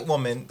white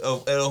woman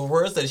of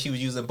words that she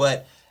was using,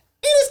 but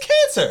it is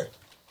cancer.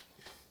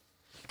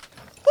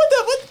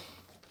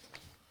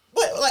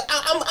 What? Like,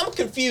 I'm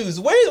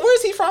confused. Where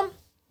is he from?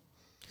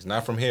 He's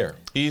not from here.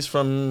 He's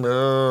from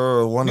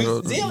one New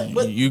of Zealand, the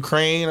but-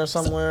 Ukraine or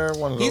somewhere.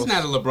 One of those. He's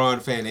not a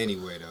LeBron fan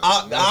anyway, though.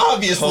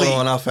 Obviously. Hold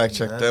on, I'll fact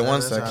check that. One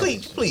that's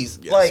second. Please.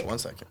 Yes, Like, 1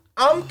 second.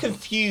 I'm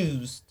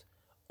confused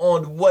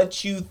on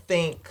what you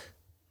think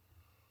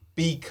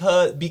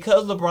because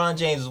LeBron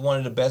James is one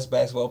of the best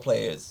basketball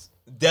players.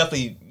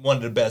 Definitely one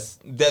of the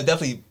best.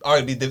 Definitely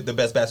arguably the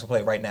best basketball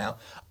player right now.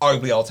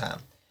 Arguably all time.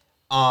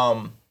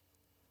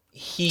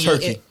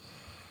 Turkey.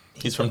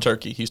 He's from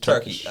Turkey. He's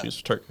Turkish. Turkey.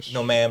 He's Turkish.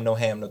 No ma'am, no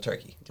ham, no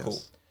turkey.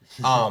 Cool.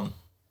 What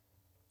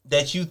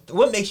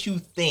makes you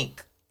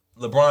think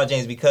LeBron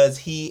James, because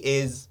he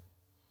is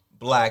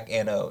black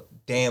and a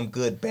damn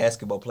good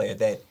basketball player,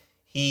 that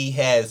he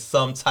has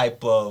some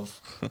type of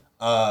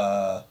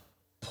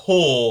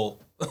pull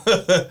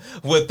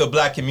with the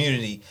black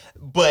community?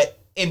 But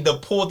in the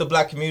pull of the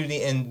black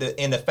community and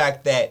in the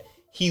fact that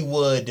he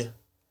would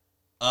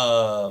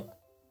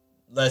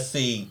let's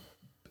see,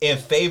 be in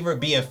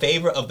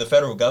favor of the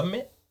federal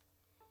government?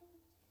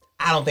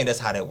 I don't think that's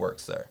how that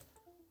works, sir.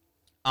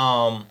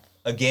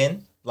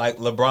 Again, like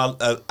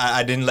LeBron,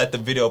 I didn't let the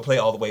video play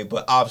all the way,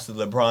 but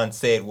obviously LeBron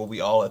said what we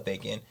all are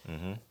thinking.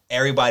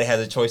 everybody has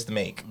a choice to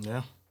make.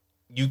 Yeah.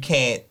 You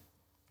can't.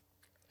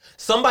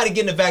 Somebody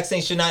getting the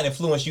vaccine should not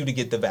influence you to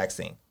get the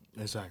vaccine.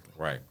 Exactly.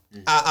 Right.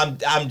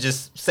 I'm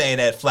just saying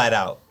that flat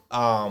out.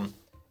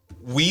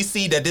 We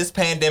see that this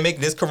pandemic,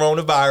 this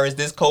coronavirus,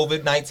 this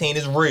COVID-19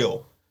 is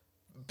real.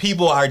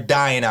 People are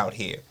dying out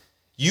here.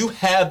 You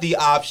have the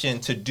option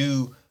to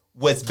do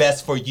what's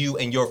best for you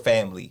and your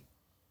family,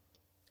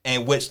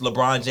 and which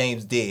LeBron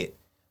James did.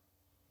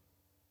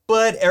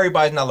 But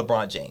everybody's not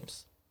LeBron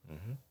James.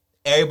 Mm-hmm.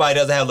 Everybody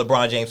doesn't have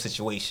LeBron James'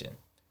 situation.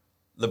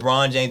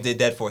 LeBron James did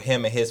that for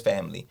him and his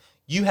family.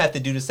 You have to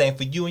do the same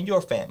for you and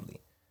your family.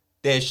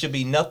 There should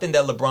be nothing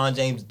that LeBron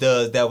James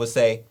does that would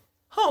say,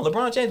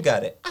 LeBron James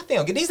got it. I think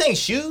I'll get these ain't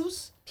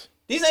shoes.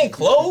 These ain't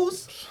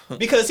clothes.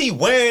 Because he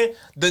wearing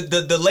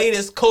the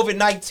latest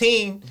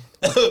COVID-19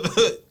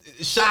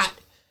 shot.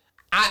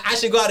 I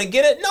should go out and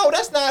get it. No,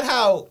 that's not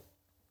how.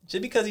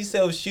 Just because he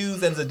sells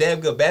shoes and is a damn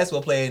good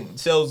basketball player and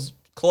sells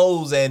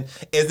clothes and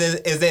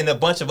is in a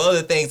bunch of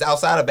other things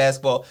outside of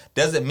basketball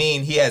doesn't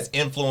mean he has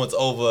influence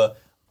over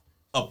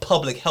a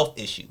public health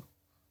issue.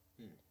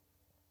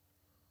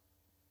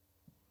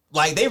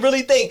 Like, they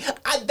really think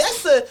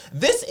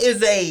this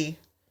is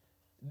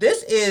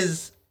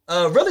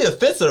really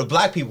offensive to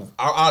black people,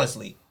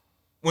 honestly.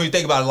 When you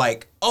think about it,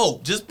 like,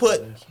 just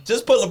put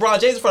LeBron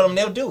James in front of them,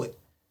 they'll do it.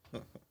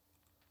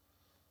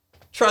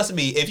 Trust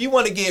me, if you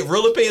want to get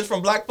real opinions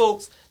from black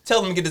folks,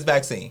 tell them to get this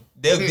vaccine.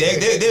 They'll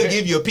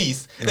give you a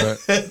piece. Right.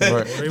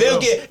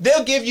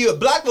 They'll give you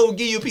black folks will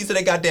give you a piece of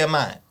their goddamn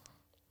mind.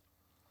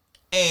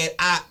 And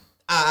I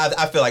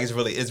feel like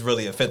it's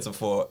really offensive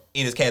for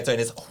Enes Kanter and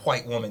this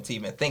white woman to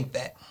even think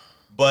that.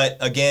 But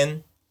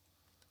again,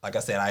 like I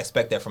said, I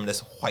expect that from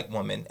this white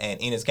woman. And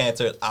Enes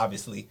Kanter,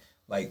 obviously,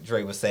 like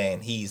Dre was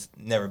saying, he's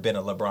never been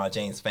a LeBron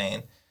James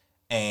fan.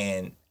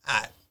 And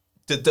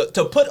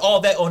to put all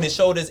that on his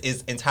shoulders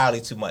is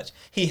entirely too much.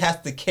 He has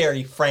to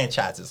carry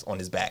franchises on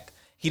his back.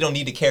 He don't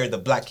need to carry the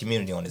black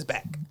community on his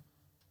back.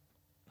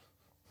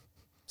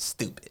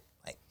 Stupid.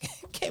 Like,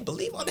 can't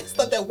believe all that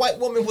stuff that white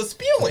woman was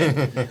spewing.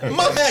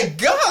 My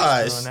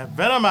gosh. Throwing that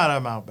venom out of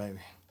her mouth, baby.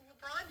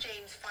 LeBron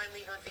James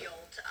finally revealed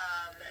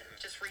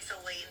just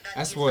recently that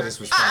I swore this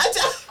was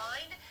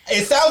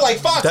It sounds like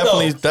Fox,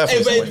 Definitely though.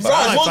 like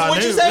Fox.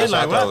 What you say? I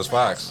thought it was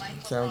Fox.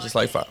 Sounds just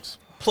like Fox.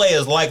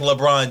 Players like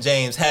LeBron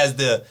James has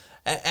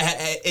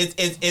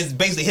it's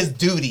basically his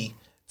duty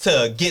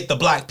to get the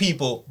black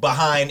people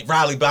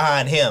rally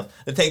behind him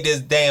to take this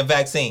damn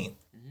vaccine.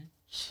 Mm-hmm.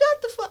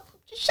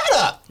 Shut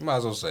up. You might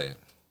as well say it.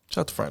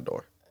 Shut the front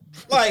door.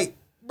 Like,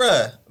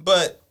 bruh,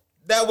 but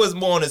that was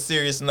more on a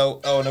serious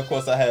note. Oh, and of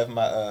course I have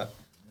my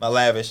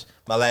lavish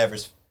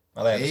cards.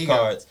 There you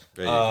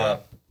go.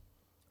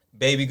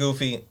 Baby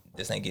Goofy,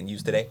 this ain't getting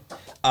used today.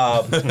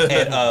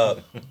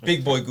 And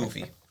Big Boy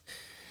Goofy.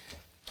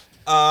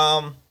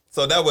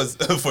 So that was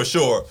for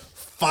sure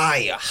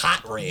fire,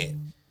 hot red.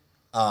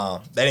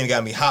 That even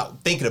got me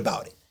hot thinking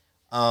about it.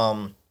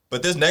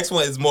 But this next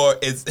one is more.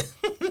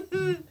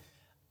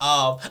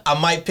 I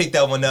might pick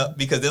that one up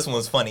because this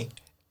one's funny.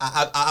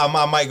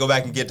 I might go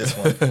back and get this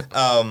one.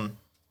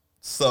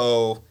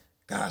 So,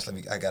 gosh,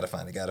 I gotta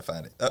find it.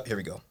 Oh, here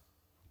we go.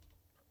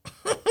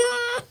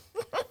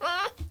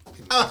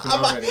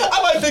 I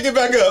might pick it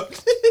back up.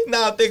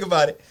 Now I think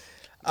about it.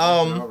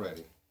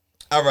 Already.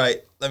 All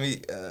right, let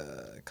me.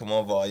 Come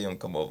on, volume.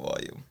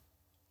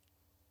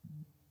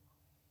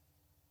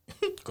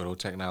 Good old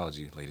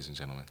technology, ladies and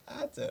gentlemen.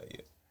 I tell you.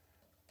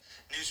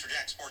 News for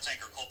Jack sports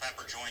anchor Cole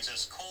Pepper joins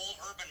us. Cole,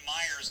 Urban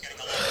Meyer's getting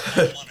a lot of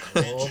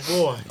attention. Oh,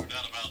 boy. No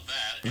doubt about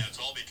that. And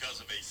it's all because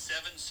of a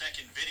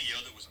 7-second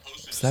video that was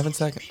posted 7 to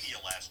social seconds. media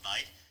last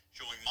night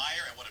showing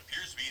Meyer at what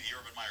appears to be the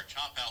Urban Meyer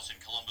Chop House in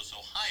Columbus,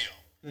 Ohio.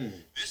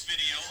 This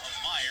video of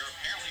Meyer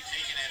apparently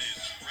taken at his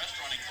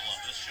restaurant in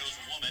Columbus shows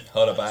a woman.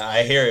 Hold up,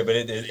 I hear it, but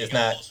it's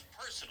not. Almost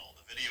personal.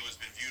 The video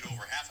has been viewed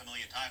over 500,000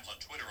 times on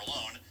Twitter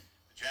alone.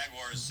 The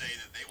Jaguars say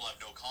that they will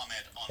have no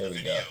comment on Here the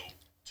we video go.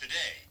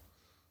 today.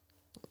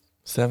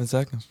 7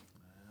 seconds.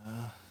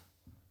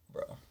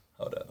 Bro,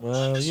 hold up.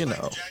 Well, you Despite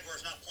know. the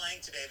Jaguars not playing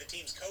today, the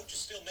team's coach is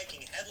still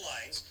making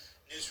headlines.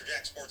 News for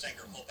Jack sports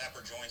anchor Cole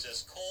Pepper joins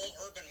us. Cole,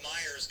 Urban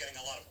Meyer is getting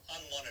a lot of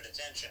unwanted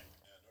attention.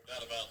 No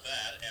doubt about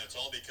that, and it's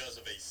all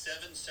because of a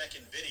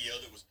 7-second video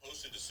that was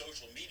posted to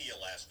social media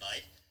last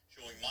night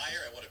showing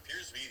Meyer at what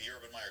appears to be the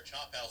Urban Meyer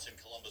Chop House in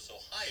Columbus,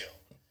 Ohio.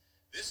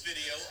 This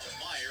video of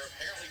Meyer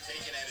apparently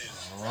taken at his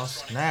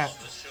restaurant in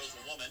Columbus shows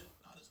a woman,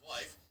 not his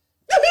wife.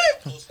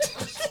 Close to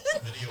personal.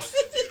 The video has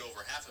been viewed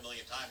over 500,000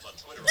 times on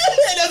Twitter.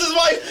 That's his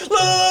wife.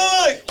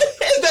 Look.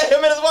 Is that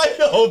him and his wife?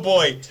 Oh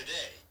boy.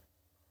 Today.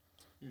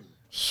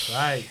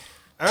 Right.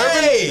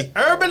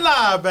 Urban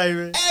Live,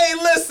 baby. Hey,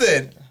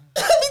 listen.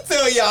 Let me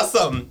tell y'all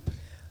something.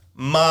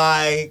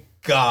 My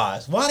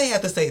gosh, why they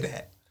have to say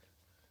that?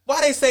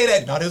 Why they say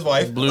that? Not his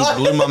wife. Blew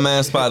my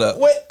man's spot up.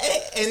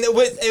 And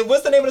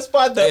what's the name of the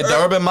spot? The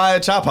Urban Meyer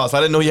Chop House.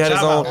 I didn't know he had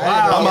his own.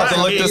 Wow. I'm about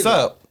to look this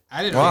up.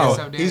 I didn't Wow. know this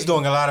up there. He's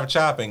doing a lot of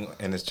chopping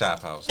in his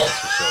chop house. That's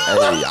for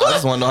sure. Hey, I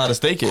just want to know how the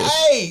steak is.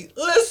 Hey,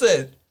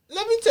 listen.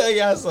 Let me tell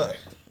y'all something.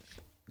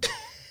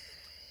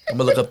 I'm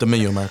gonna look up the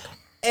menu, Mark.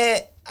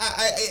 And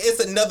it's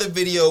another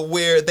video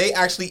where they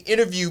actually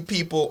interview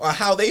people on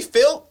how they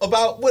felt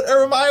about what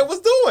Urban Meyer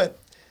was doing.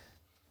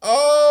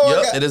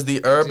 Oh, yep, it is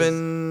the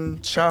Urban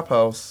Chop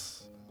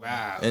House.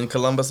 Wow. In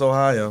Columbus,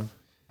 Ohio.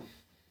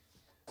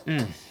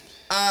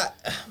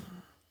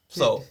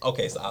 So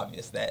it's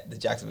obvious that the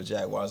Jacksonville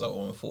Jaguars are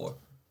 0-4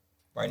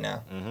 right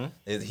now.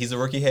 Mm-hmm. He's a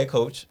rookie head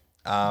coach.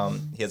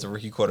 He has a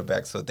rookie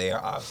quarterback, so they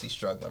are obviously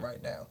struggling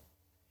right now.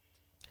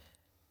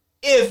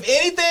 If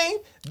anything,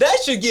 that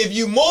should give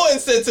you more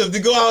incentive to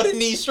go out in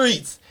these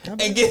streets and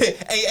and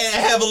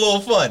have a little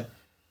fun.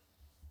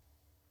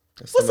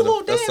 What's a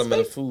little dance? That's some of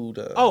the food.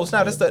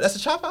 Snap! That's the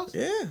Chop House.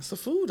 Yeah, it's the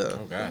food.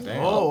 Oh, God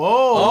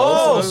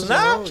damn.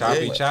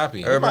 Snap!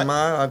 Choppy. Urban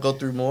Meyer, I'll go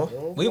through more.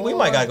 We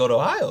might gotta go to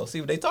Ohio,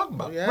 see what they talking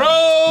about. Yeah.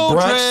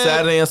 Brunch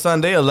Saturday and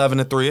Sunday, 11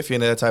 to 3. If you're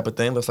into that type of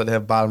thing, looks like they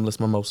have bottomless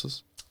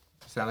mimosas.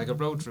 Sound like a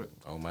road trip.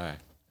 Oh, my.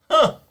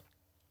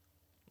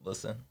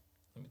 Listen,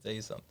 let me tell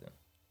you something.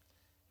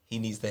 He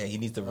needs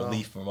the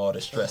relief from all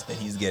the stress that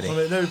he's getting.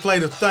 Let me play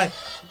the thing.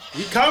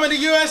 You coming to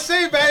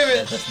USC, baby?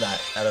 That's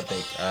not. I don't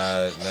think.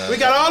 No, We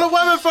got all the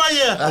women for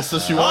you. That's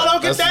what you want. All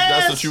of them can dance.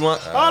 That's what you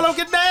want. All of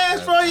them can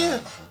dance for you.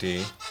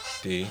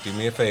 D, do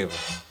me a favor.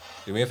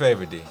 Do me a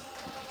favor, D.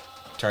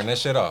 Turn that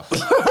shit off.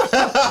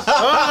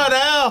 Oh,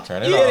 now.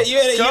 Turn it off.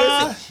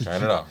 John,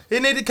 Turn it off. he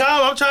need to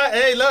come. I'm trying.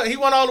 Hey, look, he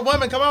want all the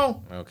women. Come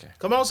on. Okay.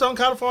 Come on, Southern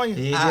California.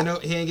 He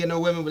ain't get no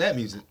women with that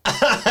music.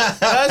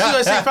 That's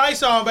USC fight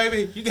song,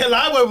 baby. You get a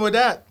lot of women with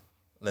that.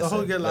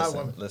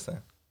 Listen.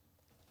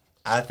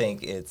 I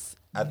think it's.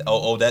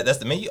 That's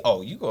the menu.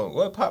 Oh, you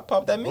go pop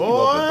that menu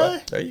open, bro.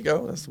 There you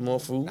go. That's some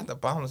more food. Got the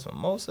bottomless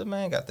mimosa,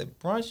 man. Got the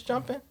brunch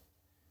jumping.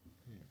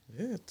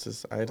 Yeah, it's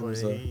just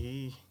items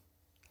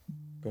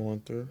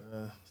going through.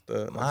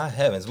 My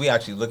heavens, we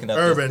actually looking up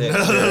Urban. this.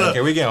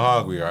 Okay, we getting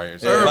hungry,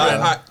 right?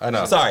 Urban. I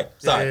know. Sorry.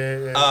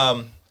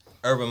 Yeah.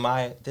 Urban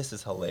Meyer, this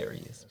is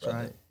hilarious,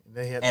 brother.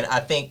 Right. And I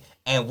think,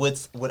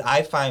 what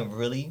I find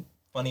really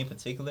funny in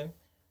particular,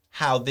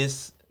 how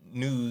this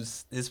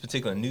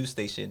particular news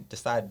station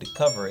decided to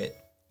cover it,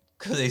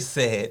 because they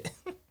said,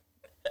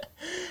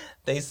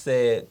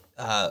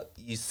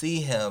 you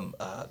see him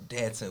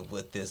dancing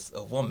with this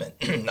woman,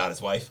 not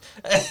his wife.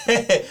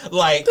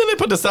 Like, Then they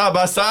put the side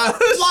by side.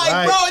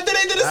 like, bro, and then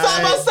they did a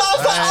side by side. I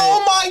was like,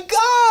 oh my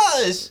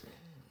gosh.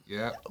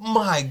 Yeah.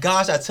 My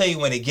gosh, I tell you,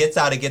 when it gets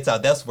out,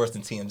 that's worse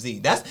than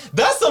TMZ.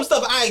 That's some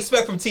stuff I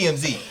expect from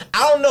TMZ.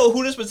 I don't know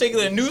who this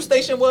particular news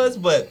station was,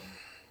 but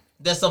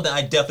that's something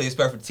I definitely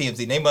expect from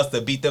TMZ. They must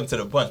have beat them to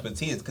the punch, but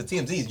because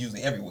TMZ is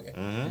usually everywhere.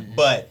 Mm-hmm.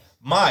 But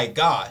my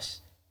gosh.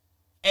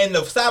 And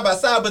the side by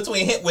side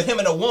between him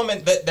and a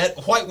woman, that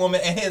white woman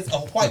and his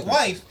white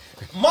wife,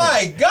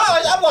 my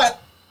gosh, I'm like,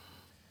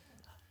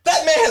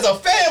 that man has a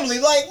family.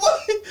 Like, what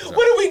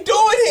are we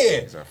doing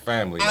here? It's a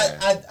family,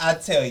 man. I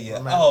tell you,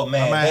 man, My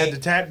man had the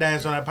tap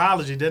dance on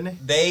Apology, didn't he?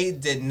 They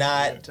did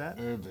not.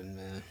 Urban,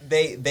 man.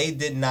 They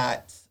did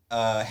not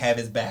have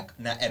his back,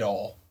 not at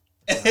all.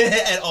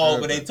 At all,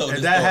 when they told If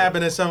this that story.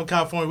 happened in Southern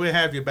California, we'd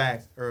have your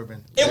back,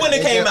 Urban. It wouldn't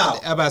have came out.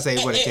 I'm about to say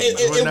it wouldn't have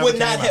came out. It would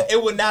not have.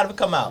 It would not have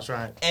come out. That's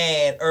right.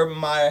 And Urban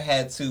Meyer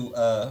had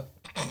to,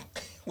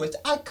 which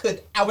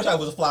I wish I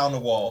was a fly on the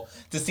wall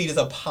to see this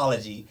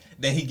apology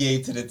that he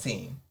gave to the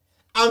team.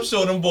 I'm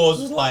sure them boys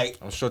was like,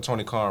 I'm sure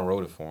Tony Khan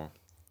wrote it for him.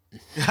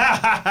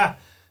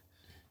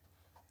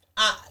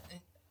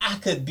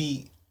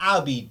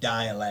 I'll be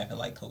dying laughing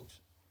like,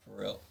 Coach,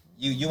 for real.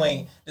 You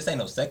ain't. This ain't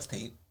no sex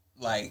tape.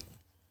 Like,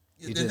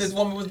 this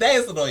woman was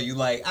dancing on you.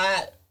 Like,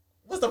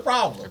 what's the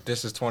problem?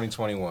 This is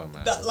 2021,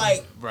 man.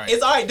 Like, Right.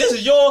 It's all right. This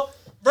is your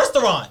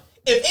restaurant.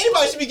 If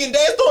anybody should be getting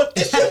danced on,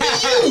 it should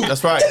be you.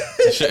 That's right.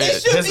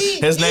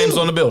 His name's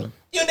on the building.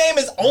 Your name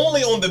is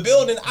only on the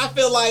building. I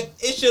feel like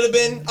it should have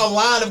been a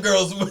line of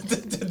girls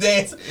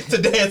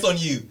to dance on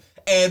you.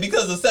 And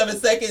because of 7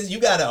 seconds, you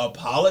gotta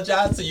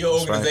apologize to your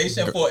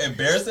organization for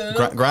embarrassing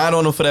them. Grind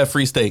on him for that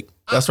free steak.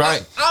 That's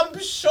right. I'm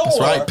sure. That's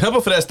right.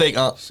 Pimple for that steak.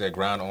 Said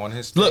grind on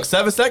his. Look,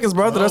 7 seconds,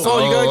 brother. That's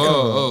all you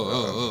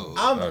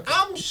got.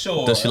 I'm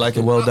sure. Does she like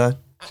it well done?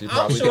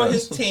 I'm sure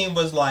his team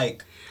was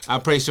like,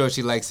 I'm pretty sure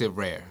she likes it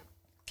rare.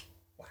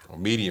 Or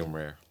medium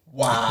rare.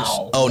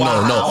 wow. Oh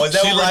wow. no. Is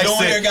that what we're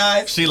doing here,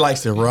 guys? She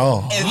likes it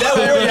raw. Is that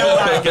what we're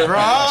doing? She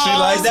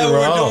likes Is that it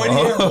what raw. we're doing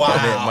here?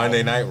 Wow.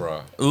 Monday Night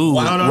Raw. Ooh,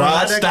 No, Rod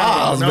not that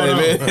Styles, guy. No.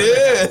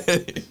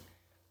 baby. Yeah.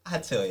 I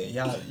tell you,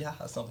 y'all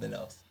have something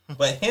else.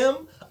 But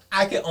him,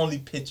 I can only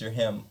picture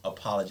him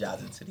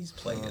apologizing to these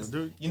players.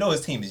 Dude. You know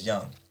his team is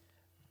young.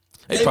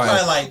 They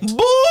probably like, boy,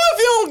 if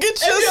you don't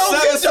get your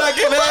 7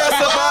 second ass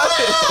about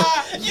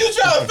it. You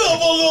trying to fill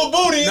up a little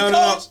booty,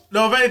 coach?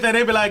 No, if anything,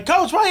 they'd be like,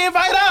 Coach, why you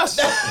invite us?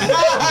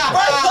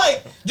 Right?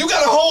 Like, you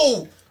got a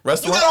whole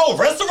Restaurant? You got a whole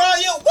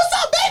restaurant, yo.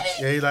 What's up, baby?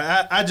 Yeah, he's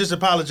like, I just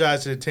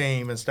apologize to the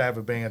team and staff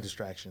for being a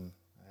distraction.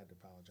 I had to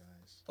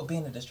apologize. For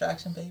being a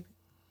distraction, baby.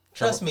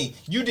 Trust me,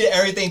 you did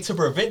everything to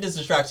prevent this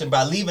distraction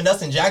by leaving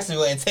us in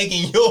Jacksonville and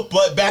taking your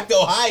butt back to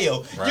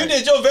Ohio. Right. You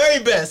did your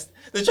very best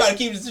to try to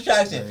keep this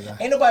distraction.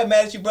 Ain't nobody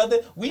mad at you, brother.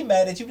 We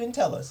mad that you didn't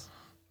tell us.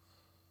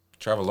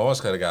 Trevor Lawrence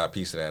could have got a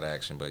piece of that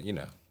action, but you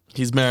know.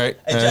 He's married.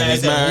 And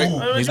He's married.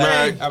 ooh. He's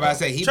married. I'm about to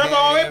say he Chuck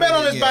already been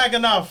on his back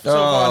enough so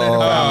far in the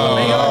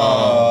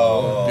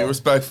Oh. Be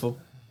respectful.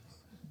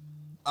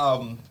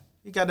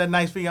 He got that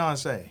nice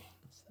fiance.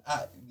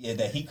 Yeah,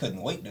 that he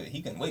couldn't wait to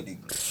marry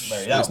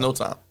that. There's no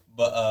time.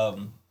 But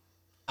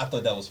I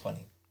thought that was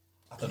funny.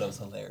 I thought that was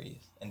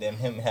hilarious. And then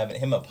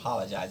him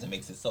apologizing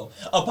makes it so.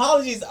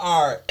 Apologies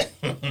are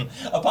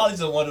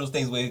one of those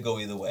things where it go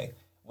either way.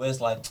 Where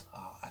it's like,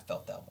 oh, I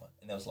felt that one,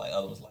 and it was like,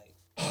 other was like,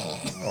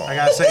 I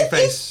got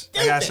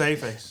save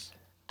face.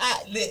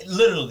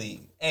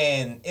 Literally,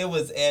 and it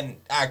was, and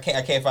I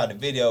can't find the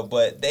video,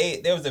 but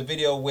there was a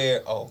video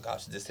where, oh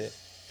gosh, this hit.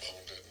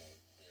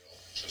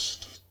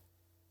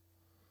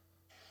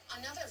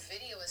 Another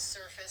video is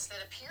surfaced that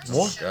appears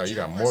More? to show Yeah, you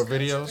got Jim more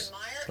Briscoe videos?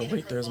 Oh,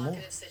 wait, there's more.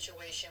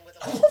 Situation with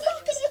a woman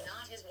who is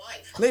not his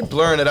wife. They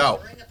blurring it out.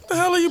 What the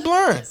hell are you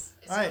blurring?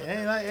 Right,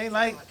 ain't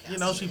like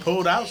she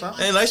pulled out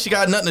something. Ain't like she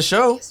got nothing to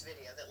show. This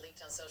video that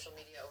leaked on social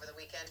media over the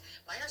weekend.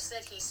 Meyer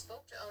said he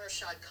spoke to owner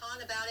Shad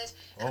Khan about it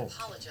and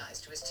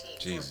apologized to his team.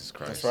 Jesus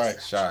Christ. That's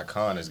right. Shad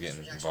Khan is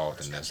getting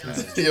involved in this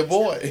now. Your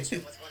boy.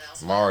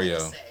 Mario.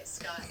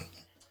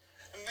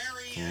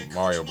 Mario Coach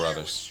Meyer was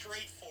Brothers.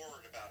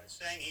 straightforward about it,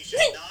 saying he should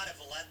not have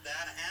let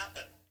that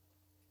happen.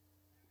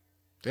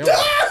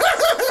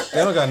 They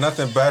don't got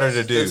nothing better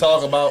to do. They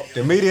talk about.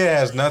 The media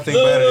has nothing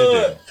better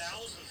to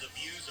Thousands of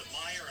views of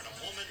Meyer and a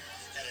woman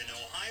at an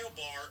Ohio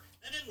bar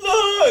and in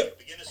Look!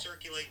 begin to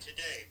circulate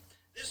today.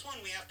 This one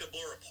we have to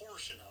blur a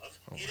portion of.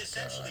 It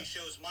essentially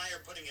shows Meyer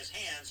putting his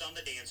hands on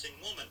the dancing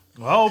woman.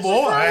 Oh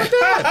boy.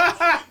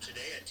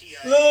 Today at TIA.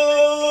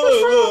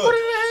 Look.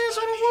 Putting your hands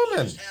on a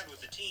woman. Had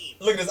with the team.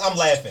 Look at this. I'm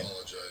laughing.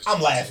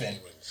 I'm laughing.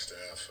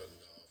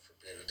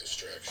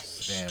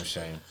 Damn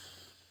shame.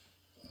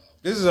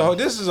 This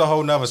is a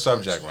whole nother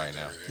subject right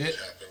now.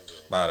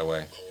 By the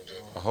way,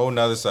 a whole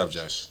nother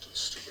subject.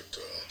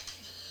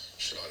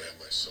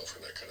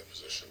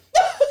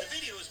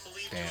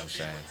 Damn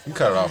shame. You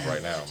cut it off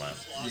right now, man.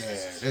 Yeah,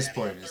 this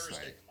point is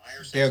like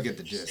they'll get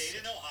the gist. Stayed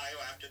in Ohio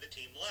after the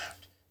team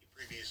left. He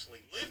previously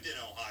lived in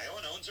Ohio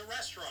and owns a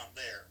restaurant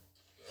there.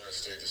 I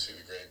stayed to see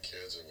the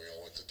grandkids, and we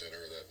all went to dinner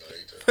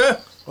that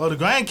night. Well, the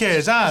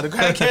grandkids, huh? The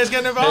grandkids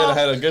getting involved.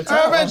 Had a good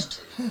time. Urban.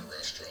 To a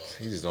restaurant.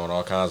 He's just doing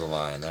all kinds of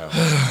lying now.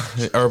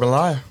 Urban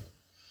liar.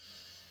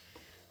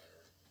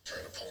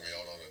 Trying to pull me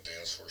out on the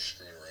dance floor,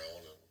 screwing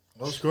around.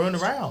 And Well, screwing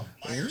around.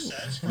 Meyer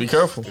says Be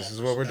careful. This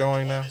is what we're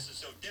doing now. this is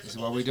so difficult is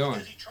what we doing.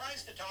 because he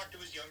tries to talk to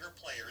his younger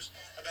players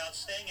about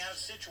staying out of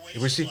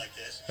situations We see. like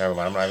this. Never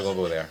mind. I'm not even gonna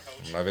go there.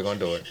 I'm not even gonna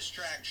do it.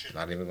 Distraction.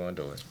 Not even gonna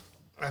do it.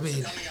 I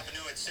mean, Coming up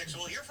new at 6,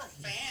 we'll hear from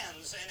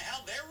fans and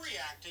how they're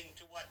reacting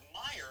to what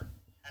Meyer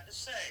had to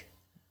say.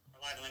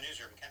 We're live in the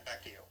newsroom. Ken,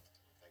 back to you.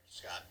 Thank you,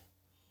 Scott.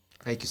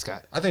 thank you,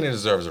 Scott. I think he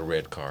deserves a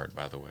red card,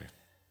 by the way.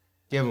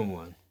 Give him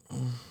one.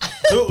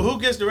 Who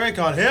gets the red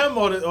card? Him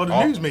or the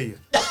news media?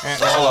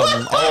 All of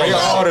them.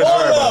 All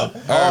deserve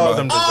it. All of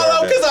them Oh,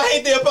 deserve because it. I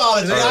hate the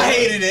apology. I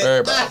hated it.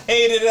 Everybody.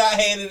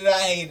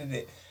 I hated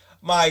it.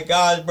 My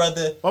God,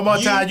 brother. One more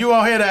time. You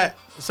won't hear that.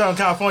 Southern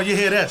California, you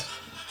hear this.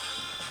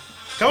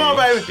 Come on,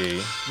 baby.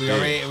 D. We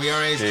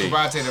already D.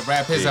 Karate to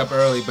wrap his up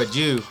early, but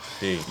you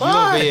D.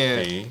 Why? over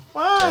here. D.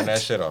 What? Turn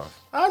that shit off.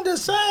 I'm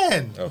just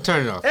saying.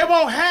 Turn it off. It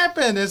won't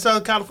happen in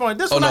Southern California.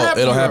 This Oh will no,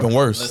 happen. it'll here. happen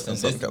worse. Listen, in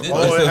Southern this-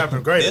 California. Oh, it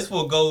happened great. This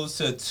will go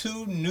to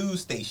 2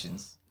 news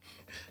stations.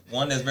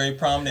 One that's very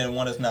prominent and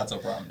one that's not so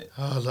prominent.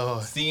 Oh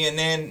Lord.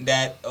 CNN,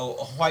 that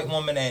white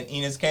woman and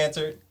Enos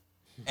Cancer,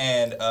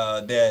 and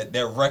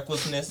their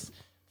recklessness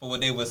for what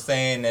they were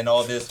saying and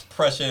all this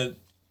pressure,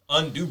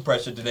 undue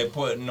pressure that they're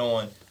putting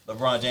on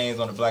LeBron James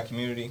on the black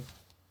community.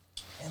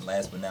 And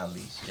last but not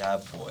least,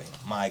 y'all boy,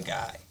 my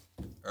guy,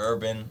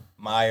 Urban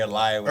Meyer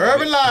Liar.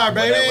 Urban Liar,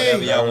 baby.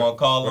 Whatever y'all want to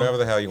call him. Whatever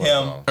the hell you want to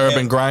call him.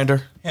 Urban Grinder.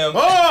 Him.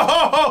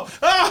 Oh.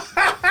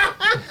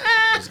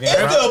 It's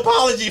the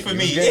apology for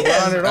me. getting It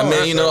has- grinded I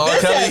mean, you know, R.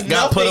 This Kelly has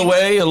got put nothing-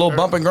 away. A little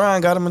bump and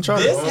grind got him in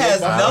trouble. This has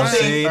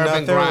See nothing.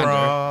 nothing Grinder.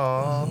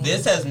 wrong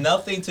This has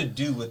nothing to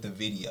do with the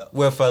video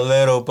with a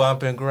little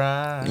bump and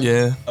grind.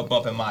 Yeah. of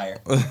Bumpin' Meyer.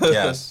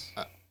 Yes.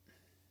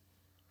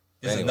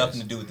 This has Anyways.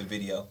 nothing to do with the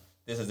video.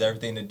 This has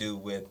everything to do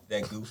with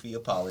that goofy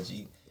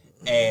apology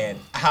and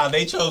how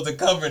they chose to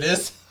cover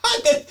this.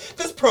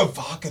 This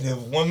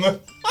provocative woman.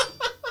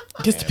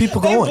 Gets the people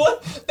They, going.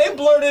 they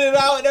blurted it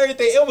out and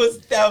everything.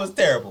 That was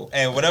terrible.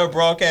 And whatever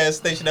broadcast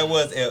station that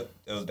was, it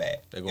was bad.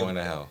 They're going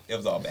to hell. It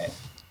was all bad.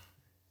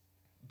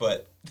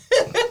 But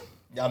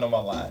y'all know my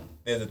line.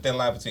 There's a thin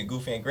line between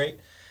goofy and great.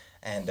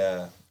 And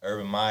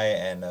Urban Meyer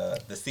and the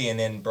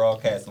CNN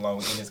broadcast along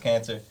with Enos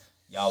Cancer,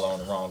 y'all are on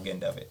the wrong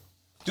end of it.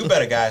 Do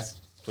better, guys.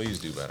 Please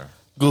do better.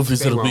 Goofy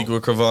to the wrong. week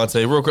with Cravante.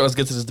 Real quick, let's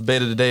get to this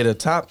debate of the day. The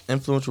top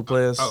influential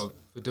players. Oh,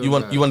 we're doing You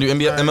want to do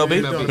NBA,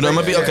 MLB? MLB. You do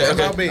MLB? Okay,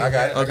 okay. MLB. I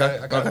got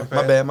it.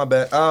 Okay. My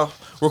bad.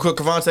 Real quick,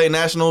 Cravante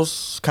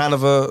Nationals kind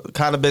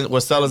of been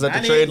with sellers at the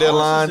 98 trade losses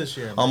deadline. this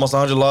year, man. Almost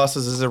 100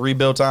 losses. Is it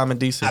rebuild time in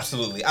DC?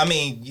 Absolutely. I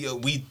mean,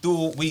 we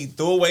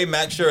threw away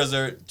Max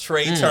Scherzer,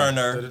 Trey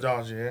Turner, To the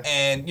Dodgers, yeah.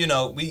 and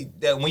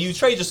when you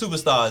trade your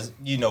superstars,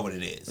 you know what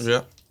it is.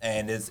 Yeah.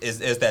 And it's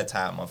that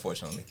time,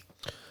 unfortunately.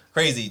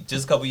 Crazy.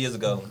 Just a couple years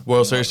ago.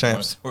 World Series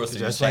champs. World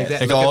Series Just like champs.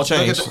 that. It can all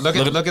change. Look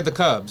at the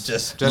Cubs.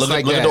 Just Just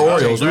like look that. at the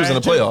Orioles losing the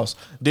Right. playoffs.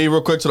 D,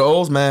 real quick to the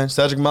O's, man.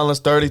 Cedric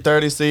Mullins,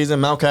 30-30 season.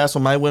 Mountcastle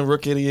might win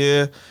Rookie of the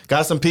Year.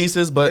 Got some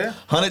pieces, but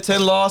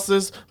 110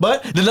 losses.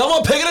 But the number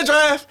one pick in the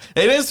draft,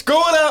 they didn't screw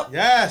it up.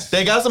 Yes.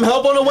 They got some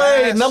help on the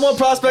way. Yes. Number one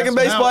prospect in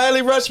Got some baseball, help.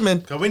 Ellie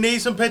Rushman. Cause we need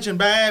some pitching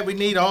bad. We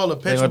need all the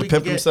They're pitching going we to can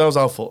pimp get. themselves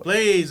out for it.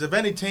 Please, if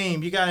any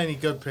team, you got any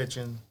good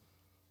pitching,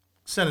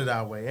 send it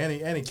our way.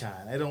 Any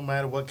kind. It don't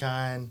matter what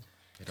kind.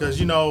 Because,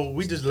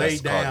 we just laid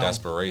That's called down.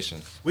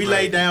 desperation. We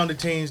laid down the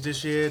teams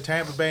this year.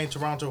 Tampa Bay and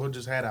Toronto who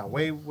just had our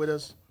way with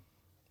us.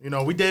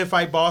 We did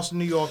fight Boston,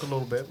 New York a little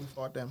bit. We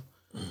fought them.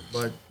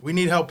 But we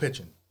need help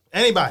pitching.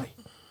 Anybody.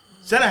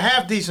 Send a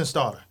half-decent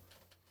starter.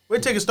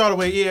 We'll take a starter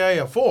with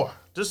ERA of 4.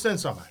 Just send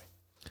somebody.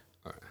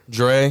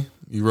 Dre,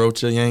 you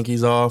wrote your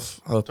Yankees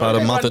off about a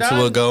they month or not two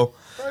done. ago.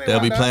 They They'll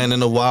not be done. playing in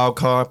the wild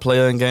card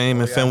playing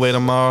game in Fenway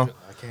tomorrow.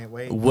 I can't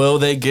wait. Will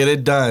they get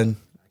it done?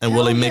 And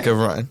will they make a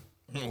run?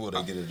 Will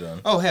they get it done?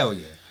 Oh hell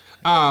yeah.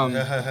 Oh,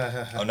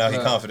 now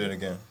he's confident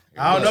again.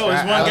 I don't know.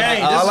 It's one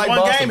game. This is one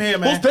Boston. game here,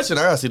 man. Who's pitching?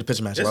 I gotta see the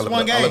pitching match. This I'll is look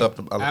one it up. I'll game. look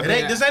it up. I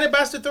mean, This ain't a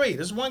best of 3.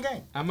 This is one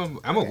game.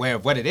 I'm aware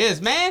of what it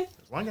is, man.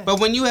 One game. But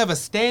when you have a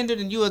standard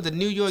and you are the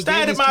New York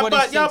Standard Yankees my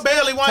butt. 26 Y'all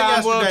barely won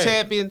time world yesterday.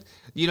 champions,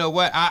 you know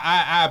what?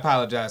 I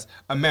apologize,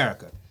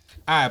 America.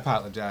 I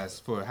apologize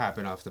for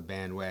hopping off the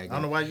bandwagon. I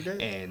don't know why you did.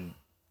 And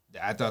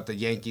I thought the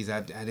Yankees.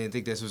 I didn't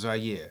think this was our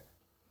year.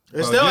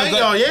 It still ain't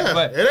y'all year.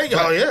 But, It ain't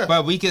y'all year.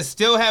 But we can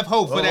still have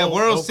hope for that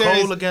World Cole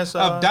Series against,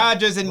 of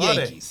Dodgers and Buddy.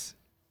 Yankees.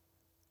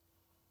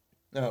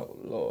 Oh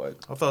Lord.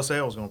 I thought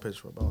Sale was going to pitch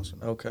for Boston.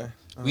 Okay.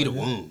 We the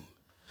one.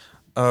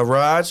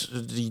 Raj,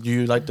 do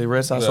you like the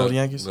Red Sox or the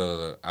Yankees?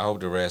 Look, I hope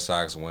the Red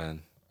Sox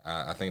win.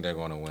 I think they're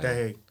going to win.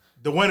 Hey,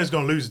 the winner's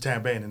going to lose to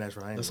Tampa Bay, and that's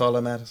right. That's all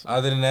that matters.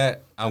 Other than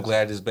that, I'm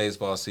glad this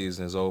baseball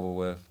season is over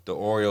with. The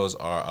Orioles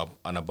are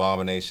an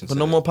abomination But to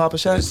no more Papa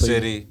to the Shaq, please.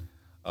 city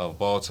of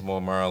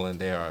Baltimore, Maryland.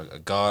 They are a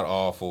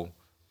god-awful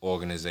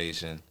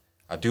organization.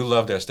 I do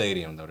love their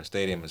stadium, though. The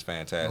stadium is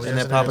fantastic. And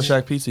that Papa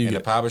Shack pizza you And the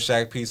get. Papa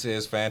Shack pizza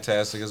is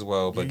fantastic as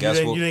well. But You guess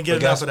didn't- what? you didn't get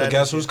But enough guess, of that but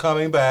guess this who's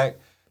coming back?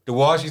 The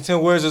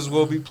Washington Wizards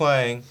will be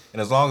playing,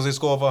 and as long as they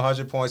score over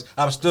 100 points,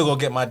 I'm still gonna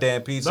get my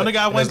damn pizza. Don't they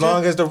got And one as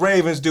long too? as the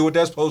Ravens do what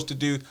they're supposed to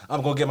do,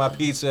 I'm gonna get my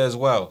pizza as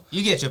well.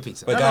 You get your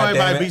pizza. But I know goddamn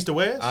everybody it, beats the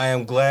West. I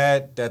am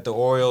glad that the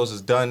Orioles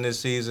is done this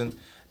season.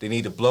 They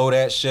need to blow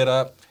that shit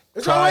up.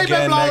 It's Try already been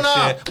again blown next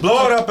up. year.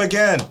 Blow it up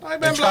again. Already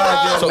been And blown try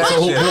up. again So next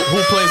who, year.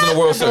 who plays in the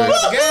World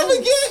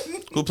Series?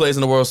 Who plays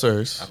in the World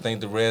Series? I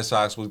think the Red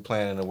Sox will be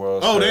playing in the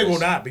World Oh, Series. they will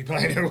not be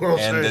playing in the World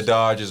And the Series.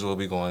 Dodgers will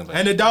be going back.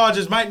 And the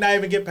Dodgers might not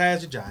even get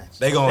past the Giants.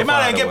 They gonna might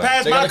find not a get way.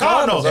 past They my got the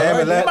Cardinals, Cardinals. all Damn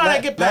right. it, They might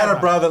not get past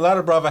mine. let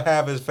a brother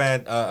have his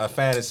a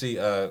fantasy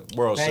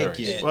World Thank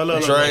Series. you. Well,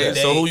 look, Trey,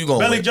 so who you going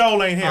Billy with?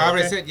 Joel ain't here. I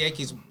already Okay? said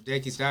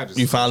Yankees Dodgers.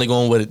 You finally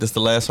going with it. This the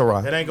last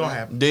hurrah. It ain't gonna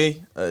happen.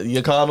 D,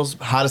 your Cardinals,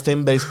 hottest team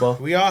in baseball.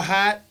 We are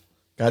hot.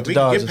 Got the We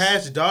can Dodgers. get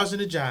past the Dodgers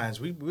and the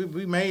Giants. We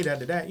made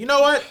after that. You know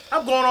what?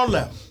 I'm going on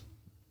left.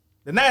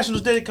 The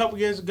Nationals did it a couple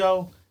years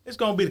ago. It's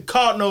gonna be the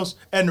Cardinals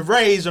and the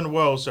Rays in the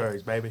World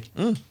Series, baby.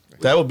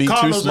 That would be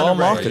Cardinals two small and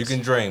the Rays. markets. You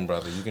can dream,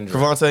 brother. You can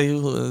dream.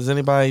 Cravante, is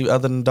anybody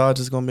other than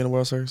Dodgers going to be in the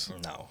World Series?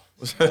 No.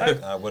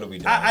 What are we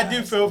doing? I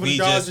do feel for the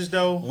Dodgers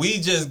though. We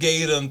just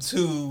gave them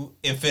 2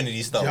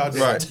 Infinity Stones. Y'all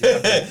did.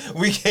 Right.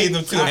 We gave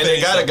them 2 And Infinity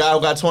they got a Stones. guy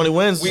who got 20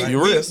 wins. We, you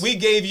we, risk. we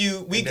gave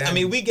you. We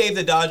gave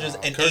the Dodgers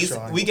an ace.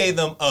 Kershaw. We gave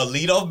them a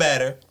leadoff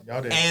batter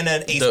Y'all did. and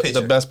an ace the,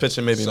 pitcher. the best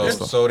pitcher maybe in So,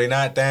 baseball. so they're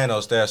not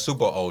Thanos. They're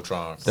Super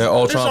Ultron. They're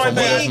Ultron This from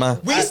right What Is there, Mine.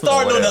 We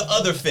starting on the Whatever.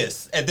 other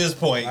fist at this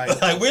point.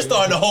 Right. Like we're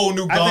starting a whole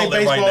new I think gauntlet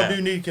baseball right now.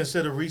 do need to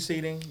consider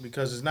reseeding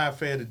because it's not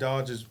fair. The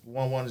Dodgers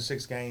won 1 to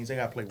 6 games. They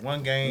got to play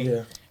one game.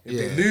 Yeah. If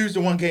they lose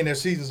the one game, their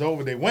season's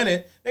over. They win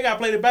it. They got to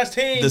play the best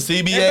team. The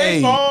in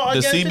baseball CBA, the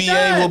against CBA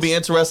Giants. will be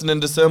interesting in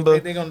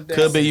December. They gonna-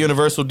 Could be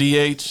universal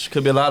DH.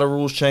 Could be a lot of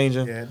rules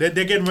changing. Yeah, they're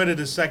getting rid of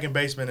the second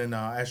baseman and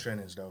extra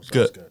innings though. So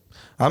Good. It's good.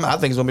 I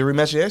think it's gonna be a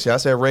rematch yesterday. I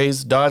said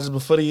Rays Dodgers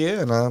before the year,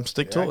 and I'm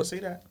stick Yeah, I to can it. see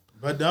that.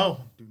 But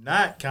no, do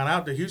not count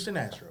out the Houston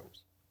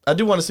Astros. I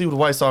do want to see the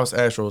White Sox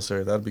Astros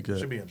series. That'd be good.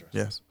 Should be interesting.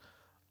 Yes.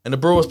 And the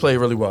Brewers played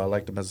really well. I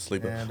like them as a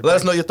sleeper. Yeah, the Let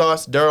us know your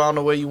thoughts. Daryl, I don't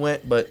know where you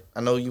went, but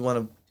I know you want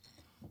to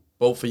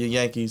vote for your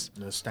Yankees.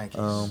 The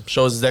Stankies.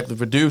 Show is executive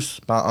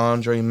produced by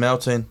Andre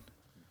Melton.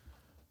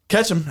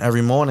 Catch him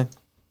every morning.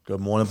 Good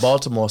morning,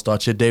 Baltimore.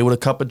 Start your day with a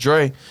cup of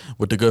Dre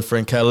with the good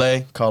friend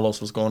Calais. Carlos,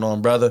 what's going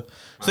on, brother?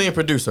 Senior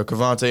producer,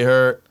 Cavante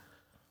Hurd.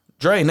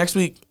 Dre, next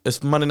week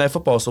it's Monday Night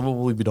Football, so what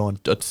will we be doing?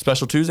 A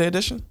special Tuesday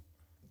edition?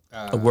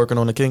 Working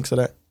on the kinks of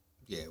that?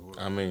 Yeah,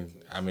 I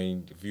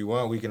mean, if you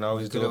want, we can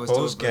always do a always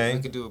post We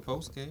game. could do a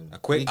post game. A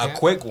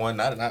quick one,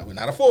 not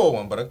a full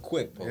one, but a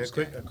quick Yeah, post.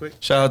 a quick.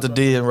 Shout out to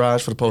D and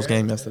Raj for the post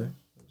game yesterday.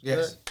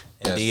 Yes.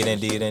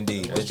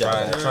 Indeed. Good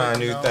job. Trying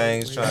new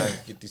things, trying to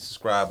get these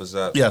subscribers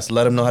up. Yes,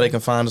 let them know how they can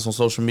find us on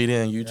social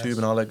media and YouTube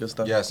and all that good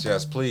stuff.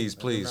 Yes, please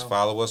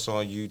follow us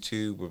on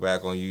YouTube. We're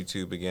back on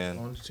YouTube again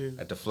On YouTube.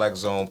 at the Flex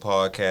Zone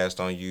Podcast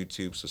on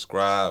YouTube.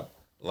 Subscribe,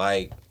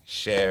 like,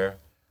 share.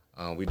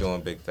 We're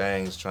doing big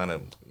things, trying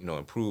to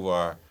improve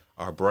our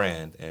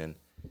brand, and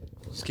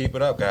just keep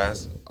it up,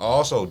 guys.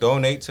 Also,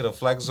 donate to the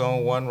Flex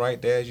Zone 1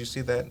 right there. As you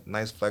see that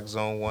nice Flex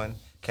Zone 1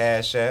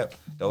 Cash App.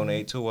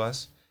 Donate to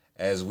us,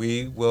 as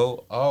we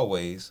will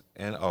always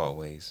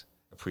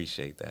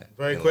appreciate that.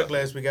 Very quickly,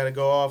 as we got to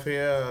go off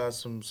here,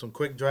 some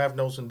quick draft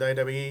notes in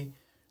WWE.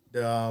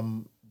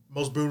 The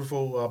most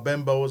beautiful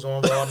bimbo is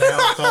on Raw now,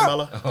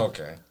 Carmella.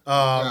 Okay.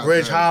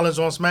 Ridge Holland's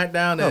on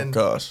SmackDown, and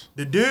gosh,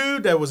 the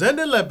dude that was in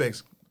the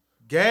Olympics,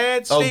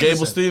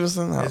 Gable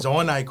Stevenson is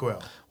on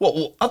NyQuil.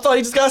 Well, I thought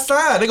he just got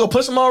signed. They gonna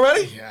push him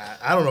already? Yeah,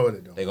 I don't know what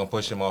they're doing. They gonna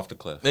push him off the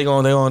cliff. He's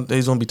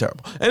gonna be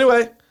terrible.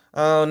 Anyway,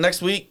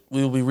 next week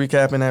we will be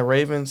recapping that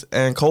Ravens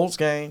and Colts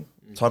game.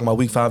 Talking about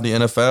Week 5 of the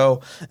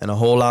NFL and a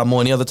whole lot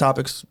more. Any other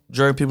topics,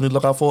 Jerry, people need to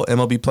look out for?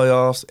 MLB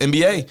playoffs,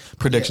 NBA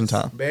prediction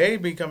time.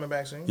 Baby coming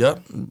back soon.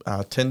 Yep.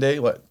 10 days,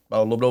 about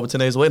a little bit over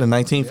 10 days away. The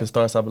 19th, it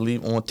starts, I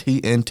believe, on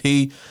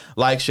TNT.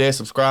 Like, share,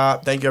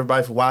 subscribe. Thank you,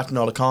 everybody, for watching,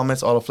 all the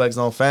comments, all the Flex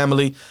Zone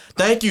family.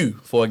 Thank you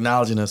for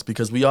acknowledging us,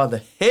 because we are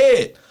the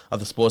head of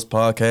the sports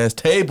podcast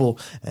table.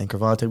 And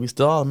Cravante, we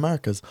still are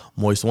America's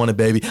Moist Wanted,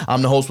 baby.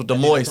 I'm the host with the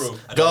moist.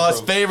 God's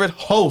favorite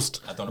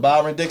host,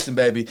 Byron Dixon,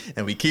 baby.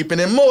 And we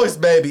keeping it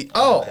moist, baby,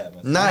 all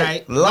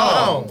night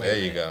long. There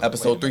you go.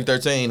 Episode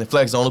 313, the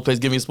Flex Zone. Only place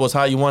give me sports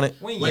how you want it.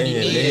 When you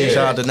need it.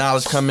 Shout out to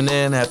Knowledge coming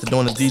in after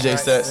doing the DJ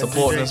set,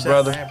 supporting us,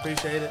 brother. I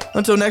appreciate it.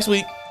 Until next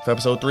week, for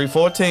episode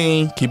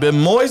 314, keep it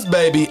moist,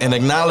 baby, and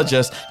acknowledge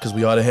us, because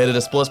we are the head of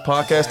the sports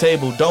podcast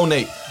table.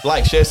 Donate,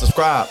 like, share,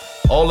 subscribe.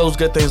 All those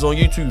good things on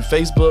YouTube,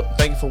 Facebook.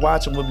 Thank you for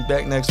watching. We'll be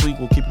back next week.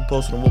 We'll keep you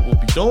posted on what we'll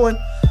be doing.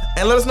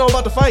 And let us know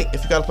about the fight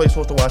if you got a place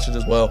for us to watch it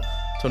as well.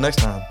 Till next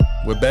time,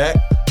 we're back,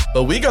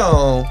 but we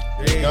gone.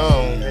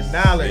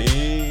 Acknowledge.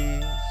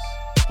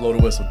 Blow the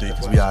whistle, D,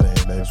 because we out of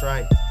here, baby. That's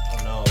right.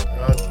 Oh,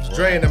 no.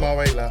 Dre and them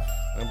already left.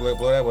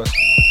 Blow that whistle.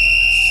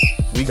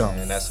 We gone.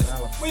 And that's it.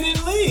 We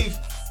didn't leave.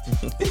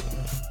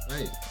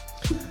 Right.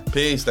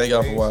 Peace. Thank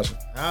y'all for watching.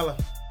 Holla.